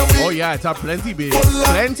of weed. Oh yeah, it's a plenty big.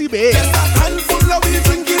 Plenty big. Just a handful of weed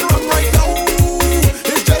drinking rum right now.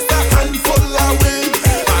 It's just a handful of weed.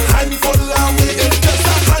 A handful of weed. It's just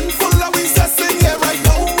a handful of weed sessing here right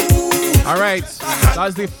now. All right,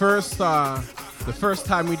 that's the first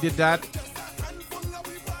time we did that.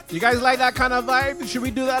 You guys like that kind of vibe? Should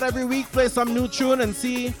we do that every week? Play some new tune and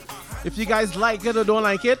see if you guys like it or don't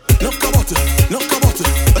like it.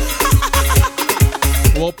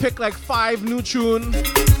 We'll pick like 5 new tunes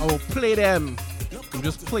and we'll play them. We'll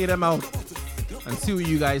just play them out and see what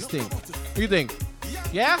you guys think. What do you think?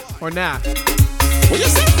 Yeah or nah? What you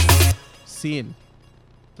say? Scene.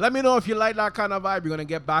 Let me know if you like that kind of vibe. We're gonna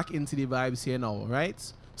get back into the vibes here now,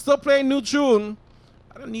 right? Still playing new tune.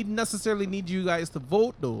 I don't necessarily need you guys to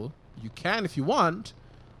vote though. You can if you want,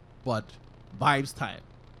 but vibes time.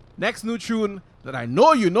 Next new tune that I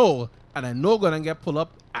know you know, and I know gonna get pulled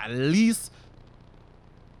up at least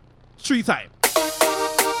 3 times.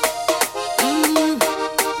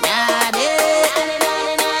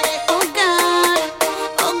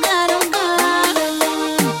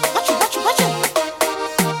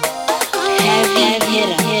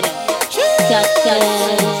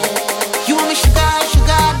 You want me sugar,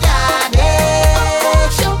 sugar daddy?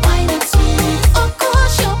 Your wine and sweet, of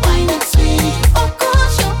course your wine and sweet, of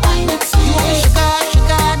course your wine and sweet. You want me sugar,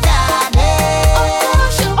 sugar daddy? Of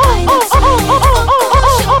course your wine and sweet, of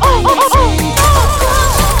course your wine and sweet, of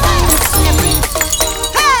course your wine and sweet.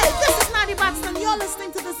 Hey, this is Maddie Baxton. You're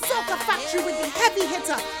listening to the Soca Factory with the heavy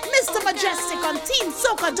hitter, Mr. Mejustik on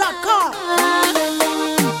TeamSoca.com.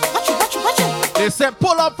 Watch it. They said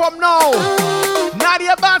pull up from now.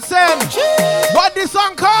 Nadia Batson. What this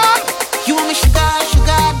song called? You want me sugar,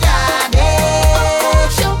 sugar daddy?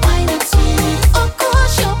 Your wine and sweet, of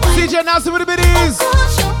course your wine. CJ Nelson with the biddies. Of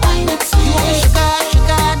course your wine and sweet. You want me sugar,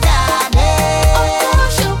 sugar daddy? Of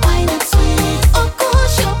course your wine and sweet, of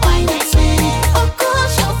course your wine and sweet, of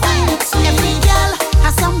course your wine and sweet. Every girl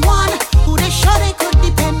has someone who they sure they could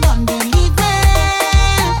depend on, believe me.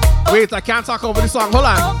 Wait, I can't talk over the song. Hold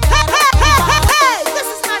on. Hey, this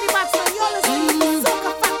is Maddie Baxton. You're listening to the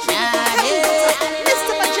Soca Factory with the heavy hitter,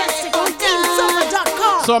 Mr. Mejustik on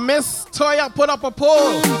TeamSoca.com. So Miss Toya put up a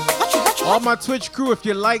poll. All my Twitch crew, if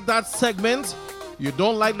you like that segment, you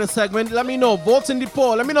don't like the segment, let me know. Vote in the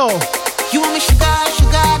poll. Let me know. You want me sugar,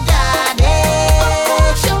 sugar daddy? Of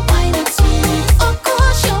course your wine and sweet, of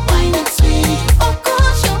course your wine and sweet, of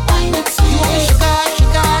course your wine and sweet. You want me sugar,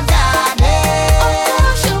 sugar daddy? Of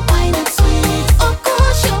course your wine and sweet, of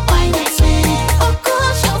course your wine and sweet, of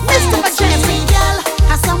course your wine and sweet. Every girl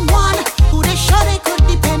has someone who they sure they could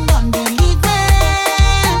depend on, believe me.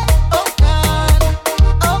 Oh God,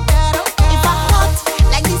 oh God, oh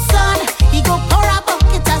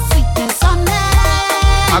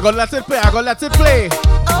I gonna let it play. I gonna let it play. This.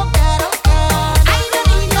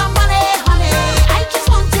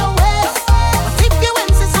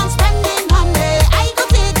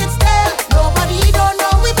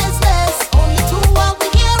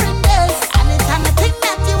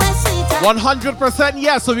 100%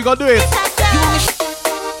 yes, so we gonna do it.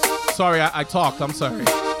 Sorry, I talked. I'm sorry.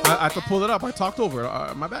 I had to pull it up. I talked over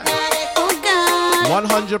it. My bad.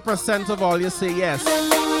 100% of all you say yes.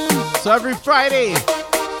 So every Friday,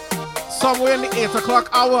 somewhere in the 8 o'clock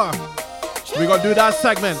hour, we gonna do that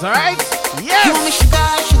segment, all right? Yes! You want me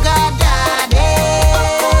sugar, sugar daddy. Of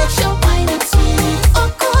course you're wine and sweet.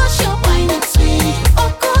 Of course you're wine and sweet.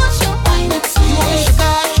 Of course you're wine and sweet. You want me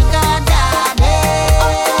sugar, sugar daddy.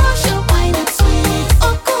 Of course you're wine and sweet.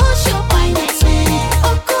 Of course you're wine and sweet.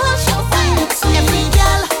 Of course you're wine and sweet. Every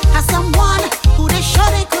girl has someone who they sure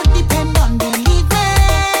they could depend on, believe me.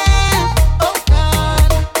 Oh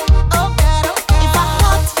God, oh God, oh God. If I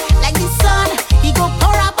hot like the sun, he go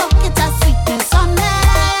pour a bucket of sweetness on me.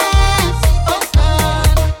 Oh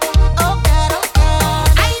God, oh God, oh God.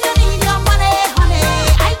 I don't need your money, honey.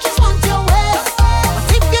 I just want your waist. But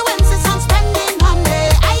if you insist on spending on me,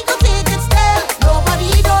 I go take it still. Nobody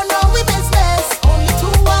don't know we business. Only two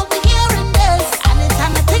are we hearing this. And it's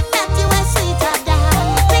time to think that you are sweeter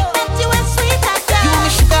than. Think that you are sweeter than. You want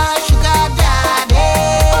me sugar, sugar daddy.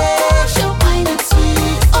 Of course you're wine and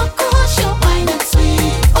sweet. Of course you're wine and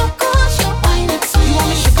sweet. Of course you're wine and sweet. You want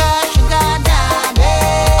me sugar, sugar daddy.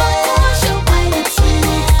 Of course you're wine and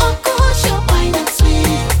sweet. Of course you're wine and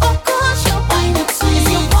sweet. Of course you're wine and sweet. It's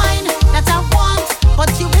your wine that I want, but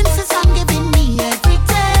you insist on giving me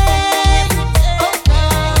everything. Oh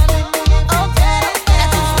God, oh God,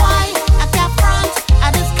 that is why I can't front.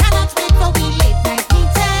 I just cannot wait for we late night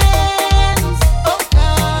meetings. Oh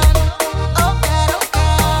God, oh God, oh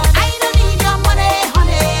God. I don't need your money,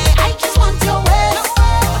 honey. I just want your waist.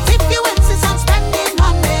 But if you insist on spending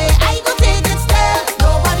on me, I go take it still.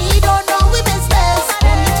 Nobody don't know we business.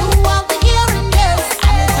 Only two are we hearing this.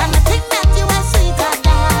 And it's time to think that you are sweeter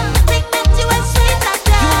than. Think that you are sweeter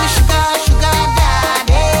than. You want me sugar, sugar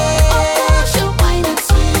daddy. Of course you're wine and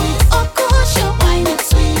sweet. Of course you're wine and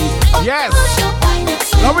sweet. Of Yes. course you're wine and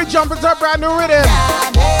sweet. Now we jump into a brand new rhythm.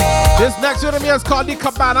 This next rhythm here is called the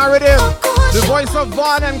Cabana rhythm. The voice of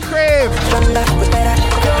Vaughn and Crave.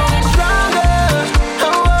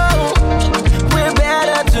 We're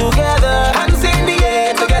better together. Hands in the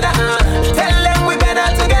air together. Tell them we're better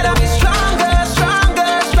together. We're stronger,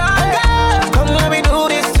 stronger, stronger. Come let me do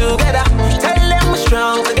this together. Tell them we're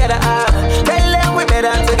strong together. Tell them we're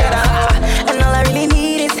better together. And all I really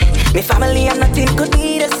need is me family and nothing could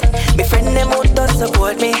need us. Me friend them out to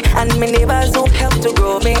support me, and me neighbors who help to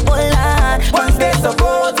grow me. Oh Lord, once they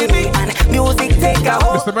supporting me, and music take a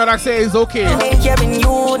hold. Mr. Murdoch says it's okay. Make here in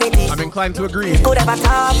unity. I'm inclined to agree. Could have a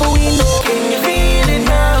top, but we know. Can you feel it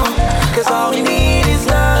now? Cause all we need is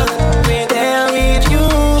love. We're there with you.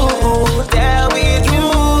 There with you.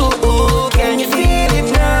 Can you feel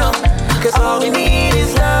it now? Cause all we need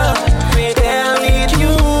is love. We're there with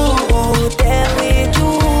you. There with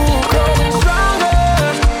you. Growing stronger.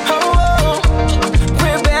 Oh,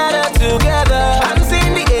 we're better together. Hands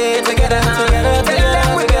in the air together. Tell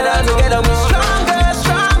them we're better together. We're stronger,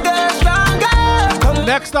 stronger, stronger.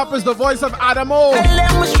 Next up is the voice of Adamo. Tell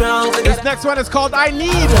them we're strong together. This next one is called I Need.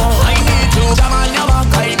 I need you, jam on your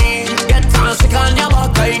back, I need. Get on sick on your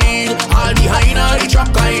back, I need. All behind the truck,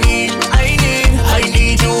 I need. I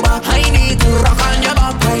need you back, I need to rock on your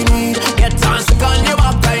back, I need. Get on sick on your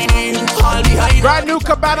back, I need. All behind. Brand new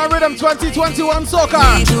Cabana Rhythm 2021 Soca.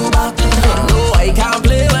 I need you back. No, I can't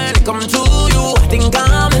play when it comes to you. I think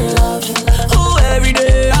I'm in love. Oh, every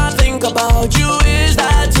day I think about you. Is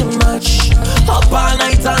that too much? Up all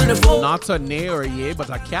night on the phone. Not a nay or a yay, but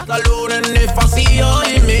a cat. Alone, and if I see your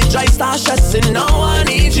image, I start stressing. Now I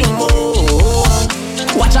need you more.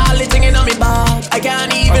 Watch all the thing in on me back. I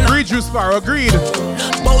can't even. Agreed, Juice Bar, agreed.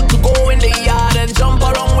 About to go in the yard and jump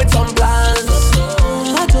around with some plans.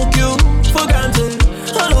 I took you for granted.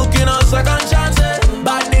 I look in a second chances.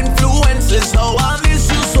 Bad influences, now I miss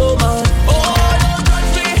you so much. Oh, don't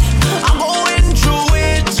touch me. I'm going through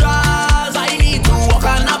withdrawals. I need to walk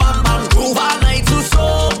on a bam bam groove all night to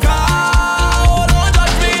soca. Oh, don't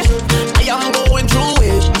touch me. I am going through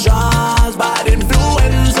withdrawals. Bad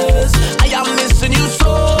influences. I am missing you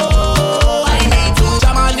so. I need to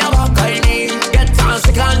jam on your back. I need get on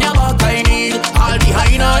sick on your back. I need all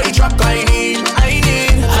behind the truck. I need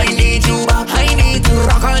you back. I need to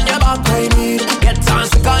rock on your back. I need get on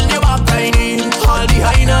sick on your back. I need all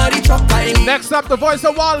behind the truck. I need. Next up, the voice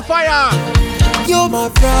of Wildfire. You're my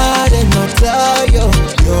pride and my tire.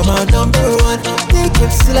 You're my number one. Take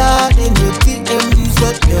it slide in your DMs,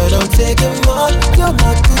 but you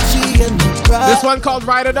one called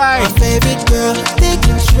Ride or Die. My favorite girl, they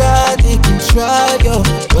can try, yo,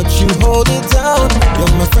 but you hold it down.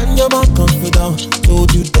 You're my friend, you're my confidant.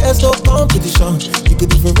 Told you there's no competition. You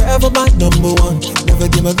could be forever my number one.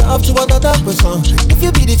 Never give my love to another person. If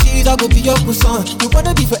you be the cheese, I will be your croissant. You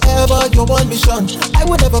wanna be forever, your one mission. I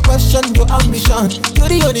would never question your ambition.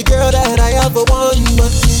 You're the only girl that I ever want.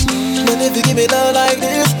 But if you give me love like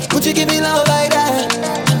this, would you give me love like that?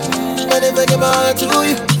 But if I give my heart to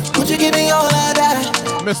you, would you give me all of that?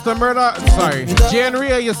 Mr. Murder, sorry, Jane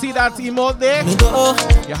Rhea, you see that emote there?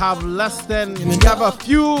 You have less than, you have a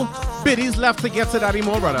few biddies left to get to that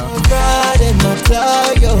emote, brother. Riding my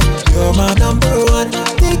car, yo, you're my number one.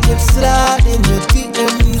 They can slide in your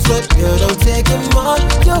DMs, but you don't take them on.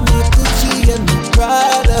 You're my Gucci and my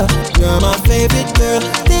Prada. You're my favorite girl.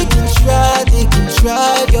 They can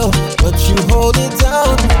try, yo, but you hold it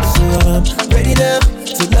down. So I'm ready now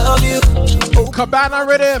to love you. Cabana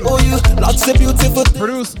Rhythm. Oh, you lots of beautiful.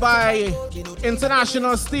 Produced by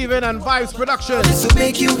International Steven and Vibes Productions. This will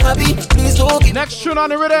make you happy. Please don't get. Next tune on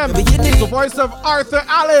the rhythm. The voice of Arthur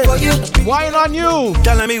Allen. Wine on you.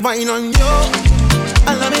 Girl, let me wine on you.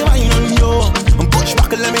 And let me wine on you. And push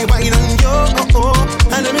back and let me wine on you.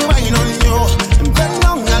 And let me wine on you. And bend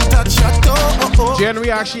down and touch your toe. January,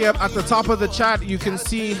 actually, at the top of the chat, you can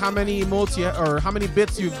see how many emotes or how many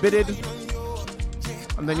bits you've bidded.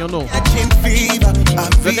 And then you'll know.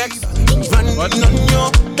 The next running on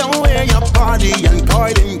you. Don't wear your body and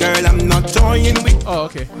garden, girl. I'm not toying with. Oh,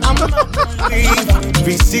 okay. I'm a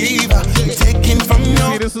receiver, taking from you.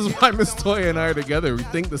 See, this is why Miss Toya and I are together. We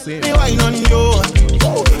think the same. Let me wine on you.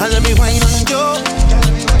 And let me wine on you.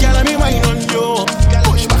 Girl, let me wine on you.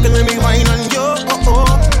 Push back and let me wine on you.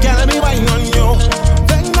 Girl, let me wine on you.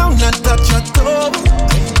 Bend down and touch your toe.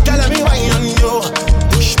 Girl, let me wine on you.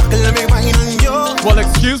 Push back and let me wine on you. Well,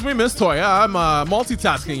 excuse me, Miss Toya. I'm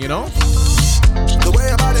multitasking, you know. The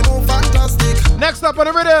way about it move fantastic. Next up on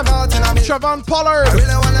the rhythm, Trevon Pollard. I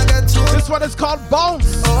really wanna get to this one is called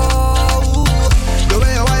Bounce. Oh, the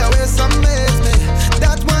way I waste amaze me.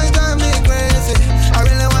 That wine drive me crazy. I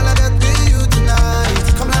really wanna get with you tonight.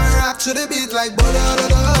 Come let me rock to the beat like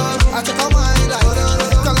bo-do-do-do. I take a wine like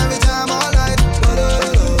bo-do-do-do. Come let me jam all night.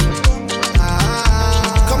 Bo-do-do-do.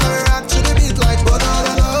 Come let me rock to the beat like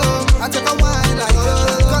bo-do-do-do. I take a wine like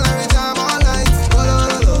bo-do-do-do. Come let me jam all night.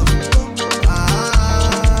 Bo-do-do-do.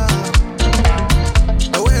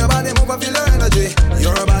 The way your body move, I feel your energy.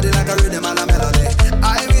 Your body like a rhythm and a melody.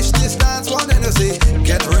 I wish this dance one energy.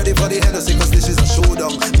 Get ready for the Hennessy, cause this is a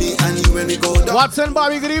showdown. Me and you when we go down. Watson,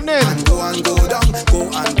 Bobby, good evening. And go down. Go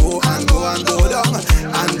and go and go and go down.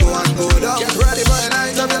 And go down. Get ready for the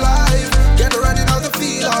night of your life. Get ready now to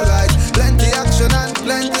feel alright. Plenty action and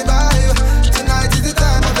plenty vibe. Tonight is the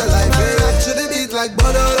time of your life. Hey, rock to the beat like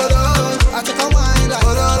bo-do-do-do. I take a wine like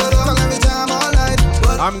bo-do-do-do. Come let me jam all night.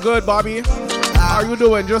 I'm good, Bobby. How you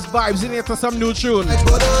doing? Just vibes in here to some new tune.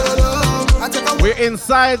 We're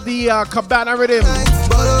inside the Cabana Rhythm.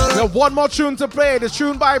 We have one more tune to play. The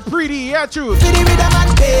tune by Preety. Yeah, tune.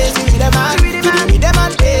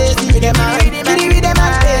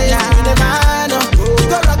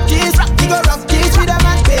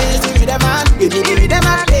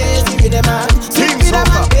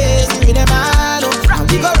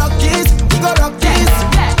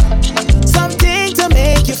 Something to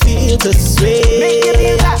make you feel to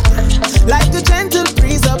sway, like a gentle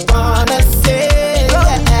breeze upon a sail.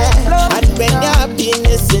 And when your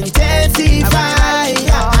happiness intensifies,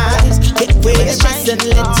 get away your stress and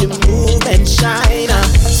let you move and shine.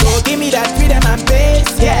 So give me that rhythm and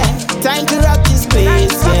bass, yeah. Time to rock this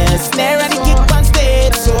place, yeah. Snare and kick on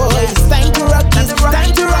stage, so it's time to rock this,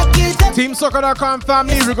 time to rock it. TeamSoca.com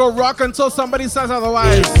family, we go rock until somebody says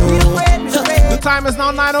otherwise. The time is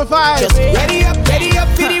now 9:05. Just ready up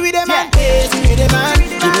for the rhythm and bass, rhythm and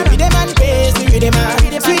rhythm and bass, rhythm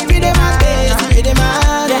and sweet rhythm and bass, rhythm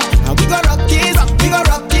and and we gon' rock this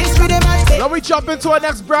rhythm and bass. Now we jump into our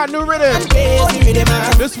next brand new rhythm.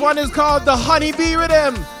 This one is called the Honeybee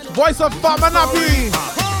Rhythm. Voice of Farmer Nappy.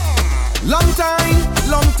 Long time.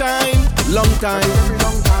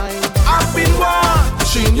 I've been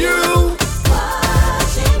watching you.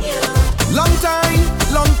 Long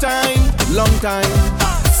time.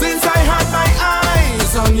 Since I had my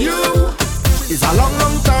eyes on you. It's a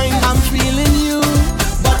long time. I'm feeling you.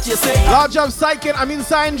 But you say Lodge of Psychic,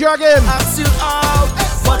 Sign Dragon. Ask you out.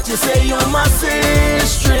 But you say you're my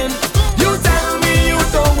sister. You tell me you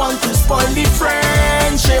don't want to spoil the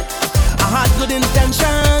friendship. I had good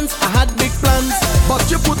intentions, I had big plans, but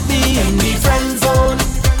you put me in the friend zone.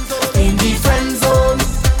 In the friend zone.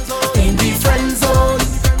 In the friend zone.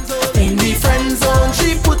 In the friend zone.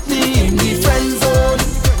 She put me in the friend zone.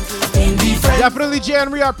 In the friend zone. Definitely Billy J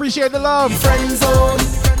and Rhea, appreciate the love.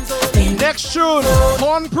 Next tune,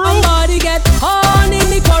 Horn Proof. Somebody get horn in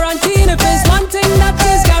the quarantine. If there's one thing that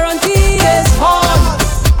is guaranteed, is horn.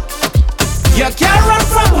 You can't run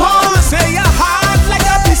from horn. Say your heart like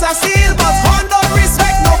a piece of steel, but horn don't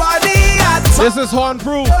respect nobody at all. This is Horn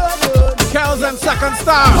Proof. Kells and Second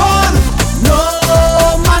Star. Horn.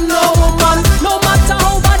 No man, no woman. No matter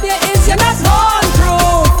how bad it is, you're not horn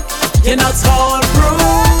proof. You're not horn proof.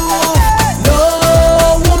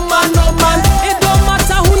 No woman, no man. It don't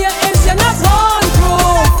matter who you is, you're not horn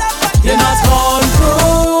proof. You're not horn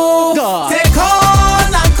proof. Take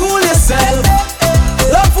horn and cool yourself.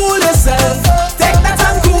 Don't fool yourself. Take that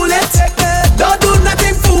and cool it. Don't do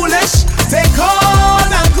nothing foolish. Take horn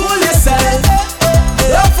and cool yourself.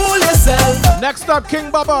 Don't fool yourself. Next up, King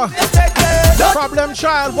Baba. Problem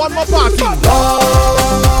Child, one more party. Lord,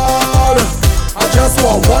 I just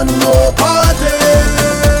want one more party.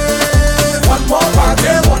 One more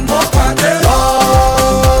party, one more party.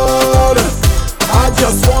 Lord, I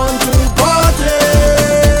just want to party.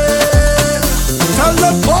 Tell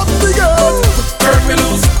them pop the girl. Turn me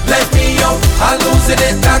loose, let me out. I'm losing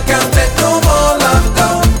it, I can't take no more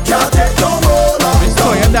lockdown. Can't take no more lockdown.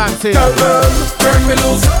 So you're dancing. Tell them, turn me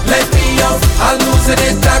loose, let me out. I'm losing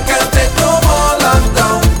it, I can't take no more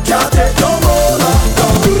lockdown. Can't take no more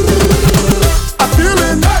lockdown. I'm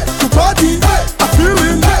feeling to party. I'm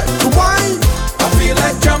feeling to wine. I feel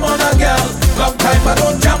like jam on a girl. Long time I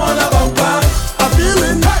don't jam on a bumper. I'm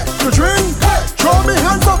feeling to drink. Throw me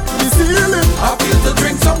hands up to the ceiling. I feel to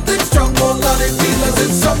drink something strong. Oh Lord, it feels as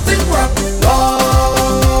if something wrong.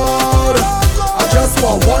 Lord, I just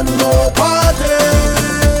want one more party.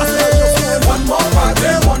 One more party,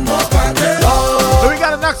 one more party. Lord, We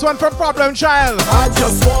got the next one from Problem Child. I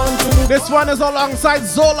just want to. This one is alongside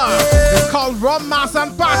Zola. It's called Rum Mass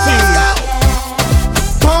and Party.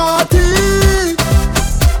 Party,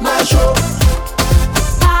 mash up.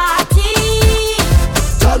 Party,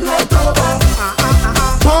 Turn right over.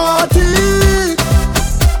 Party,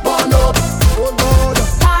 burn up. Oh Lord.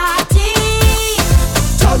 party.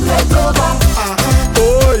 Turn right over.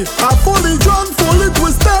 Boy, I'm fully drunk, fully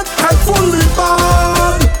twisted, and fully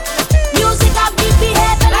bad. Music a beat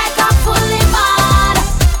behave like a fully mad.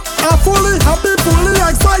 I'm fully happy, fully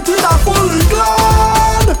excited, I'm fully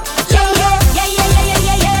glad. Yeah, yeah, yeah, yeah, yeah,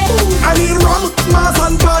 yeah, yeah. I need rum, mass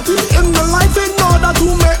and party in the life in order to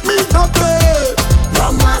make me happy.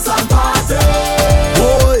 Rum, mass and party.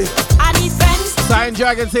 Boy, I need friends Sign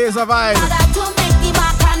Dragon says a vibe. in order to make the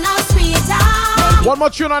bacchanal sweeter. One more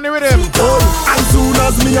tune on the rhythm. as soon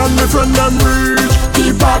as me and my friend them reach,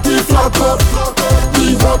 the party flock up,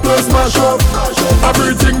 the bubbles mash up,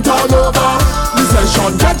 everything turn over, the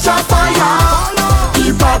session catch a fire,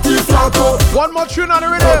 the party flock up. One more tune on the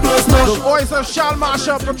rhythm. The voice of Shal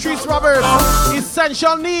Marshall, Patrice Roberts.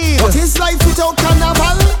 Essential Need. What is life without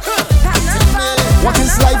carnival? What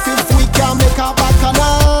is life if we can't make a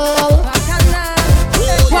bacchanal?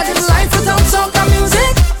 What is life without soca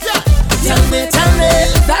music? Tell me,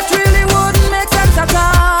 that really wouldn't make sense at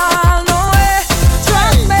all. No way,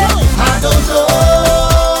 trust me. I don't know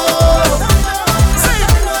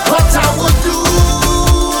what I would do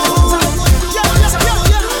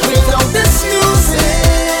without this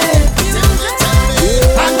music.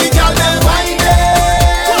 And the girl them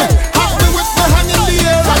whining, holding with my hand in the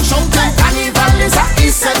air and shouting. Carnival is a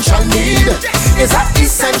essential need. Is a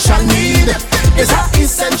essential need. Is a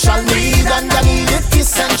essential need, and I need it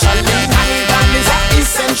essentially. Carnival is a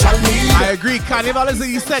essential need. I agree, Carnival is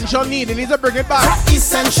an essential need. They need to bring it back.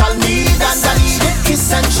 Essential need, and I need it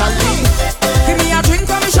essentially. Give me a drink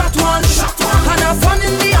from me shot one, and have fun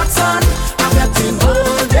in the hot sun. I'm getting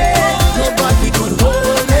all day, nobody could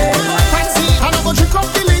hold me. And I'm gonna drink up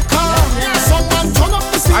the liquor. Someone turn up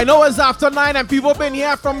the speaker. I know it's after 9 and people been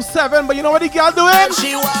here from 7, but you know what the girl doing?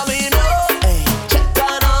 She want me know, hey, check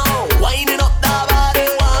on out, winding up the body,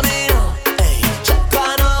 want me know, hey, check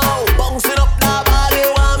on out, bouncing up the body,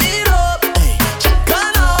 want me know, hey, check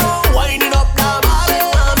on out, winding up the body,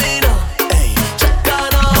 want me know, hey, check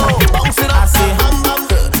on out, bouncing up the bam bam,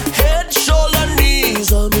 head, shoulder,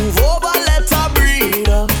 knees, move over, let her breathe.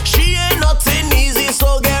 She ain't nothing easy,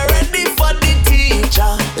 so get ready for the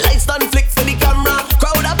teacher. Lights done flick for the camera,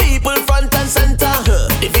 crowd of people front and center.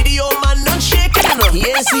 The video man done shaking, he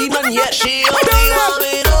ain't seen none yet. She only want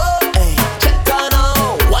me know, hey, check on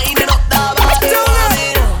out, winding up the body, want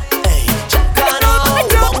me know, hey, check on out,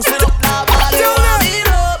 bouncing up the body, want me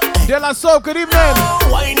know, De La Soul, good evening.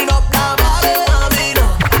 winding up the body, want me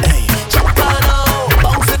know, hey, check on out,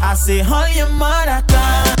 bouncing. I say, how your mother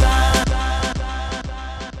can.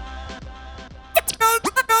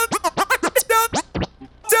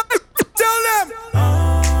 Tell them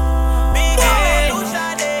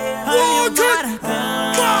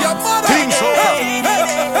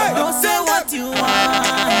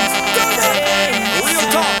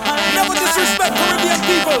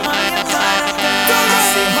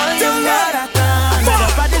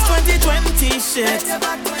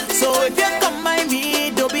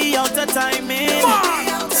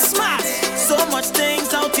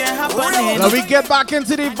happening. Now we get back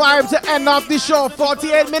into the vibe to end off the show.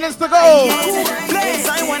 48 minutes to go. Place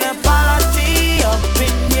I wanna party up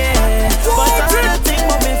in here, but I wanna think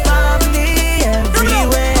of my family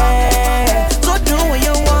everywhere. So do what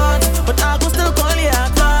you want, but I go still call you a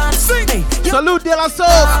class. Hey, Salute De La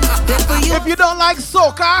Soca. If you don't like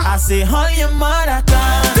Soca, I say all your mother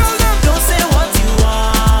can. Don't say what you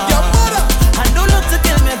want. Your mother. I don't look to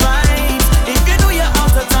kill me vibes. If you know you're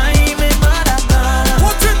out of time, my mother can.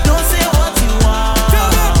 Don't say what you want.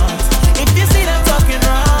 If you see them talking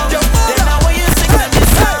wrong, then now when you sing them this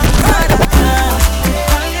song, mother can.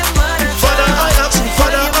 All your mother can. Father, I ask you.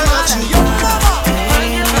 Father, I ask you.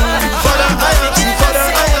 Father, I ask you. Father,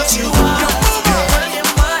 I ask you.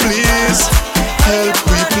 Please help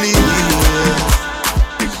me, please.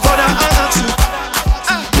 Father, I ask you.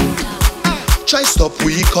 Try stop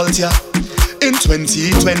we culture in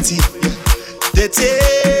 2020. They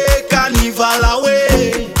take carnival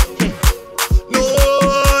away. No,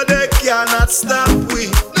 they cannot stop we.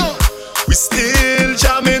 No, we still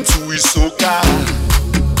jamming to we soca.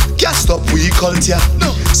 Can't stop we culture.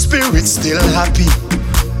 No, spirit still happy.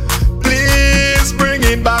 Please bring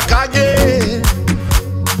it back again.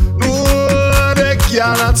 No, they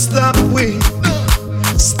cannot stop we.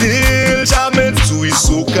 Still jamming to we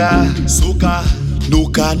soca. Soca, no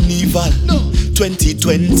carnival. No,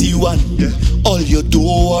 2021. All you do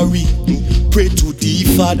worry. Pray to the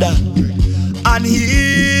Father, and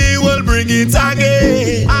He will bring it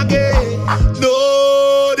again.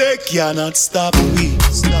 No, they cannot stop we.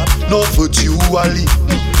 No virtually.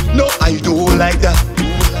 No, I don't like that.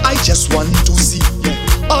 I just want to see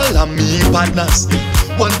all of me partners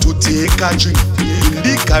want to take a drink in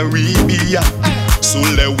the Caribbean. So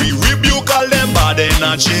let we rebuke all them bad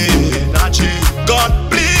energy. God,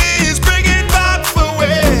 please bring it back for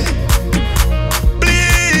way.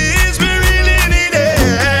 Please, we really need it.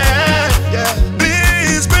 Yeah.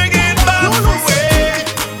 Please bring it back for way.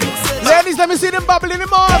 ladies, let me see them bubbling in the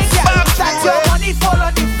mouth. That's your money fall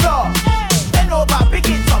on the floor. Bend over, pick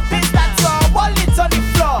it up. It's that your wallet on the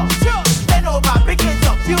floor. Bend over, pick it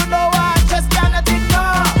up. You know I just cannot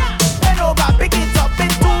ignore. Bend over, pick it up.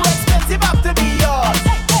 It's too expensive after be yours.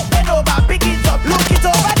 Bend over, pick it up. Look it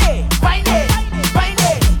over there. Find it, find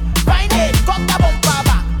it, find it. Cock the bumper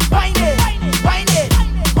back. Find it, find it,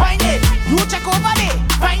 find it. You check over there.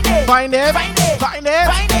 Find it, Find it, find it, find it,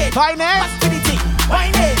 find it, find it. What's the thing?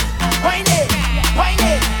 Find it, find it, find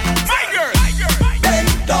it. Bend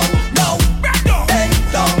down now. Bend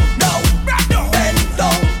down now. Bend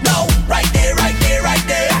down now. Right there, right there, right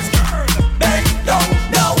there. Bend down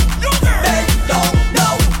now. Bend down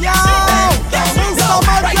now. Bend down now.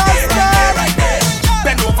 Right there, right there, right there.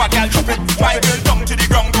 Bend over, girl, drop it. Drive girl down to the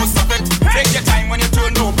ground, don't stop it. Take your time when you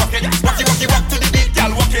turn, no pocket. Walk to the beat,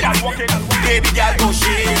 girl, walk it. Baby girl, no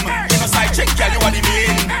shame. You know side chick, girl, you are the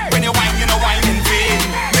main. When you whine, you know whine in vain.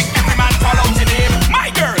 Make every man call out your name, my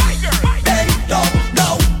girl. Bend down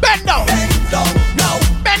now. Bend down. Bend down now.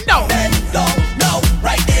 Bend down. Bend down now.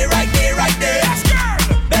 Right there, right there, right there.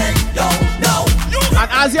 Bend down now.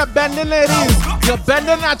 And as you're bending, ladies, you're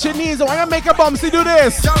bending at your knees. I want you to make a bumsy do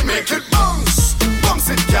this. Girl, make it bounce, bounce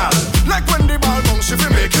it, girl. Like when the ball bounce, if you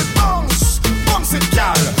make it bounce, bounce it,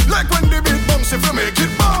 girl. Like when the beat bounce, if you make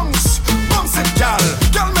it bounce, bounce it, girl.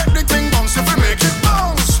 Girl, make the thing bounce, if you make it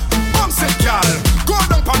bounce, bounce it, girl. Go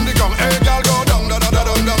down on the gong, hey, girl, go down, da da da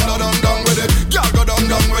down, down, down, down, down with it. Girl, go down,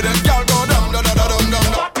 down with it. Girl, go down, da da da down, down,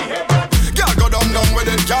 down. Girl, go down, down with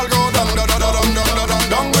it. Girl, go down, da da da down, down, down, down,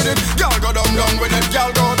 down with it. Girl, go down, down with it.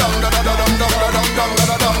 Girl, go down, da da da down, down, down, down, down, da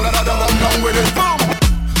da down, da da down, down with it. Boom.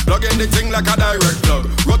 Plug in the thing like a direct plug.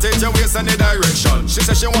 Rotate your waist in the direction. She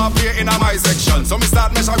said she want play in my section, so me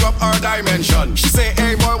start measure up her dimension. She say,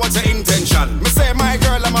 hey boy, what's your intention? Me say, my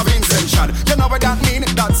girl, I'm a intention. You know what that mean?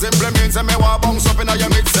 That simply means that me want bounce up in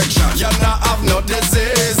your midsection. You not have no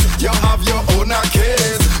disease, you have your own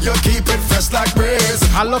case. You keep it fresh like breeze.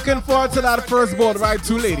 I'm looking forward to that first boat ride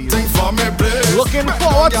too, ladies. Think for me, please. Looking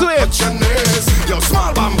forward to it. Yo,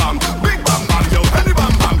 small bam bam, big bam bam, yo, any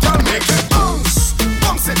bam bam, can make it bounce,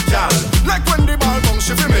 bounce it, gal. Like when the ball bounce,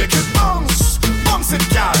 if you make it bounce, bounce it,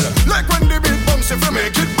 gal. Like when the beat bounce, if you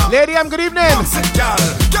make it bounce. Lady, I'm good evening. Bounce it, gal.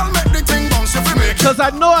 Gal, make the thing bounce, if you make it. Cause I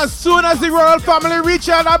know as soon as the royal family reach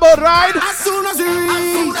out that boat ride, As soon as we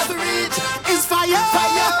reach, it's fire,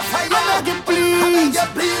 fire, fire. I beg you please,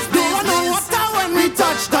 don't know what time when we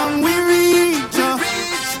touch down, we reach.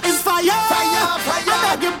 It's fire, fire, fire.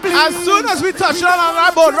 I beg you please. as soon as we touch down on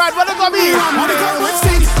that boat ride, what it gonna be? When we come with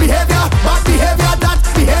stink behavior, bad behavior, that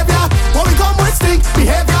behavior. When we come with stink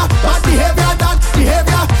behavior, bad behavior, that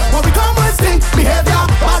behavior. When we come with stink behavior,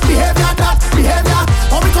 bad behavior, that behavior.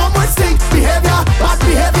 When we come with stink behavior, bad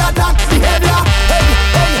behavior, that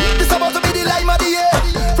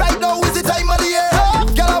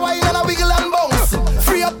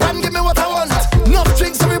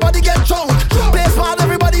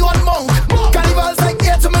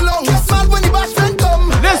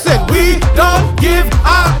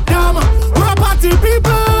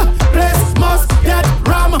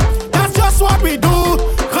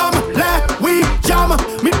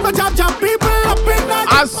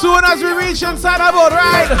As soon as we reach inside our boat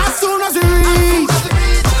ride. As soon as we reach,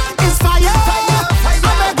 it's fire. I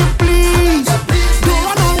beg you please. Don't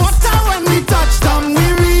want no water when we touch down. We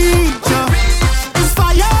reach, it's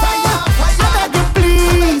fire. I beg you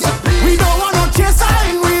please. We don't want no chaser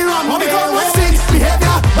in we run. When we come with stick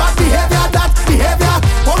behavior, bad behavior, that behavior.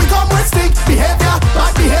 When we come with stick behavior,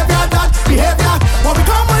 bad behavior, that behavior. When we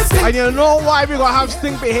come with stick. And you know why we gonna have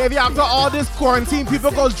stink behavior after all this quarantine?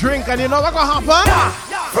 People go drink, and you know what gonna happen?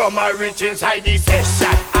 From a rich inside the session,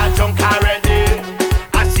 I drunk already.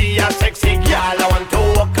 I see a sexy girl, I want to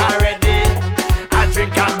walk already. I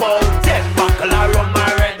drink about 10 buckle of rum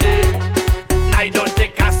already. I don't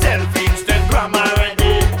take a selfie, Instagram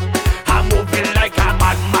already. I'm moving like a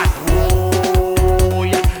madman. Oh,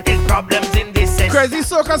 yeah. It's problems in this session. Crazy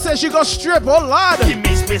Soca says she go strip, oh lord. Give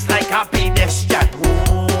me space like a pedestrian.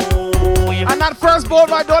 And that first boat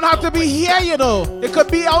ride don't have to be here, you know. It could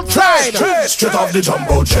be outside. Straight off the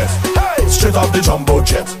jumbo jet. Hey, straight off the jumbo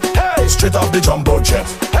jet. Hey, straight off the jumbo jet.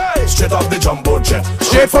 Hey, straight off the jumbo jet.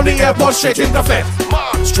 Straight from the airport, straight in the vet.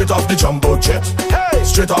 Straight off the jumbo jet. Hey,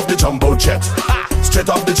 straight off the jumbo jet. Straight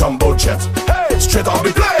off the jumbo jet. Hey, straight off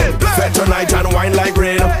the plane. Fed tonight and wine like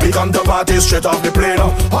rain. We come to party straight off the plane.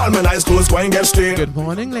 All my nice clothes going get stained. Good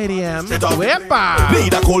morning, Lady M. Wepa.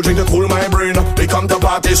 Need a cold drink to cool my brain. We come to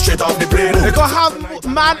party straight off the plane. They gonna have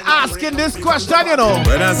man asking this question, you know.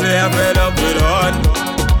 When I say I'm fed up with one,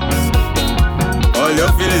 all you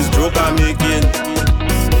feel is joke I'm making.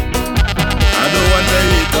 I don't want to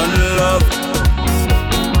hate on love,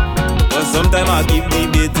 but sometimes I keep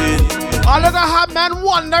debating. All you gonna have men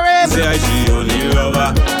wondering. Say she only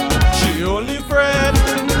lover, she only friend.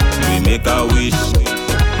 We make a wish,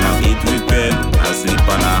 now eat with pen. I sleep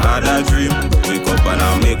and I had a dream. Wake up and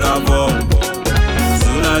I make a vow.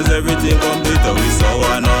 Soon as everything complete, we saw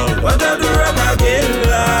one out. What I do wrong again,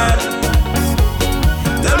 lad?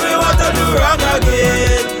 Tell me what I do wrong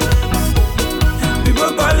again.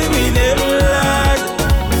 People calling me name, lad.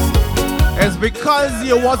 It's because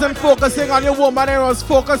you wasn't focusing on your woman and was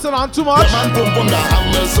focusing on too much. Roman pump on the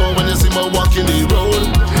hammer, so when you see me walking the road.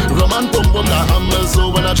 Roman pump on the hammer, so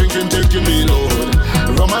when I drinking taking me load.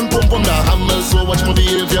 Roman pump on the hammer, so watch my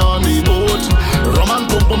behavior on the boat. Roman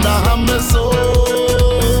pump on the hammer, so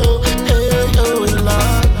hey, oh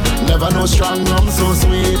Lord. Never know strong rum so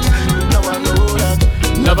sweet. Never know that.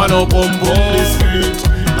 Never know pump this sweet.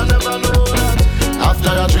 I never know that. After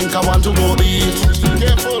I drink, I want to go eat.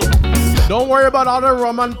 Careful. Don't worry about all the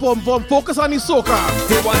rum and pum pum. Focus on the soca.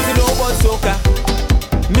 They want to know about soca.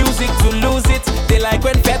 Music to lose it. They like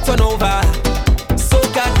when fed turn over.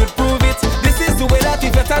 Soca could prove it. This is the way that we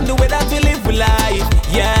vet and the way that we live life.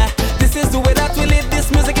 Yeah, this is the way that we live. This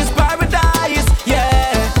music is paradise.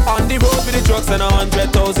 Yeah, on the road with the drugs and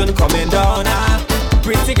 100,000 coming down.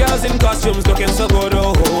 Pretty girls in costumes looking so good.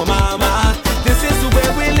 Oh, mama. This is the way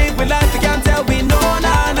we live life. You can't tell we know,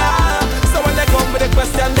 nah. So when they come with a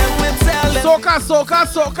question, then we tell them. Soca, soca,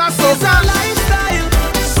 soca, soca. It's a lifestyle.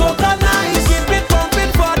 Soca nice. Keep it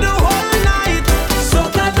pumping for the whole night.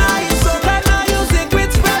 Soca nice. Soca nice. Music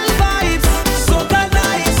with real vibes. Soca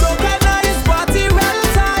nice, party real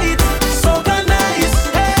tight. Soca nice.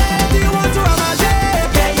 Hey, do you want to ramage?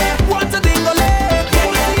 Yeah. Want to dingle?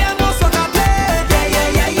 Yeah. No soca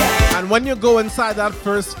play. Yeah. And when you go inside that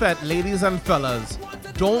first fete, ladies and fellas,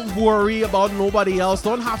 don't worry about nobody else.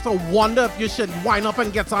 Don't have to wonder if you should wind up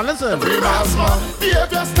and get on. Listen.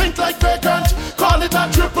 Behavior stink like vagrant. Call it a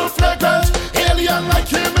triple flagrant. Alien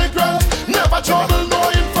like immigrant. Never trouble,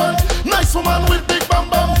 no infant. Nice woman with big bam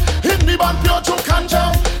bam. Hit me band, pure joke and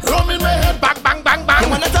jam. Rum in my head, bang, bang, bang, bang. You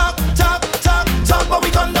wanna talk, but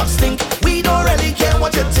we conduct stink. We don't really care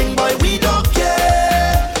what you think, boy. We don't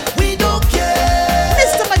care.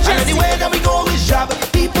 Mr. Majestic. And anywhere that we go is job.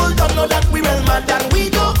 People don't know that we real mad and we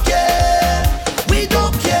don't care.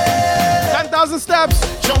 10,000 steps.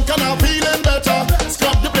 Junk and I'm feeling better.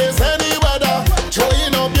 Scrub the place any weather.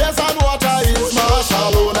 Throwing up beers and water is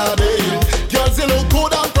martial on a day. Girls, you look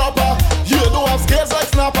good and proper. You don't have scales like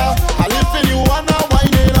snapper. I live for you and I'm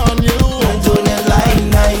whining on you. I'm doing it like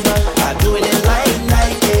night. I'm doing it like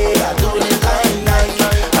night. Yeah. I'm doing it like night.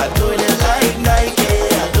 I'm doing it like night.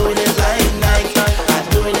 Yeah. I'm doing it like night. I'm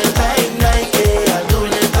doing it like night. Yeah. I'm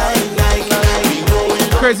doing it like night. We going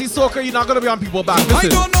Crazy Soca, you're not gonna be on people back.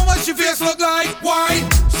 Listen. I don't know what she face look like. Why?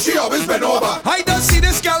 She always been over. I don't see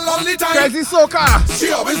this girl all the time. Crazy Soca.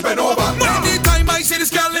 She always been over. Anytime I see this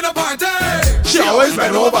girl in a party, she always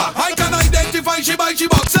been over. I can identify she by she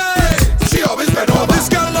boxes. She always been over. This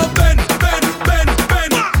girl love bend.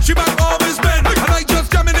 She back always bend. And I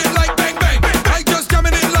just jamming it like bang bang. I just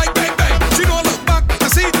jamming it like bang bang. She don't look back to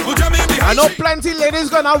see who jamming behind. I know plenty ladies ladies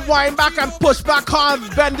gonna wind back and push back hard,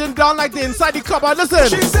 bending down like the inside the cupboard. Listen.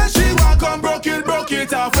 She said she want come broke it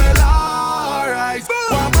off, well alright.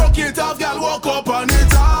 Want broke it off, girl, walk up on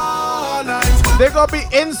it all night. They gonna be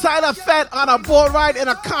inside a fete on a boat ride in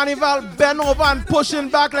a carnival, bend over and pushing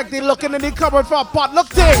back like they looking in the cupboard for a potluck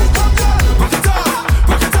thing.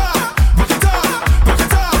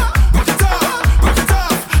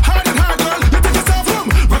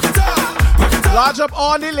 Lodge up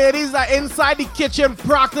all the ladies that inside the kitchen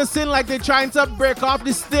practicing like they're trying to break off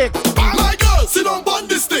the stick. My girl, sit on bun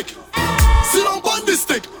the stick. Sit on bun the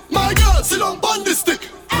stick. My girl, sit on bun the stick.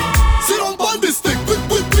 Sit on bun the stick.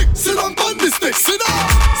 Quick. Sit on bun the stick. Sit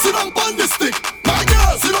on bun the stick. My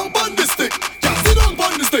girl, sit on bun the stick. Yeah, sit on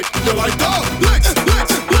bun the stick. You like that? Legs. Hit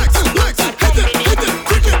it.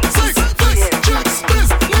 Cricket, six, chips, this,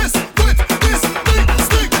 with this big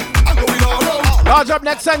stick. I'm going all out. Lodge up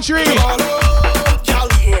next century.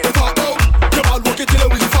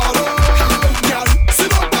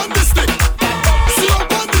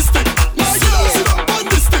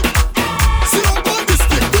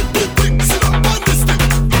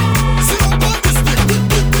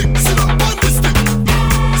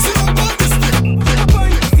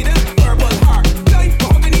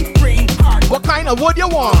 What you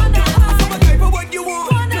want?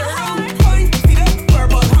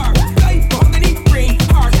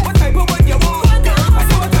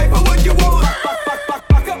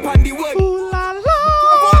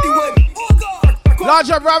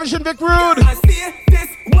 Large up Ravishing Vic Rude.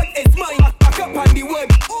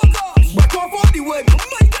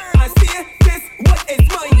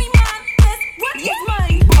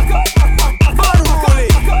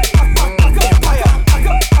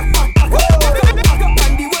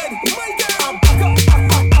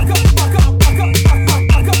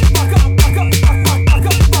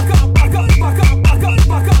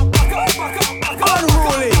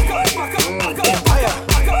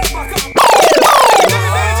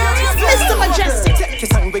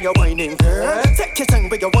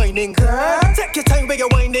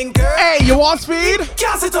 Hey, you want speed?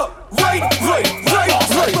 Gas it up, right.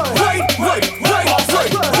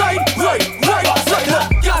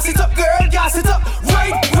 Gas it up, girl, gas it up,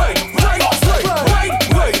 right.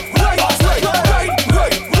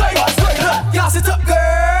 Gas it up, girl.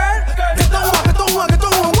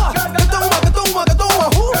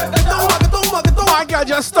 My girl,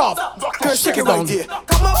 just stop. Girl, shake it right there.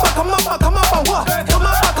 Come up.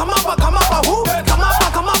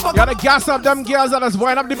 Gotta gas up them girls that is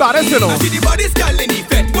wind up the bodies, you know. I see the body's girl in the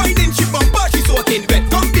fed. Winding she bumper, she's soaking wet.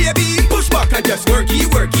 Come baby, push back and just worky.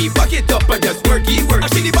 Back it up and just worky. I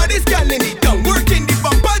see the body's girl in the down. Working the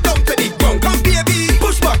bumper down to the ground. Come baby,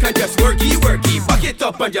 push back and just worky. Back it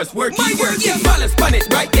up and just worky. Yeah. Balance pan it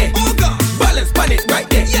right there. Oh God, balance pan it right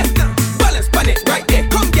there. Yes, balance pan it right there.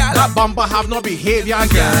 Come girl, that bumper have no behavior,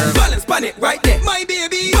 girl. Balance pan it right there, my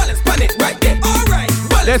baby. Balance pan it right there. All right.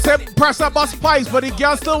 They say pressure bust pipes, but the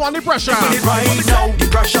girls still want the pressure. Right now, the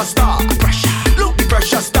pressure start. Look, the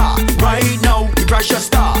pressure start. Right now, the pressure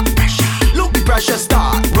start. Look, the pressure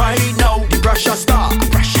start. Right now, the pressure start.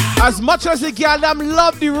 As much as the girl them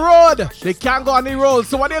love the road, they can't go on the road.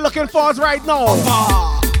 So what they looking for is right now.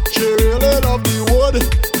 She really love the wood,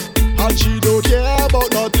 and she don't care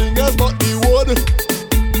about nothing else but the wood.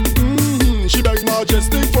 She beg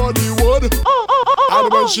Mejustik for the wood.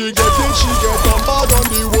 And when she get it, she get bumpered on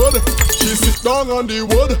the wood. She sit down on the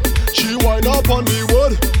wood. She wind up on the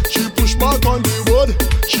wood. She push back on the wood.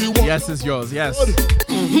 She yes, it's yours, yes.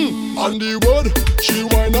 On the wood. She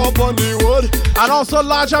wind up on the wood. And also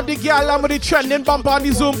large up the girl and with the trending bumper on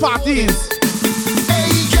the Zoom parties.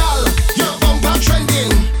 Hey girl, your bumper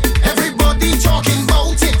trending. Everybody talking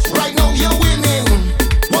about it. Right now you're winning.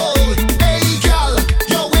 Whoa, hey girl,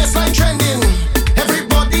 your waistline trending.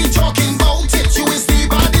 Everybody talking about it. You is the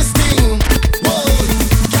baddest thing. Whoa,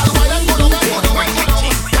 girl, why don't go down and go down and go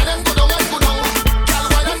down? Why don't go down and go down? Girl,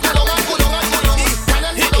 why don't go down and go down and go down? Why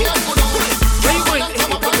don't go down and go down? Why don't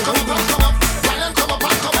come up and come up and come up? Why don't come up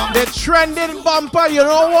and come up? The trending bumper, you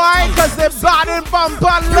know why? Cause they bad in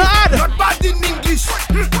bumper, lad. Not bad in English,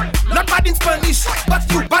 not bad in Spanish, but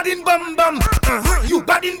you bad in bum bum. You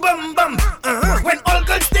bad in bum bum. When all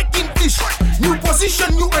girls taking fish, new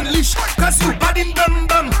position you unleash. Cause you bad in bum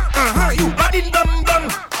bum. You bad in bum bum.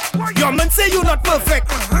 Your man say you not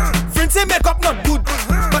perfect. Friends say makeup not good.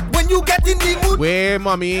 But when you get in the mood, wait,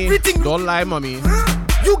 mommy. Don't lie, mommy.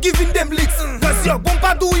 You giving them licks. Cause your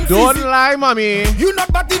bumper doing don't physics. Lie, mommy. You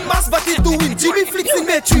not bad in mass, but it's doing Jimmy flicks in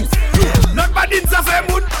Matrix. Not bad in Zafir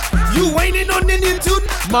Moon. You whining on the new tune.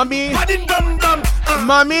 Mommy. Bad in bum bum.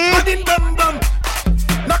 Mommy. Bad in bum bum.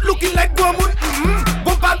 Not looking like Gomun.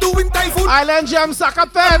 up and doing typhoon. Island Jam Soca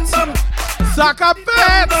Fest. Soca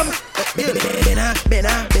Fest.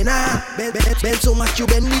 Bend so much you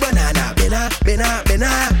bend the banana.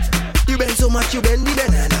 You bend so much you bend the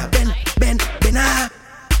banana. Bend.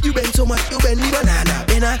 You bend so much you bend the banana.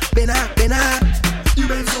 You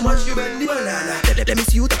bend so much you bend the banana. Let me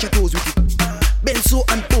see you touch your toes with it. Bend so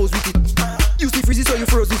and pose with it. You see freezy so you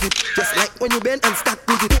froze with it. Just like when you bend and stack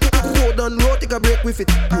with it. Roll down roll, take a break with it.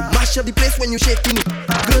 You mash up the place when you shaking it.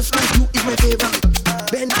 Girls like you is my favorite.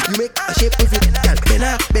 Bend, you make a shape with it. Girl,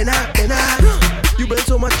 bend. You bend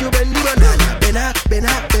so much you bend the banana. Bend.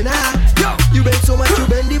 You bend so much you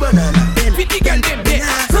bend the banana. Bend. Fit the girl them there.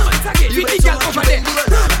 Once again, fit the girl over there.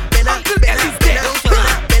 Uncle Ellie's there.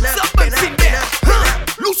 Somebody's in there.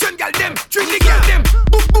 Lucian girl them, Trinity girl them.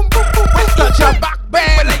 Boom. Touch your back,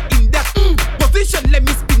 bend. Well, I in that position, let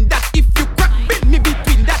me spin that. If you crack, bend me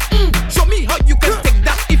between that. Show me how you can take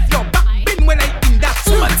that. If your back bend when I in that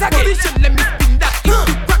position, let me spin that. If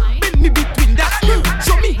you crack, bend me between that.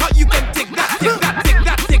 Show me how you can take that.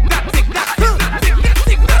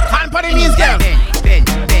 Hand for the knees, girl. Bend.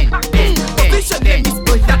 Position, let me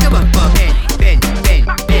spin that. Bend.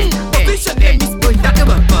 Position, let me spin that.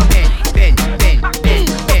 Bend.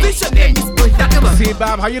 Position, let me spin that. See,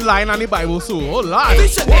 Bab, how you lying on the Bible so? Oh, Lord.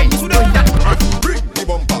 Position, let me spin that. Bring the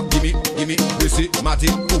bumper, gimme, Missy, Matty,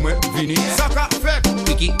 Kume, Vinny. Soca Fest.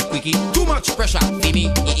 Quickie, too much pressure,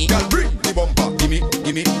 Vinny. Girl, bring the bumper, gimme.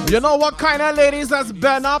 You know what kind of ladies that's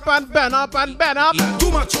bend up?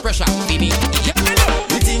 Too much pressure, Vinny.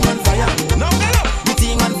 The thing on fire. No, the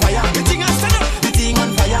thing on fire. The thing on stand up. The thing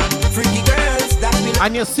on fire. Freaky girls, that's me.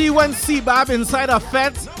 And you see when C-Bab inside a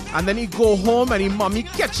fence, and then he go home and he mommy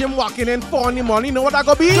catch him walking in 4 in the morning. You know what that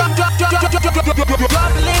gonna be? Trouble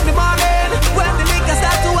in the morning when the liquor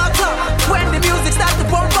start to walk up, when the music start to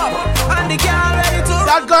pump up, and the girl ready to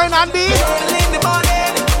that going on the trouble in the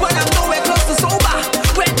morning when I'm nowhere close to sober,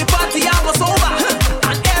 when the party hours over,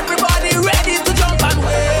 and everybody ready to jump and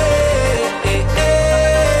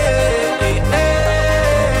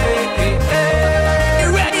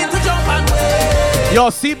ready to jump and Yo,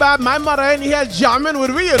 C-Bab, my mother in here jamming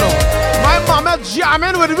with me, you know. My mama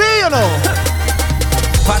jamming with me, you know.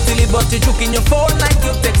 Party but you juke in your phone like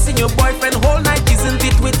you're texting your boyfriend whole night. Isn't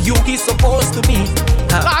it with you he's supposed to be?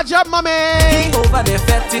 Large up, mommy. He over there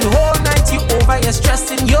fetting whole night. You over here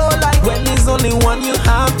stressing your life when there's only one you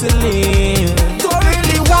have to live. Don't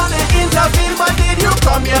really wanna intervene, but did you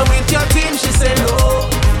come here with your team? She said no.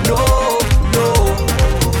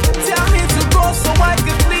 Tell me to go so I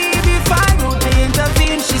could leave if I would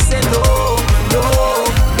intervene. She said no.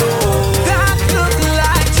 That look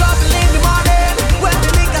like trouble in the morning when the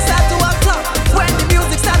liquor start to walk up, when the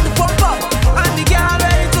music start to pump up, and the girl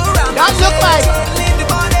ready to round. That look like trouble in the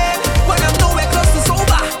morning when I'm nowhere close to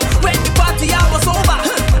sober, when the party hours over,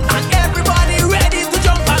 and everybody ready to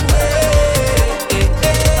jump and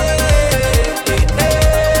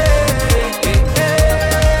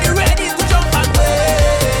ready to jump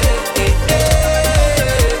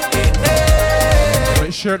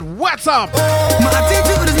and shirt, what's up? My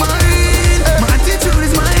attitude is mine.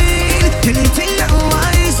 Anything that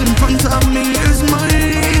lies in front of me is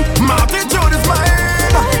mine. My attitude is mine.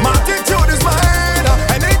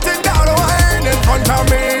 Anything that wine in front of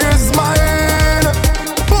me is mine.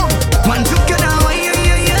 Boom. 1 juke and a wine,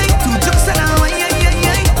 2 jukes and a wine,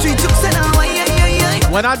 3 jukes and a wine.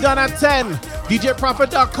 When I done at 10,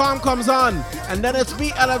 DJProfit.com comes on, and then it's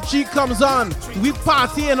me, LFG comes on. We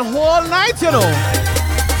partying whole night, you know.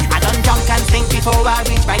 I done drunk and think before I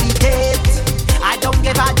reach my gate. I don't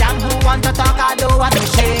give a damn who want to talk, I don't want to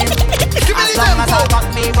shame. As long as I got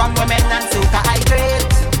me rum, women and soca I great.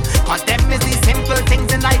 Cause them is the simple things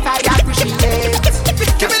in life I appreciate.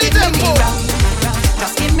 Just give me rum,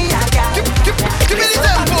 just give me a gal. Give me the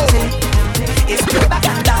tempo. It's good back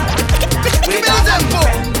and down. Give me the tempo.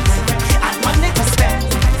 And money to spend.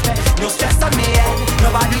 No stress on me head.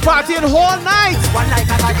 Nobody partying whole night. One night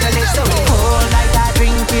I got the list, so whole night I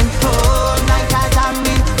drinking, whole night I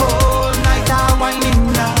jamming, whole night I whining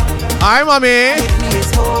now. Hi, mommy. Hit me is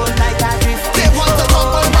whole night I drifting. They want to talk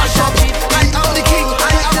about my shop. I am the king, I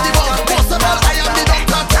am the boss. Possible, I am the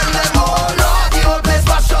doctor. Tell them, oh Lord, the old place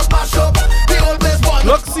mash up. The old place one.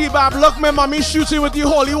 Look, C-Bab, look, me mommy shooting with the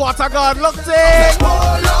holy water god. Look, say.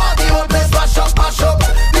 Oh Lord, the old place mash up.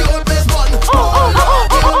 The old place one. Oh Lord,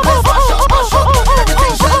 the old place mash up.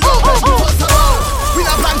 Everything shall go. We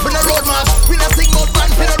not plan for the road march. We not sing about plan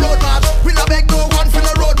for the road march. We not beg no one for the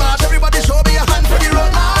road march. Everybody show me a hand for the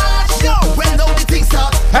road march. Yo, when now the things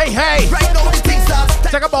start. Hey. Right now the things start.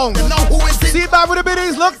 Take a bong. Now who is it? C-Bab with the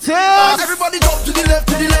biddies. Look, Tim. Everybody jump to the left,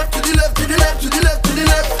 to the left, to the left, to the left, to the left, to the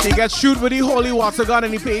left. He gets shoot with the holy water gun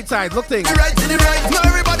and he pay tithes. Look thing. Right to the right, now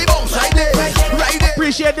everybody bounce right there, right there.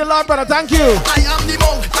 Appreciate the love, brother. Thank you. I am the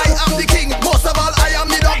monk, I am the king. Most of all, I am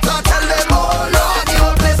the doctor. Tell them, oh Lord, the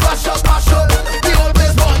whole place mash up, mash up. The whole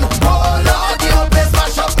place burn. Oh Lord, the whole place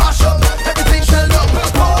mash up, mash up. Everything shall down.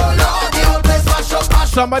 Oh Lord, the whole place mash up, mash up.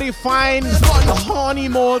 Somebody find a horn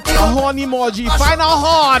emoji. Find a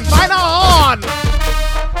horn. Find a horn.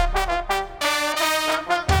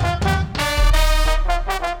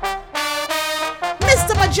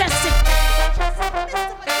 Mr. Majestic.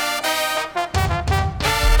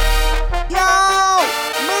 Yo,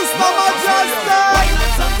 Mr. Majestic. Why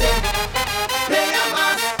not something? Play a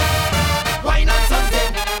mass. Why not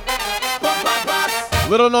something? Pump a pass.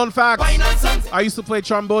 Little known fact. Why not something? I used to play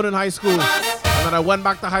trombone in high school. And then I went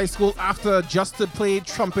back to high school after just to play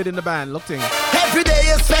trumpet in the band. Look thing. Every day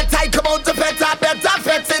is sweat, I come out to better, better,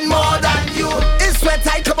 sweating more than you. It's sweat,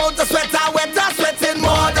 I come out to sweater, wetter, sweating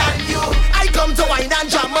more than you. I come to wine and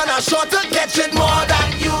jam and a short to catch it more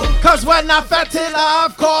than you. Cause when I'm fetting,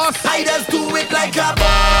 of course, I just do it like a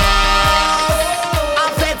boss.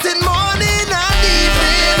 I'm fetting morning and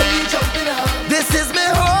evening. This is my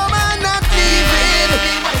home and not leaving.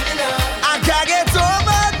 I can't get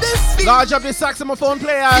over this feeling. Large up the saxophone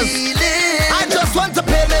players. I just want to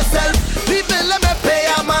pay myself. People let me pay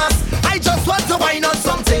a mass. I just want to wine on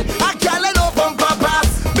something. I can't let no bumper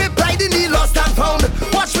pass. Me pride in the lost and found.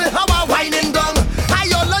 Watch me how I'm whining down. I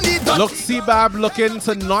only need to Look, C-Bab looking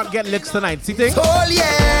to not get licks tonight. See thing? oh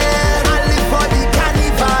yeah, I live for the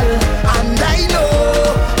carnival. And I know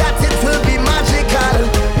that it will be magical.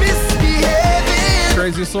 Misbehaving.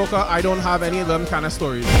 Crazy Soca, I don't have any of them kind of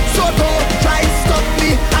stories. So don't try to stop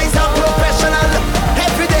me. I'm a professional.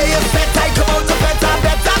 Every day is sweat. I come out to better,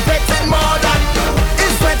 better, sweating more than you.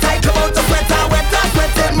 It's sweat. I come out to sweater, wetter,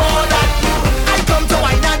 sweating more than you. I come to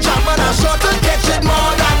wine and jam and a short to catch it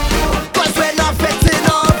more than you. Cause when I'm fetting,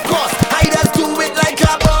 of course, I just do it like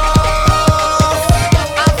a boss.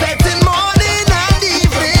 I'm fetting morning and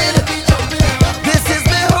evening. This is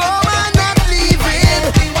my home and not leaving.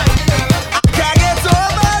 I can't get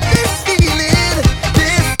over this feeling.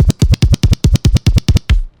 This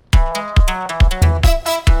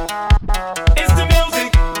It's the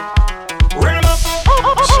music. Rhythm up.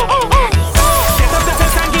 Get up the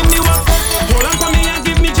fence and give me one. Hold on for me and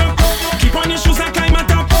give me jump. Keep on your shoes and climb on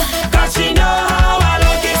top. Cause she know how I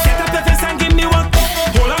like it. Get up the fence and give me one.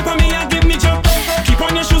 Hold on for me and give me jump. Keep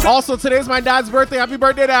on your shoes. Also, today's my dad's birthday. Happy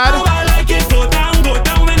birthday, How Dad. I like it. Go down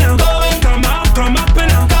when I'm going. Come up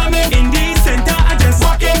and I'm coming. In the center, I just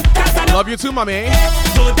walking. Love you too, mommy.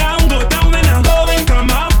 Go down when I'm going. Come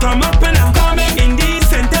up and I'm coming. In the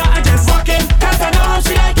center, I just walking. Cause I know how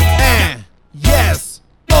she like it. And yes.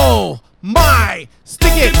 Oh my.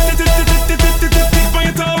 Stick it. Tip on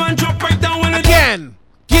your toe and drop right down when Again.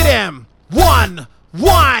 Get him. One.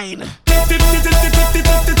 Wine.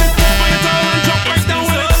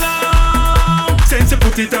 Since you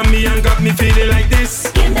put it on me and got me feeling like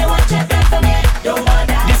this. Give me what you got for me. Don't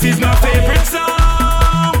bother. This is my favorite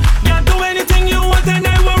song. You do anything you want and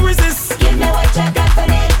I won't resist. Give me what you got for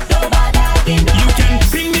me. Don't bother. Give me. You can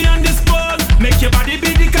ping me on this ball, make your body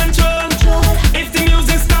be the control. If the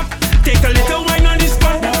music stop, take a little wine on this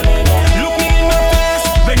spot. Look me in my face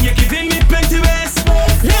when you're giving me plenty ways.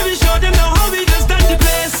 Let me show them now how we just done the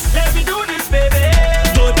place. Let me do this, baby.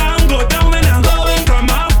 Go down when I'm going.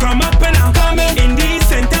 Come up and I'm coming. In the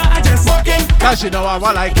center, I just walking. Cause you know how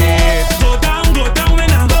I like it. Go down when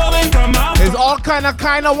I'm going. Come up. It's all kind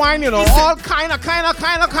of wine, you know. All kind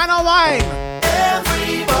of wine.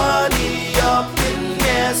 everybody up in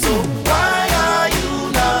here. So why are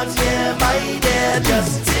you not here, my dear?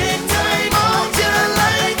 Just take time out your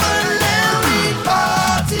life and let me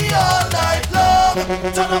party all night long.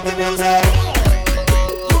 Turn up the music.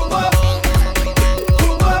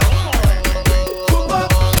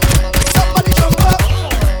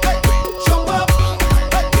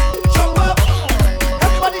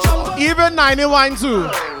 Even 91 too.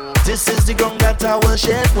 This is the ground that I will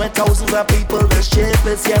shake, where thousands of people will shake.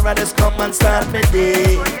 Let's hear others come and start me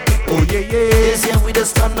day. Oh yeah, yeah. This year we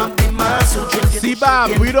just turn up the mass who drink it. See,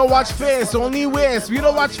 Bob, we don't watch face, only waist. We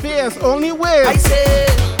don't watch face, only waist. I say,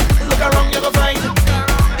 look around, you go find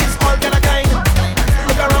it's all kind of kind.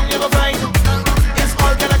 Look around, you go find it's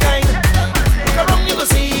all kind of kind. Look around, you go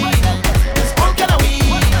see it's all kind of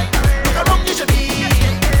weed. Look around, you should be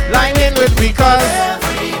lining with because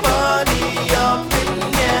everybody up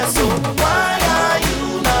in here. So why are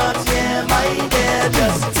you not here, my dear?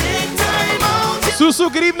 Just take time out.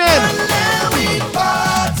 Susu, good evening. And let me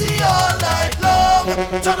party all night long.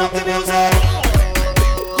 Turn up the music.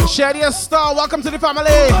 Share your star. Welcome to the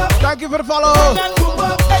family. Thank you for the follow.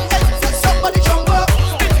 Everybody jump up.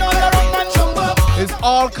 Now the rum man jump up. It's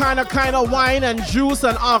all kind of wine and juice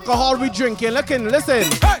and alcohol we drinking. Listen.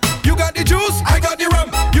 Hey, you got the juice, I got the rum.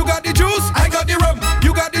 You got the juice, I got the rum.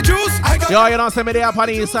 You got the juice, I got the Yo, you don't say me there up on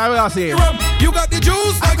the east side, what I say? rum. You got the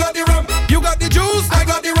juice, I got the rum. You got the juice, I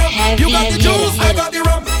got the rum. You got the juice, I got the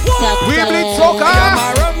rum. We bleed soca. I am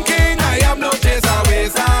a rum king, I am no chaser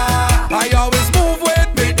waster. I always move with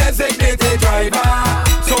me designated driver,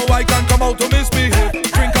 so I can come out to misbehave.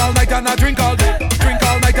 Drink all night and I drink all day. Drink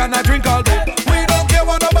all night and I drink all day. We don't care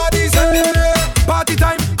what nobody say. Party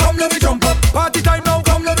time, come let me jump up. Party time now,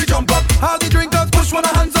 come let me jump up. All the drinkers push one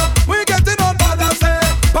hands up. We getting on bad I say.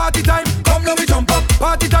 Party time, come let me jump up.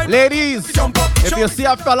 Party time, ladies, jump up. If you see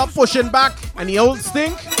a fella pushing back and he old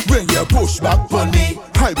stink, when you push back on me,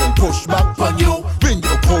 I will push back on you. When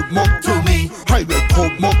you come up to me, I will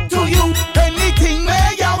come up to you. Anything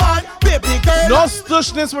where you want, baby girl. no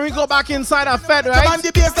stushness when we go back inside a fed, right? Come on,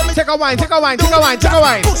 the bass, let me Take a wine.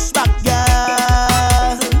 push back,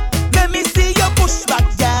 girl. Let me see you push back,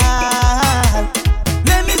 girl.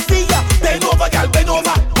 Let me see you bend over, girl, bend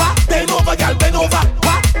over. What? Bend over, girl, bend over.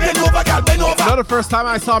 What? Bend over, girl, bend over. Not the first time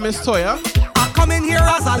I saw Miss Toya. I come in here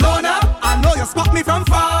as a loner. I know you spot me from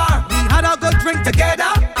far. We had a good drink together.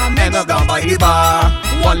 I End up down by the bar.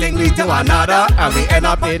 One link lead to another, and we end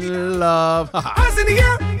up in love. Hands in the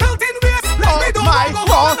air, melting waist. Let me do my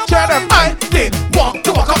God, Jenna, I did walk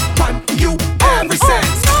to walk up on you every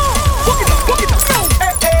sense. Walk it up, walk it up.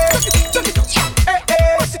 Hey, hey. Chuck it up, hey,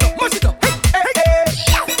 hey. Mash it up, mash it up. Hey, hey,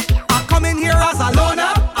 hey. I come in here as a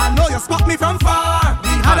loner. I know you spot me from far. We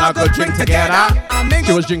Had a good drink together.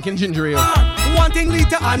 She was drinking ginger ale. One thing lead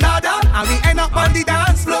to another, and we end up on the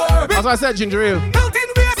dance floor. That's why I said ginger ale.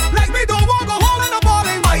 Melting waist, like me don't want go home in a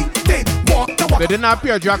bowling. I did walk the walk. They didn't have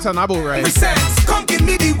pure Jacks on that boat, right? Every sense, come give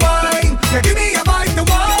me the wine. Yeah, give me a bite the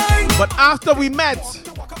wine. But after we met,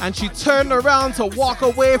 and she turned around to walk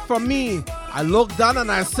away from me, I looked down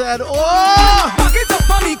and I said, oh! Back it up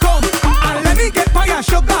for me, come, and let me get by your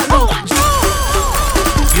sugar.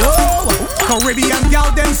 Yo, Caribbean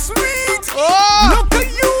gal, them sweet. Oh! Look at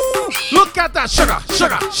you. Look at that sugar.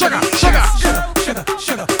 Sugar.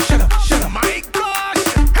 My gosh.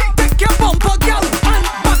 Hey, take your bumper, girl, and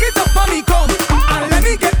back it up for me, come, and let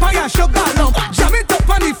me get by your sugar, love. Jam it up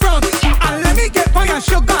on the front, and let me get by your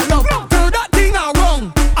sugar, love. Do that thing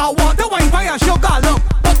around. I want the wine by your sugar, love.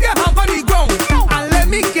 Put your hand on the ground, and let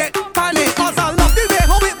me get on it. 'Cause I love the way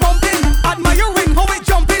how it bumping, admiring how it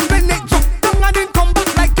jumping. When it jump down and then come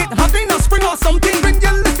back like it having a spring or something. When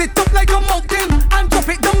you lift it up like a mountain and drop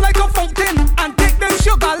it down like a fountain, and take them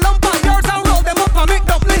sugar lump and yours and roll them up and make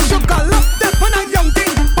dumpling. Sugar lump them when a young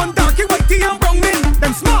thing, one darky, whitey and brown men.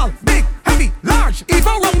 Them small, big, heavy, large,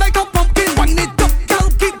 even round like a pumpkin. Wind it up, girl,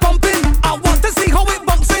 keep pumping. I want to see how it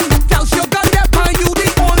bouncing. Girl, sugar that by you, the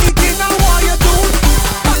only thing I want you do.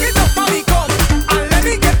 Back it up for me, come, and let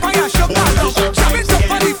me get by your sugar lump. Jam it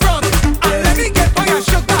up on the front, and let me get by your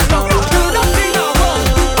sugar lump. Do that thing around.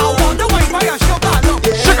 I want the wine by your sugar lump.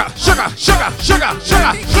 Sugar.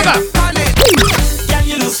 Can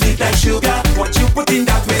you look sweet like sugar? What you put in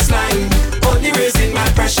that waistline? Only raising my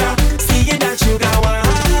pressure. Seeing that sugar wine.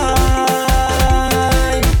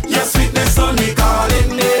 Your sweetness only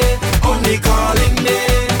calling me.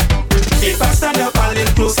 If I stand up a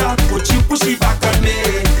little closer, would you push it back on me?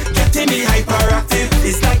 Getting me hyperactive.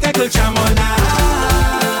 It's like a good jam all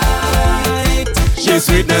night. Your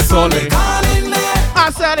sweetness only calling me.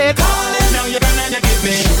 I said it. Now you're gonna give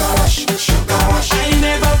me sugar rush. I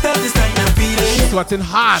never felt this kind of feeling. Sweating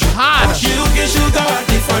hard. You get sugar at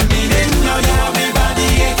different meaning. Now you have me body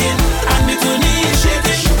aching and me to knees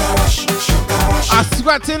shaking. Sugar rush. I'm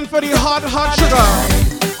sweating for the hot sugar.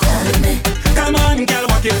 Come on, girl,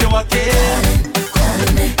 walk if you walk it.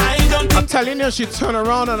 I'm telling you, she turn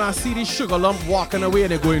around and I see this sugar lump walking away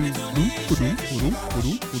and they're going.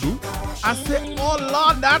 I said, oh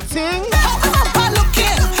Lord, that thing.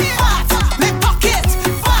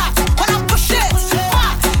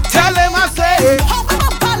 Tell him I say it.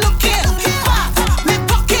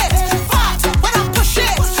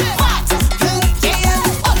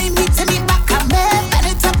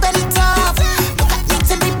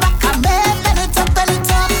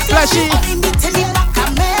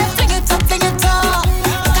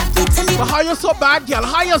 But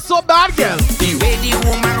how you so bad, girl? The way the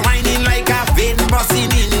woman whining like a vein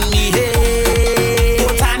busting in me head.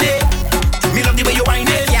 Botany, me love the way you whine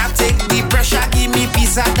it. Yeah, take the pressure, give me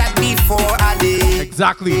piece of that before I did.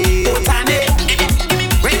 Exactly. Botany,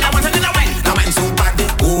 wait, I want another wine. Now I'm so bad,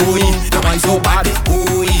 ooh, now I'm so bad,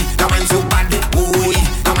 ooh, now I'm so bad, ooh,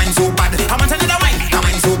 now I'm so bad. I want another wine. Now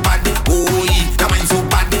I'm so bad, ooh, now I'm so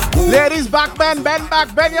bad. Ladies, back bend. bend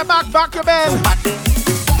back, bend your back, back your bend.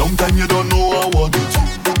 Long time you don't know I want it.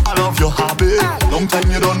 I love your habit. Long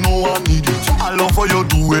time you don't know I need it. I love how you're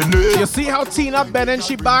doing it. You see how Tina bending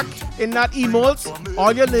she back in that emotes?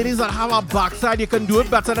 All your ladies that have a backside, you can do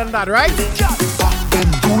it better than that, right? Back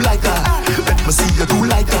bend, do like that. Let me see you do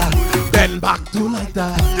like that. Bend back, do like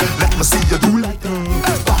that. Let me see you do like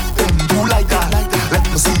that. Back bend, do like that. Let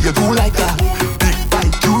me see you do like that. Big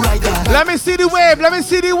bite, do like that. Let me see the wave, let me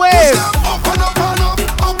see the wave. Up and up and up,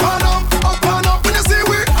 up and up, up and up. When you see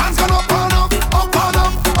we, hands gone up and up, up and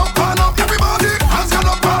up, up and up. Everybody, hands gone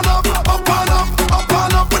up and up, up and up, up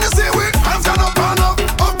and up. When you see we, hands gone up and up,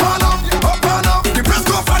 up and up, up and up. The place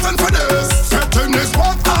go flatten for this. Fretting is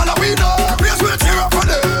what all we know. The place will tear up for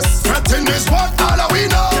this. Fretting is what all we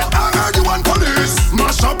know. I heard you want police.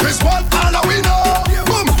 Mash up is what all we know.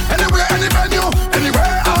 Boom, anywhere, any venue,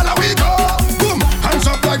 anywhere, all we go. Boom, hands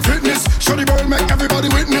up like fitness. Show the world, make everybody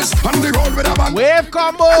witness. On the road with a band. Wave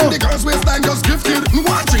combo. And the girls waistline just gifted.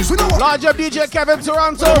 One drinks, we know what. Large up DJ Kevin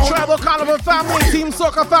Toronto, Tribal Carnival family, Team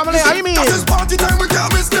Soca family. How you mean? This is party time, we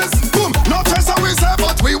can't miss this. Boom, no stress how we say,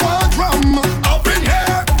 but we want rum. Up in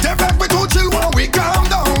here, they beg we to chill while we calm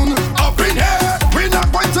down. Up in here, we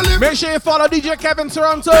not going to live. Make sure you follow DJ Kevin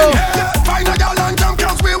Toronto. Find a girl and jump,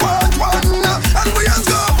 cause we want one. And we hands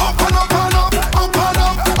go up and up and up, up and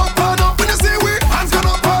up, up and up. When you see we, hands gone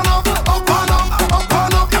up and up, up and up, up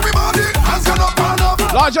and up. Everybody, hands gone up and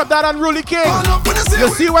up. Large up that unruly king. You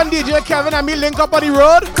see when DJ Kevin and me link up on the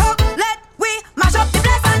road? Come, let we mash up the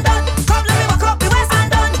place and done. Come, let me walk up the waist and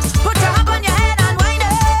done. Put your hand on your head and wind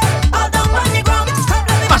it. All down on the ground. Come,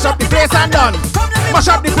 let me Mash up the place and done. Mash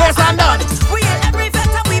up the place and done. We in every vet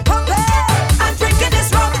and we pump it. And drinking this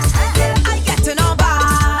rum. I get to know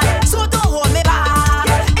bad, so don't hold me back.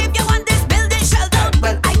 If you want this building shelled out,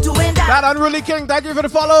 well, I doing that. That unruly king, thank you for the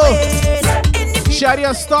follow. Shady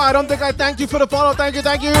and Star, I don't think I thanked you for the follow. Thank you,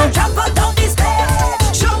 thank you. Jump up down the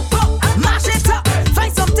stage. Jump up, mash it up.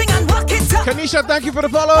 Find something and walk it up. Kanisha, thank you for the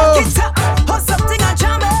follow. Walk it up, hold something and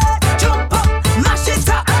jam it. Jump up, mash it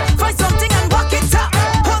up. Find something and walk it up.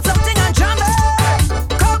 Hold something and jam it.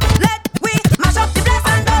 Come, let we mash up the place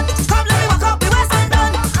and done. Come, let me walk up the waist and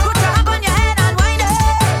done. Put your hand on your head and wind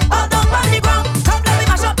it. All down on the ground. Come, let me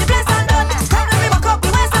mash up the place and done. Come, let me walk up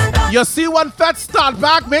the waist and done. You see when feds start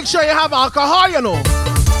back, make sure you have alcohol, you know.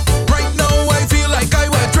 Right now I feel like I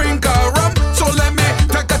will drink a rum. So let me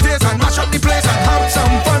take a taste and mash up the place and have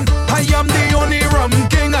some fun. I am the only rum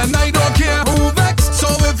king and I don't care who vex. So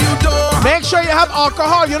if you don't, make sure you have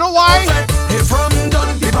alcohol, you know why? If rum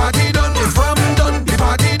done, the party done. If rum done, the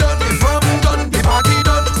party done. If rum done, the party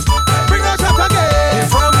done. Bring a shot again.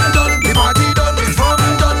 If rum done, the party done. If rum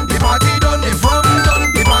done, the party done. If rum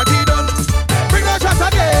done, the party done. Bring a shot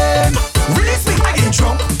again. Release me, I ain't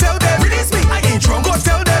drunk. Tell them, release me, I ain't drunk. Go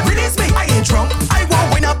tell them, release me, I ain't drunk. I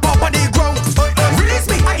won't win up on the ground. Release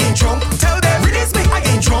me, I ain't drunk. Tell them, release me, I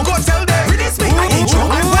ain't drunk. Go tell them, release me, I ain't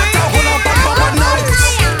drunk. I want to hold up on now.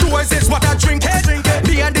 Towards this what I drink it.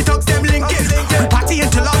 Me and the thugs them linking. We party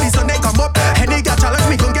until all these sun they come up. Any girl challenge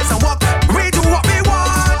me, come get some walk. We do what we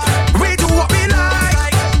want. We do what we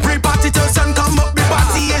like. We party till sun come up. We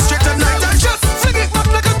party is straight tonight and just fling it back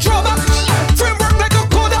like a drum. Framework like a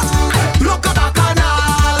coda. Look at that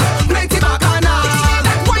canal, plenty bacchanal.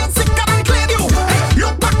 That wine sicker than Clayview.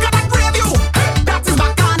 Look back at that review. That is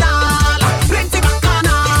bacchanal, plenty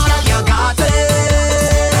bacchanal. You got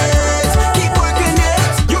it. Keep working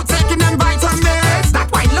it. You taking them vitamins. That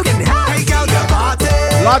wine looking hey girl, you got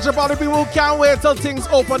it. Large about the people who can't wait till things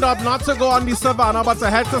open up, not to go on the savannah, but to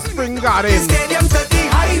head to Spring Garden. Stadium to the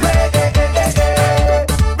highway.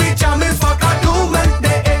 We jamming for Cardumen.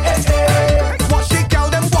 Watch the girl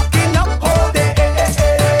them walking up all day.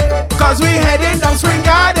 Cause we heading down Spring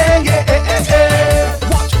Garden.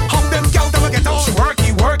 Watch how them girl them get on. She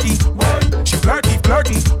worky, worky. She flirty,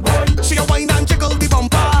 flirty. She a wine and jiggle the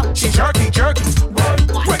bumper. She jerky, jerky.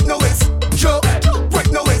 Break no waist, jump.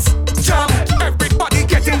 Break no waist, jump. Everybody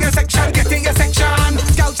getting your section, getting your section.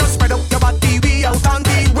 Girl just spread out your body. We out on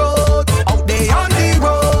the road. Out there on the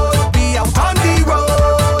road. We out on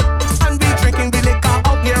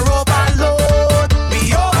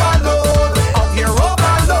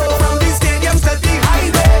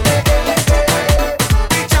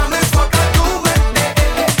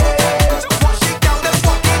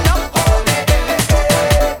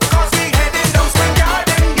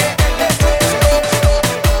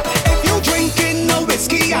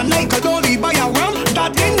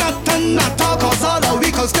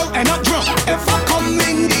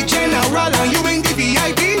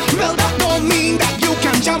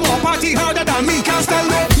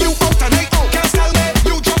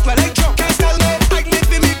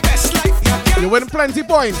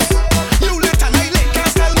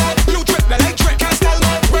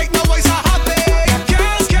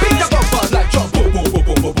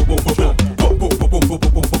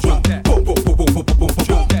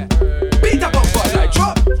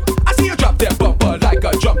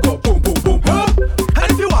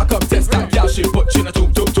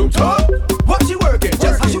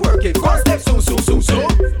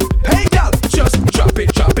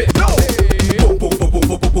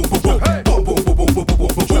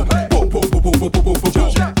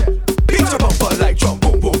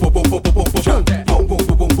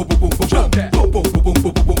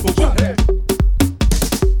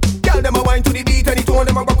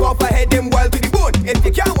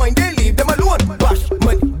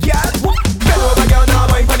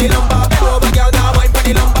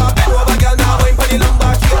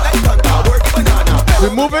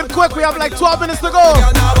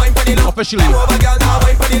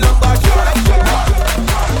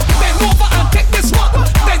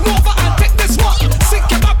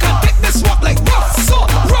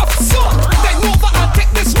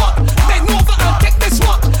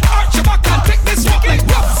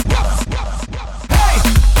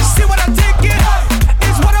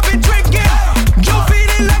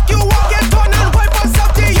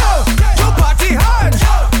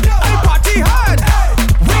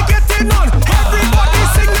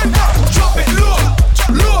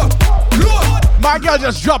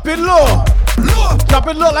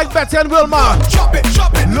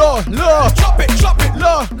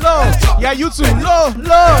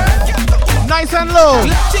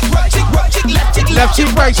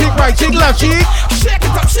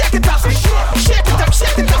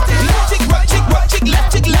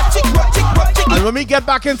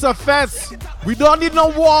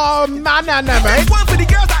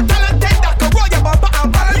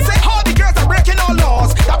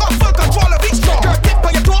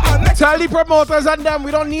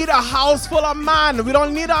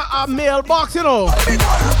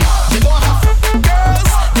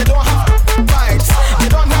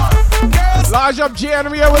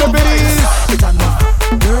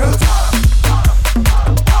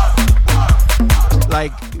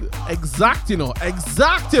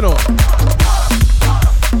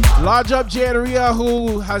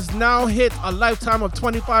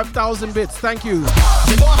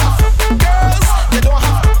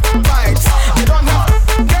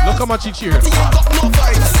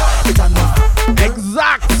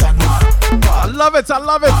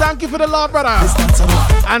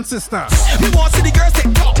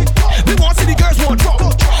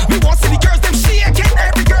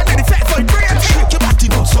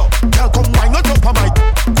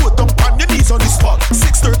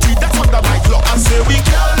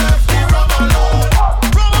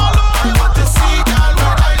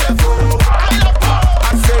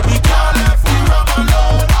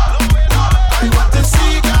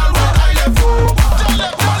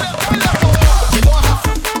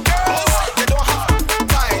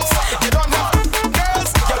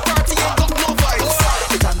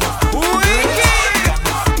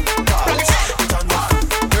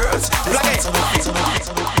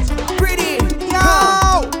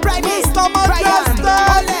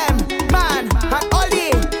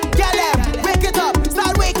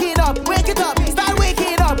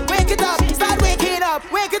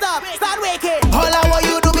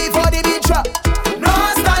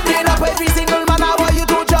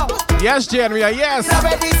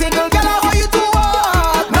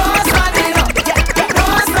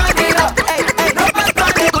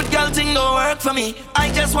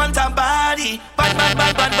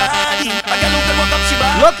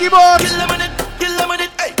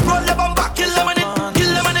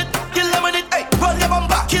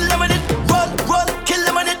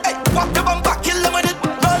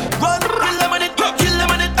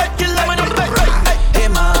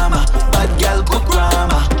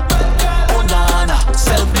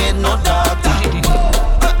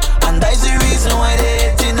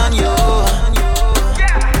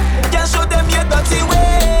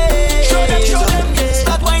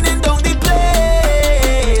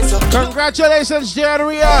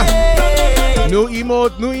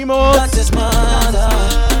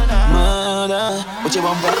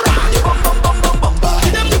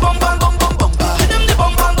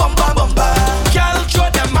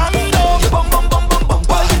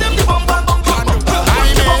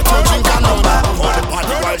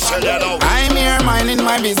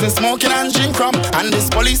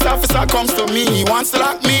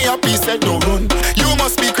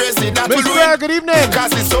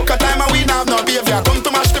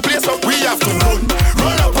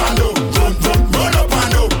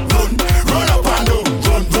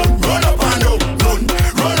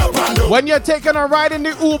When you're taking a ride in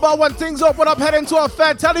the Uber, when things open up, heading to a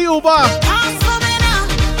fair, tell the Uber.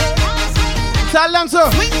 Tell them so.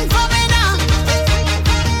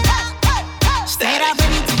 Straight up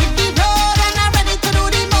ready to hit the road and I'm ready to do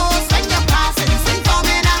the most. When you're passing, sing for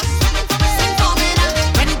me now. Sing for me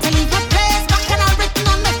now. Ready to leave a place, back and I'm written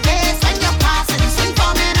on the face. When you're passing, sing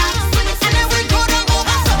for me now. And then we go down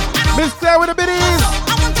over so. Miss Claire with the biddies.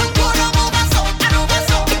 I want to go down over so. And over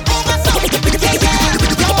so. Over so. Yeah, yeah.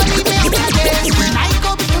 Don't leave me out of this. When I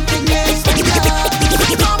go to the next.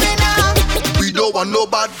 Sing for me now. We don't want no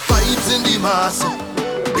bad vibes in the mass.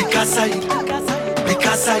 Because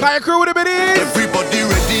Fire crew with the biddies. Everybody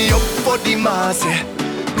ready up for the mass.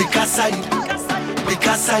 Because hey,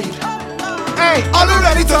 all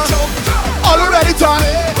ready to jump. All ready to all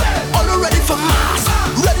ready for mass.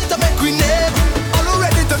 Ready to make grenade. All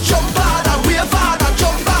ready to jump hard and wave hard and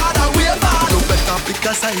jump hard and wave hard. No better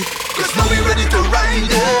because cause now we ready to ride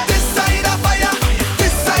it. This side of fire,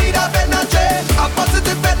 this side of energy, a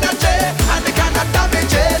positive energy, and they cannot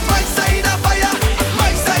damage it. My side of fire,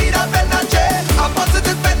 my side of energy, a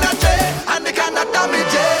positive energy, and they cannot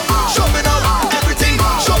damage it. Show me now everything,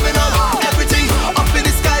 show me now everything. Up in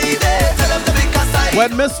the sky there, tell them to be cast.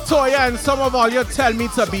 When Miss Toya and some of all you tell me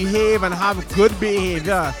to behave and have good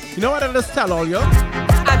behavior, you know what I just tell all you?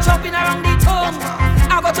 I'm jumping around the tongue.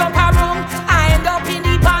 I go jump around. I end up in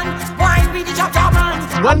the pan. Wine with the chop man.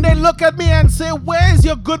 When they look at me and say, where's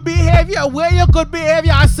your good behavior? Where your good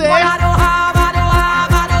behavior? I say, what I don't have, I don't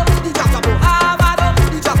have, I don't have, I don't have, I don't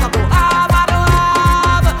have, I don't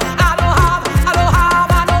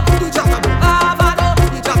have, I don't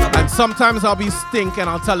have. and sometimes I'll be stinking.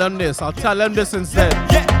 I'll tell them this. I'll tell them this instead.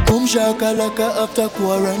 Boom shakalaka after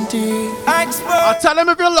quarantine. I'll tell them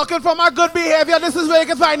if you're looking for my good behavior, this is where you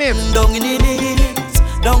can find it. Down in the mix,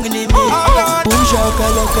 down in the mix. Boom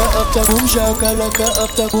shakalaka after, boom shakalaka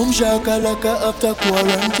after, boom shakalaka after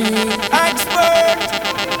quarantine. Expert.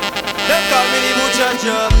 They call me the butcher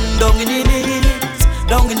job. Down in the mix,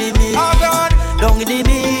 down in the mix. Oh God. Down in the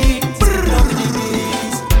mix, down in the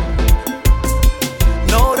mix.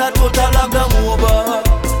 Now that total lockdown over.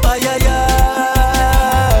 Ay ay ay.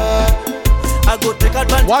 I go take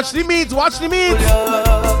advantage. Watch the meat, watch the meat.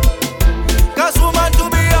 Cause woman, to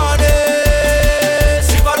be honest,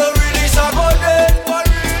 if I don't release a golden,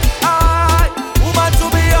 woman, to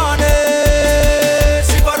be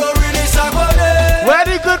honest, if I don't release a golden. Where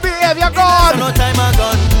the good behavior gone? No time I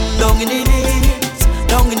gone. Down in the mix,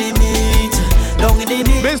 down in the mix, down in the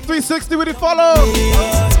mix. Miss 360 with the follow.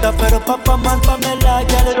 It's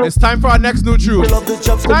It's time for our next new tune.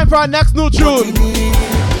 It's time for our next new tune.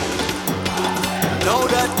 Now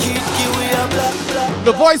that we are black, black.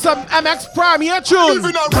 The voice of MX Prime here, I tune. live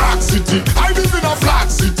in a rock city. I live in a flat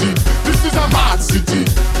city. This is a mad city.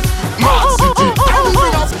 Mad city. I live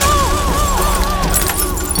in a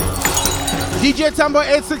DJ Tambo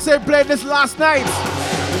 868 played this last night.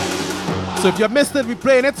 So if you missed it, we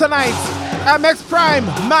playing it tonight. MX Prime,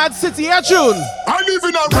 Mad City, here, tune. I live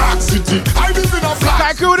in a rock city. I live in a flat.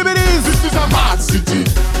 Thank you, what it is. This is a mad city.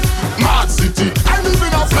 Mad city. I live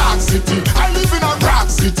in a flat city. I live in a rock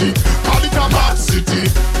city. Call it a mad city.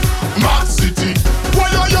 Mad city. Why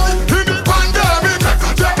are you in the pandemic?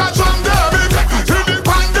 Take a drum demic. In the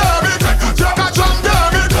pandemic. Take a drum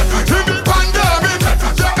demic. In the pandemic.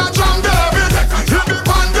 Take a drum demic. In the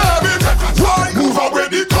pandemic. Why? Move away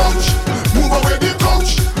the couch. Move away the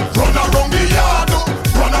couch. Run around the yard.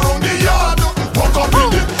 Run around the yard. Walk up in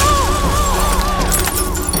the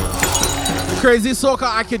Crazy Soca,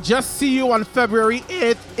 I could just see you on February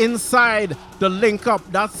 8th inside the Link Up.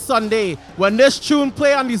 That's Sunday. When this tune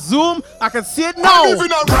play on the Zoom, I can see it now. I live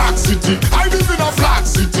in a rock city. I live in a flat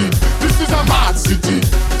city. This is a mad city.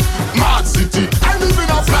 Mad city. I live in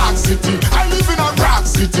a flat city. I live in a rock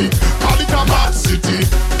city. Call it a mad city.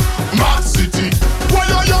 Mad city. Why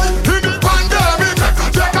are you in the pandemic?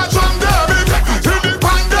 Take a drum demic. In the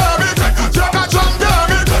pandemic. Take a drum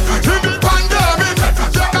demic. In the pandemic.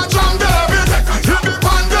 Take a drum demic. In the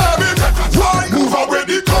pandemic. Why? Move away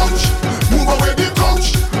the couch. Move away the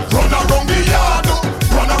couch. Run around the yard.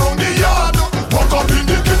 Run around the yard. Walk up in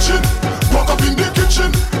the kitchen. Walk up in the kitchen.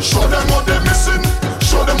 Show them what they're missing.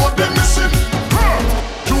 Show them what they're missing.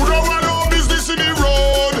 You don't want no business in the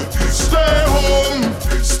road. Stay home.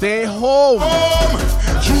 Stay home.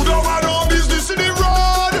 You don't want no business in the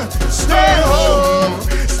road. Stay home.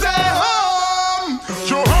 Stay home.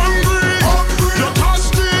 You're hungry. You're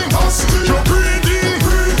thirsty. You're greedy.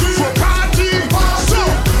 For party. So,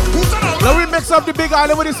 who's that? Now we mix up the big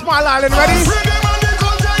island with the small island. Ready? Bring them and the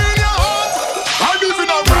culture in your heart. I live in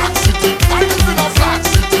a rock city. I live in a flat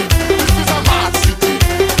city. This is a mad city.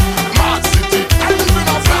 Mad city. I live in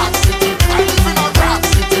a flat city.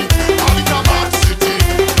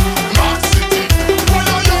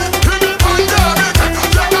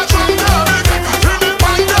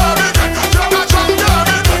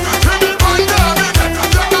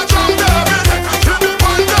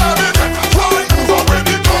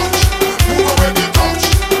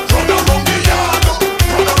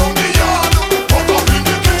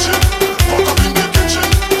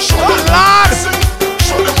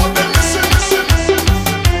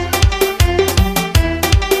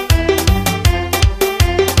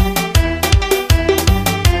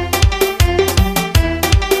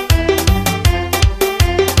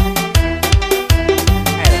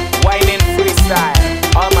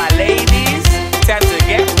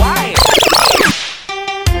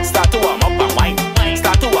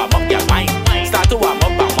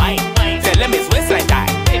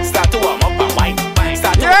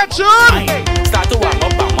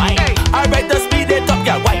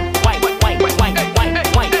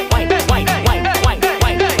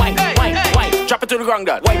 wrong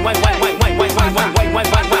that. Wine.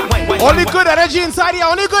 Only good energy inside here.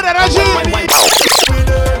 Only good energy.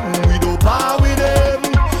 We don't power with them.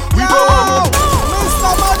 We don't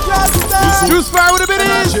Mr. Majestic. Juice fire with a bit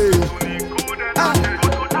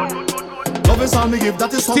Love is all me give.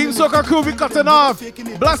 That is all. Team Soca crew, we cutting off.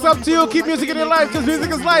 Blast up to you. Keep music in your life, because music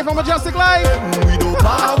is life. I'm Majestic Life. We don't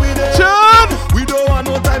power with them. Chun! We don't want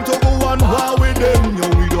no time to go on war with them. Yo,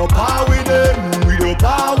 we don't power with them. We don't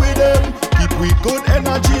power with them. Keep we good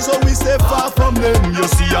energy so we stay far from them. You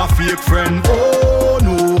see a fake friend. Oh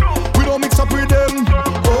no. We don't mix up with them.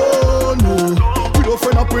 Oh no. We don't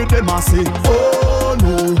friend up with them. I say. Oh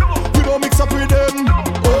no. We don't mix up with them.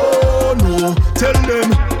 Oh no. Tell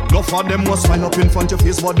them. Enough of them must find up in front of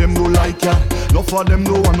your face, but them don't like ya. Enough of them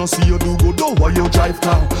don't wanna see you do good, though while you drive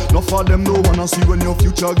car. Enough of them don't wanna see when your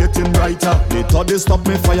future getting brighter. They thought they stopped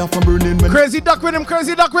me fire from burning. When Crazy duck with him,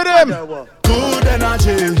 crazy duck with him. Good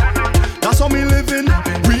energy, that's what me living.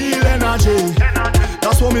 Real energy,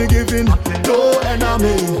 that's what me giving. No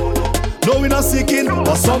enemy, no we not seeking.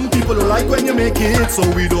 But some people like when you make it, so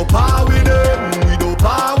we don't power with them. We don't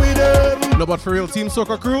power with them. No, but for real, Team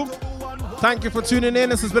Soca crew, thank you for tuning in.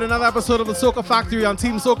 This has been another episode of the Soca Factory on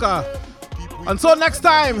Team Soca. Until next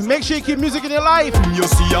time, make sure you keep music in your life. You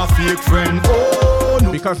see a fake friend, oh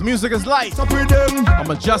no. Because music is life. Up with them. A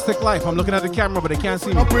majestic life. I'm looking at the camera, but they can't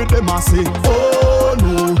see me. Up with them, I say, oh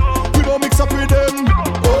no. We don't mix up with them,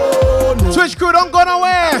 oh no. Twitch crew, don't go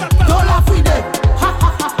nowhere. Don't laugh with them, ha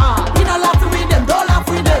ha ha ha. We don't laugh with them, don't laugh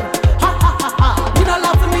with them, ha ha ha ha. We don't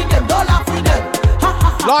laugh with them, don't laugh with them, ha ha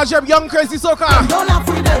ha. Large up, young, crazy Soca. Don't laugh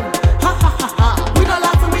with them. We don't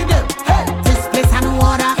laugh with them. Hey. This place and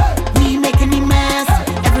water, we making the mess.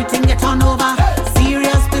 Everything get turned over,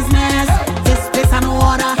 serious business. This place and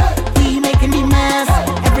water, we making the mess.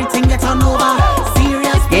 Everything get turned over,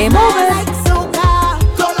 serious business. Game over. Like Soca,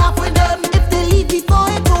 don't laugh with them. If they leave before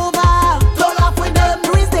it's over, don't laugh with them.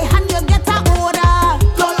 Raise their hand, you get a order.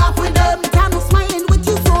 Don't laugh with them. Can't no smiling with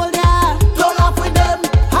you soldier. Don't laugh with them.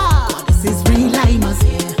 Ha. God, this is real limers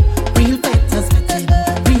here, real factors fitting,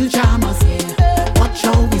 real dramas here. Watch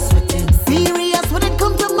how we sweating. Serious when it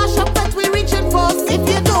comes to mash up that we reaching for. If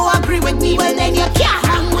you don't agree with me, well then you can't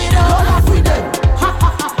hang with us. Don't laugh with them. Ha ha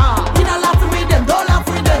ha ha. We not laughing with them. Don't laugh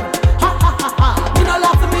with them. Ha ha ha ha. We not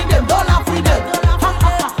laughing with them. Don't laugh with them. Ha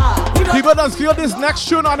ha ha ha. People don't feel this next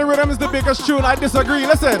tune on the rhythm is the biggest tune. I disagree.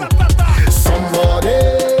 Listen. Somebody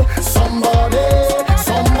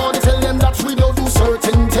tell them that we don't do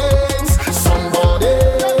certain things. Somebody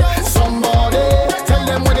tell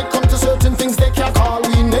them when it comes to certain things they can't call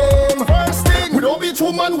we name. First thing, we don't beat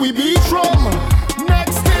woman, we beat drum.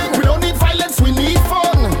 Next thing, we don't need violence, we need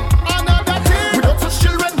fun. Another thing, we don't touch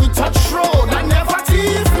children, we touch road. I never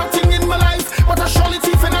thief, nothing in my life but a surely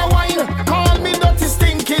thief and a wine. Call me dirty,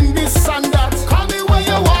 stinking, this and that. Call me where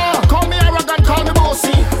you are, call me arrogant, call me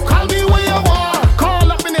bossy. Call me where you are,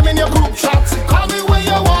 call up my name in your group chat. Call me where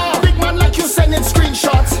you are, big man like you sending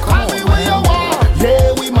screenshots. Call me where you are,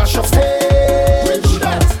 yeah we mash up stage. We do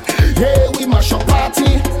that, yeah we mash up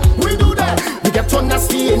party. We do that, we get too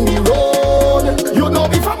nasty in the road. You know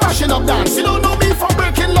me for mashing up dance, you don't know me for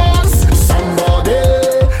breaking laws. Somebody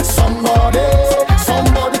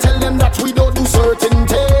tell them that we don't do certain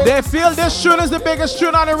things. They feel this tune is the biggest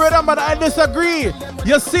tune on the rhythm, but I disagree.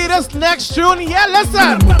 You see this next tune? Yeah,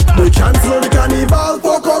 listen. They cancel the carnival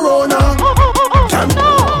for Corona.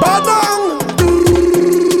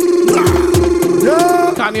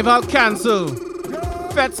 Yeah. Carnival cancel.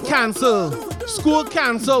 Fets cancel. School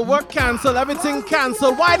cancel. Work cancel. Everything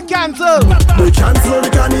cancel. Why cancel? They cancel the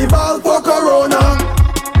carnival for Corona.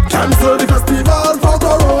 Cancel the festival for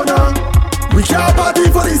Corona. We can't party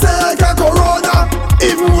for the sake of Corona.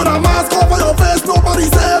 Even with a mask over your face, nobody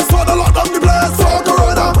says for the lockdown the place for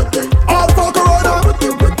Corona. All for Corona.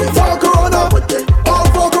 For Corona. All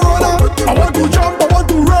for Corona. I want to jump, I want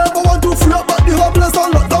to rave, I want to flip, but the whole place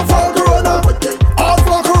on lockdown for Corona. All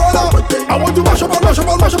for Corona. I want to mash up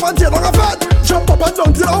and tear like a fat. Jump up and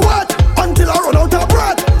down till I wet, until I run out of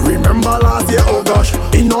breath. Remember last year, oh gosh,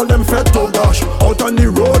 in all them fed, oh gosh, out on the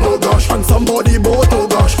road, oh gosh, and somebody boat, oh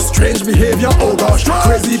gosh, strange behavior, oh gosh,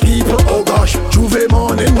 crazy people, oh gosh, Juve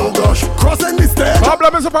morning, oh gosh, crossing the stage.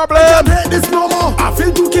 Problem is a problem. I can't take this no more. I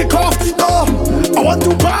feel to kick off the door. I want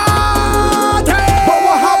to party. But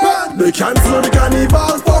what happened? They cancel the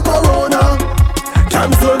carnival for Corona.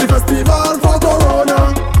 Cancel the festival for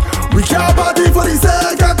Corona. We can't party for the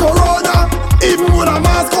sake of Corona. Even with a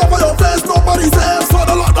mask over your face, nobody says for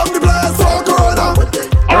the lockdown the place for Corona.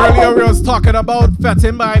 Earlier we was talking about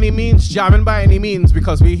fetting by any means, jamming by any means,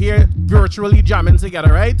 because we here virtually jamming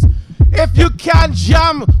together, right? If you can't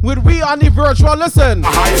jam with we on the virtual, listen.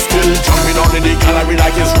 I still jumping on in the gallery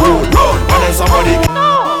like it's rude. And then somebody.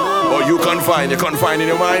 Oh, you confine in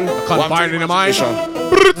your mind. Confine in your mind.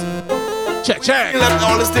 Check. Let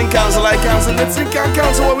all this thing cancel, I cancel. Let's see, can't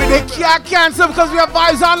cancel what we do. They can't cancel because we have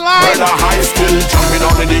vibes online. Well, I still jumping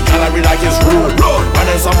on in the gallery like it's rude. And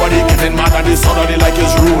then somebody getting mad at this other like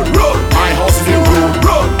it's rude. My house is the rude.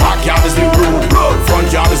 Backyard is the rude.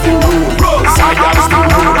 Front yard is the rude. Side yard is the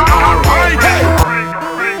rude. Alright, hey.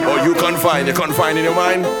 Oh, you confine in your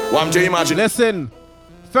mind. What am you imagine? Listen.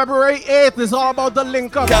 February 8th is all about the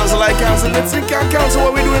link up. Cancel, I cancel. Let's see, can't cancel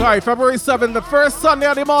what we doing. Sorry, February 7th, the first Sunday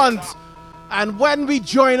of the month. And when we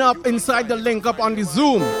join up inside the link up on the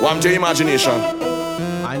Zoom. What's your imagination?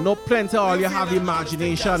 I know plenty all you have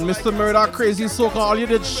imagination. Mr. Murder, Crazy Soca, all you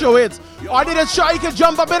did show it. All you did show you can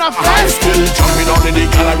jump up in a fence. I still jumping on in the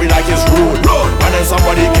gallery like it's rude. And then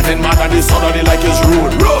somebody getting mad at this other like it's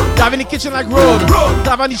rude. Dive in the kitchen like road.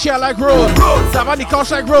 Dive on the chair like road. Dive on the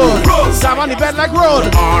couch like road. Dive on the bed like road.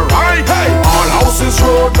 Alright, hey. All houses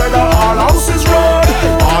road, brother. All houses road.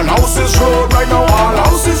 All houses road right now. All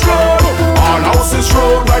houses road. All houses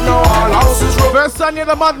road right now. All houses road. First Sunday of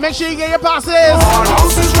the month, make sure you get your passes. All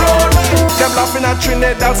houses road. Them laughing at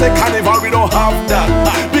Trinidad, say carnival, we don't have that.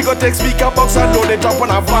 We go take speaker box and load it up on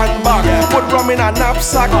a van bag. Put rum in a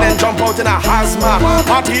knapsack, then jump out in a hazmat.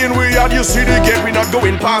 Party in we are, you see the gate, we not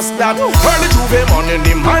going past that. Early Juve morning,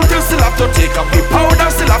 the mantle still have to take up the powder,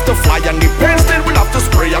 still have to fly, and the pen still will have to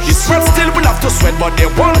spray up. The sweat still will have to sweat, but there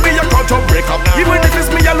won't be a crowd to break up. Even if it's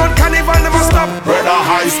me alone, carnival never stop. Brother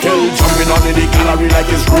high still jumping on in the gallery like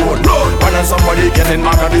it's road. And then somebody getting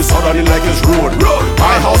mad at this other like it's road.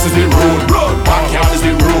 My house is the road. Backyard is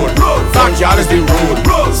the road. Front yard is the road.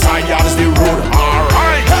 Side yard is the road.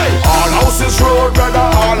 Alright, hey. All houses road, brother.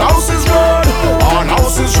 All houses road. All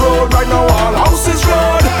houses road right now. All houses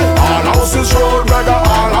road. All houses road, brother.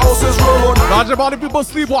 All houses road. Large about the people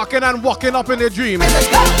sleepwalking and walking up in their dreams.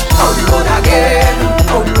 Out the road again.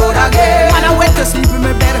 Out the road again. And I went to sleep in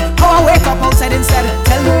my bed. How I wake up outside instead.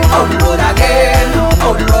 Tell me. Out the road again.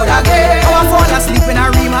 Out the road again. How I fall asleep in a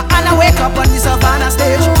Rima and I wake up on the Savannah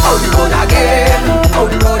stage. Out the road again. Out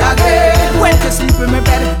the road again. Went to sleep in my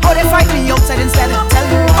bed. How they fight me outside instead. Tell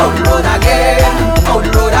me. Out the road again. Out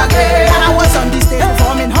the road again. And I was on the stage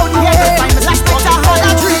performing. How the hell to find me like a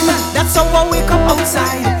whole dream. That's how I wake up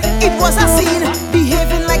outside. It was a scene,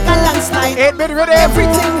 behaving like a landslide.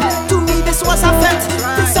 Everything to me this was a threat.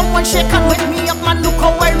 Till someone shake and wake me up, man, look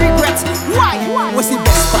how I regret. Why? Was the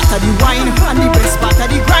best part of the wine and the best part of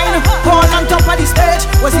the grind. All on top of the stage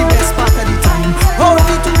was the best part of the time.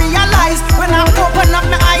 Only to realize when I open up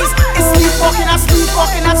my eyes, it's sleepwalking,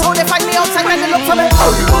 that's how they find me outside when they look for me.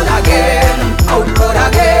 Out the road again, out the road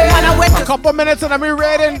again. And I went a couple minutes and I'm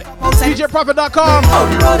reading DJProfit.com. Out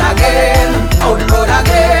the road again, out the road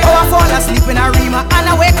again. Oh, I fall asleep in a Rima and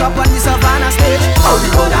I wake up on the Savannah stage. Out the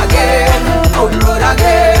road again, out the road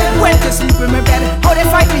again. Went to sleep in my bed, how they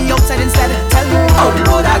fight me outside instead. Tell me, out the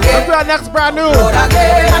road again. Let's do our next brand new.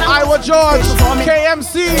 Iowa George,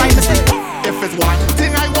 KMC. If it's one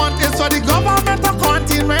thing I want is for the government to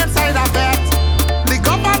continue inside a vet. The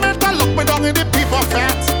government to look me down in the people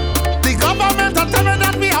fat. The government to tell me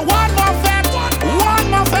that me a one more fat. One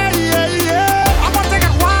more fat, yeah, yeah. I want to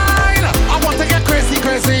get wine. I want to get crazy.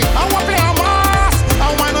 I want to play on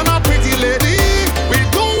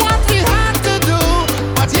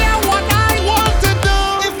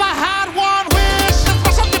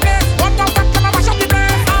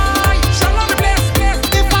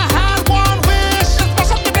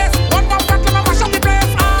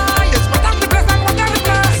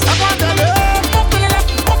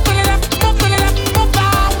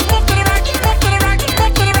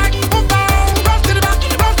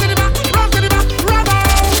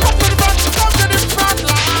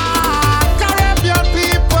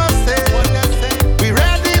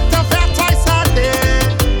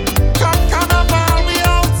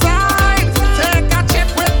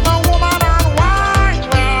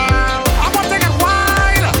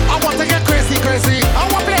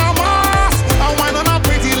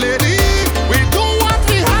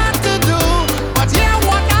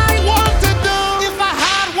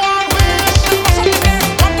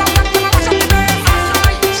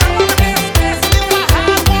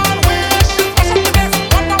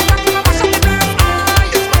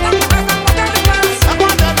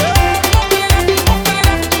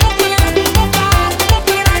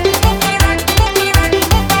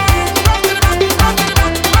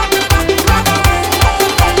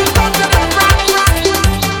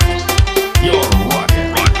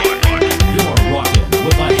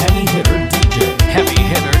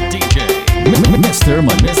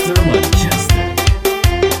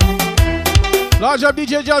Large up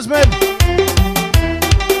DJ Judgment.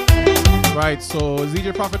 Right, so is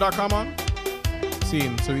DJProfit.com on?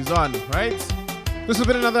 Seen, so he's on, right? This has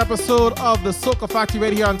been another episode of the Soca Factory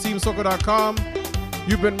right here on TeamSoca.com.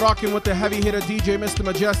 You've been rocking with the heavy hitter DJ Mr.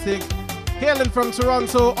 Mejustik, hailing from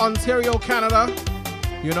Toronto, Ontario, Canada.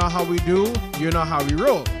 You know how we do, you know how we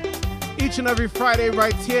roll. Each and every Friday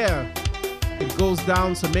right here, it goes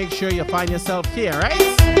down, so make sure you find yourself here,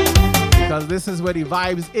 right? Because this is where the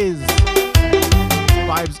vibes is.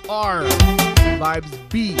 Vibes are. Vibes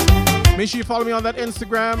be. Make sure you follow me on that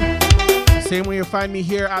Instagram. Same way you find me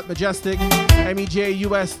here at Mejustik.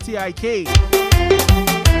 Mejustik.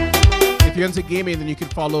 If you're into gaming, then you can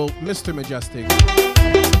follow Mr. Mejustik.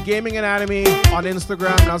 Gaming and anime on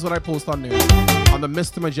Instagram. That's what I post on there. On the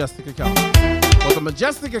Mr. Mejustik account. But the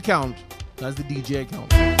Mejustik account, that's the DJ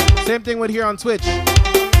account. Same thing with here on Twitch.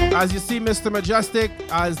 As you see Mr. Mejustik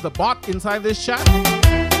as the bot inside this chat,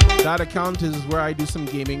 that account is where I do some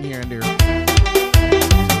gaming here and there. So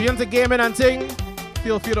if you're into gaming and ting,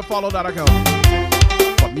 feel free to follow that account.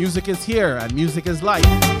 But music is here and music is life.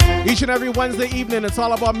 Each and every Wednesday evening, it's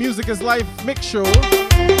all about Music is Life Mix Show.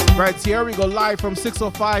 Right here, we go live from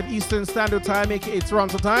 6:05 Eastern Standard Time, aka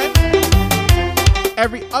Toronto time.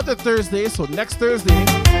 Every other Thursday, so next Thursday,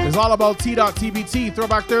 is all about T.TBT,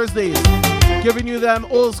 Throwback Thursdays. Giving you them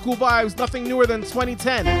old school vibes, nothing newer than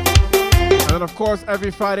 2010. And then, of course,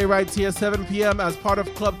 every Friday right here, 7 p.m. as part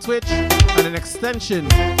of Club Twitch and an extension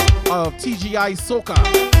of TGI Soca.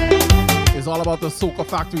 Is all about the Soca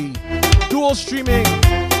Factory. Dual streaming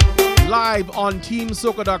live on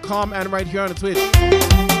TeamSoca.com and right here on the Twitch.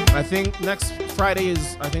 I think next Friday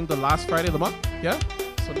is, the last Friday of the month. Yeah?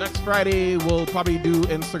 So next Friday, we'll probably do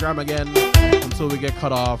Instagram again until we get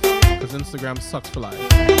cut off because Instagram sucks for live.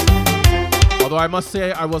 Although I must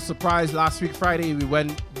say, I was surprised last week Friday, we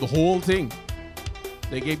went the whole thing.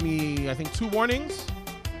 They gave me, 2 warnings.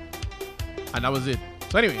 And that was it.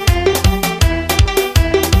 So anyway,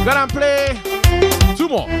 we're gonna play 2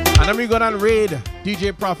 more. And then we're gonna raid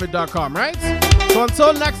DJProfit.com, right? So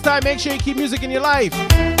until next time, make sure you keep music in your life.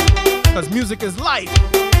 Because music is life.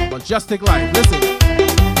 Mejustik life. Listen.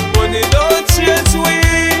 Money don't change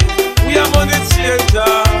we are money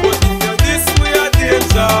changer. But if you're this, we are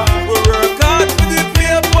danger. We work hard for the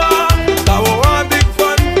paper. That we want big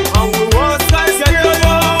fun. And we want size get your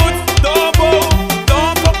out. Don't bow,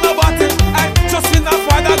 don't pop no body. Just in a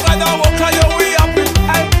father, God, I walk on your way happy.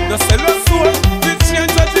 No sell your soul, we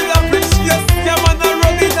change what you love rich. Yes, yeah, man, I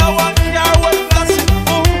run in a one car, one flashing.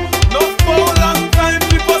 Oh, no for long time,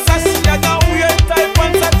 people say she and now we ain't type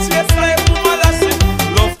and that chase like woman lashing.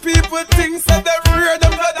 Love people things that they rear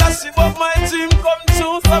them not dashing. But my dream come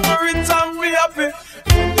true, so I'm rich and we happy.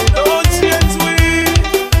 Don't change we.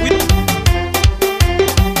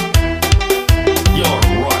 You're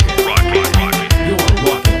rocking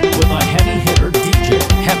with a heavy hitter DJ.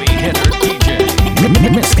 Heavy hitter DJ.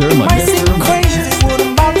 Mr. Might seem crazy what I'm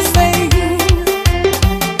about to say.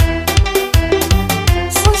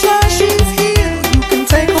 Sunshine, she's here, you can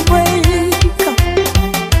take a break.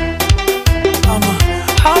 I'm a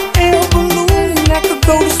hot air balloon that could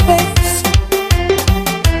go to space.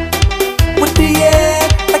 With the air,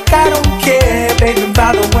 like I don't care, baby,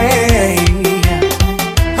 by the way.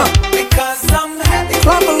 Because I'm happy.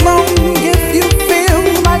 Clap along if you feel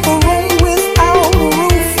like a room without a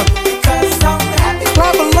roof. Because I'm happy.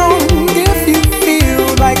 Clap along if you feel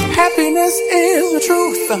like happiness is the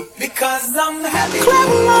truth. Because I'm happy. Clap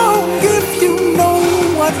along if you know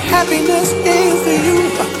what happiness is to you.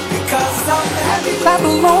 Because I'm happy. Clap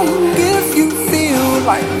along if you feel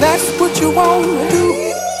like that's what you want to do.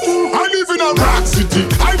 I live in a rock city.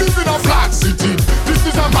 I live in a flat city. This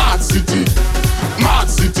is a mad city. Mad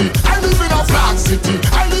city. I live in a flat city.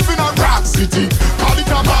 I live in a rock city. Call it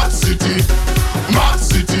a mad city. Mad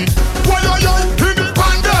city. Why are you in the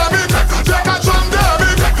pandemic? Take a drum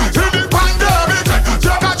demic. In the pandemic.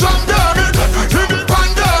 Take a drum demic. In the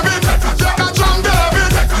pandemic. Take a drum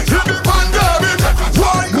demic. In the pandemic.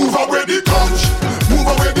 Why? Move away the couch. Move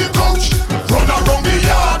away the couch. Run around the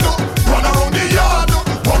yard. Run around the yard.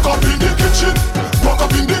 Walk up in the kitchen. Walk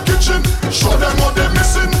up in the kitchen. Show them what they're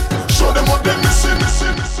missing. Show them what they're missing.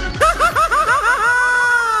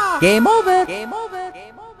 Game over. Game over.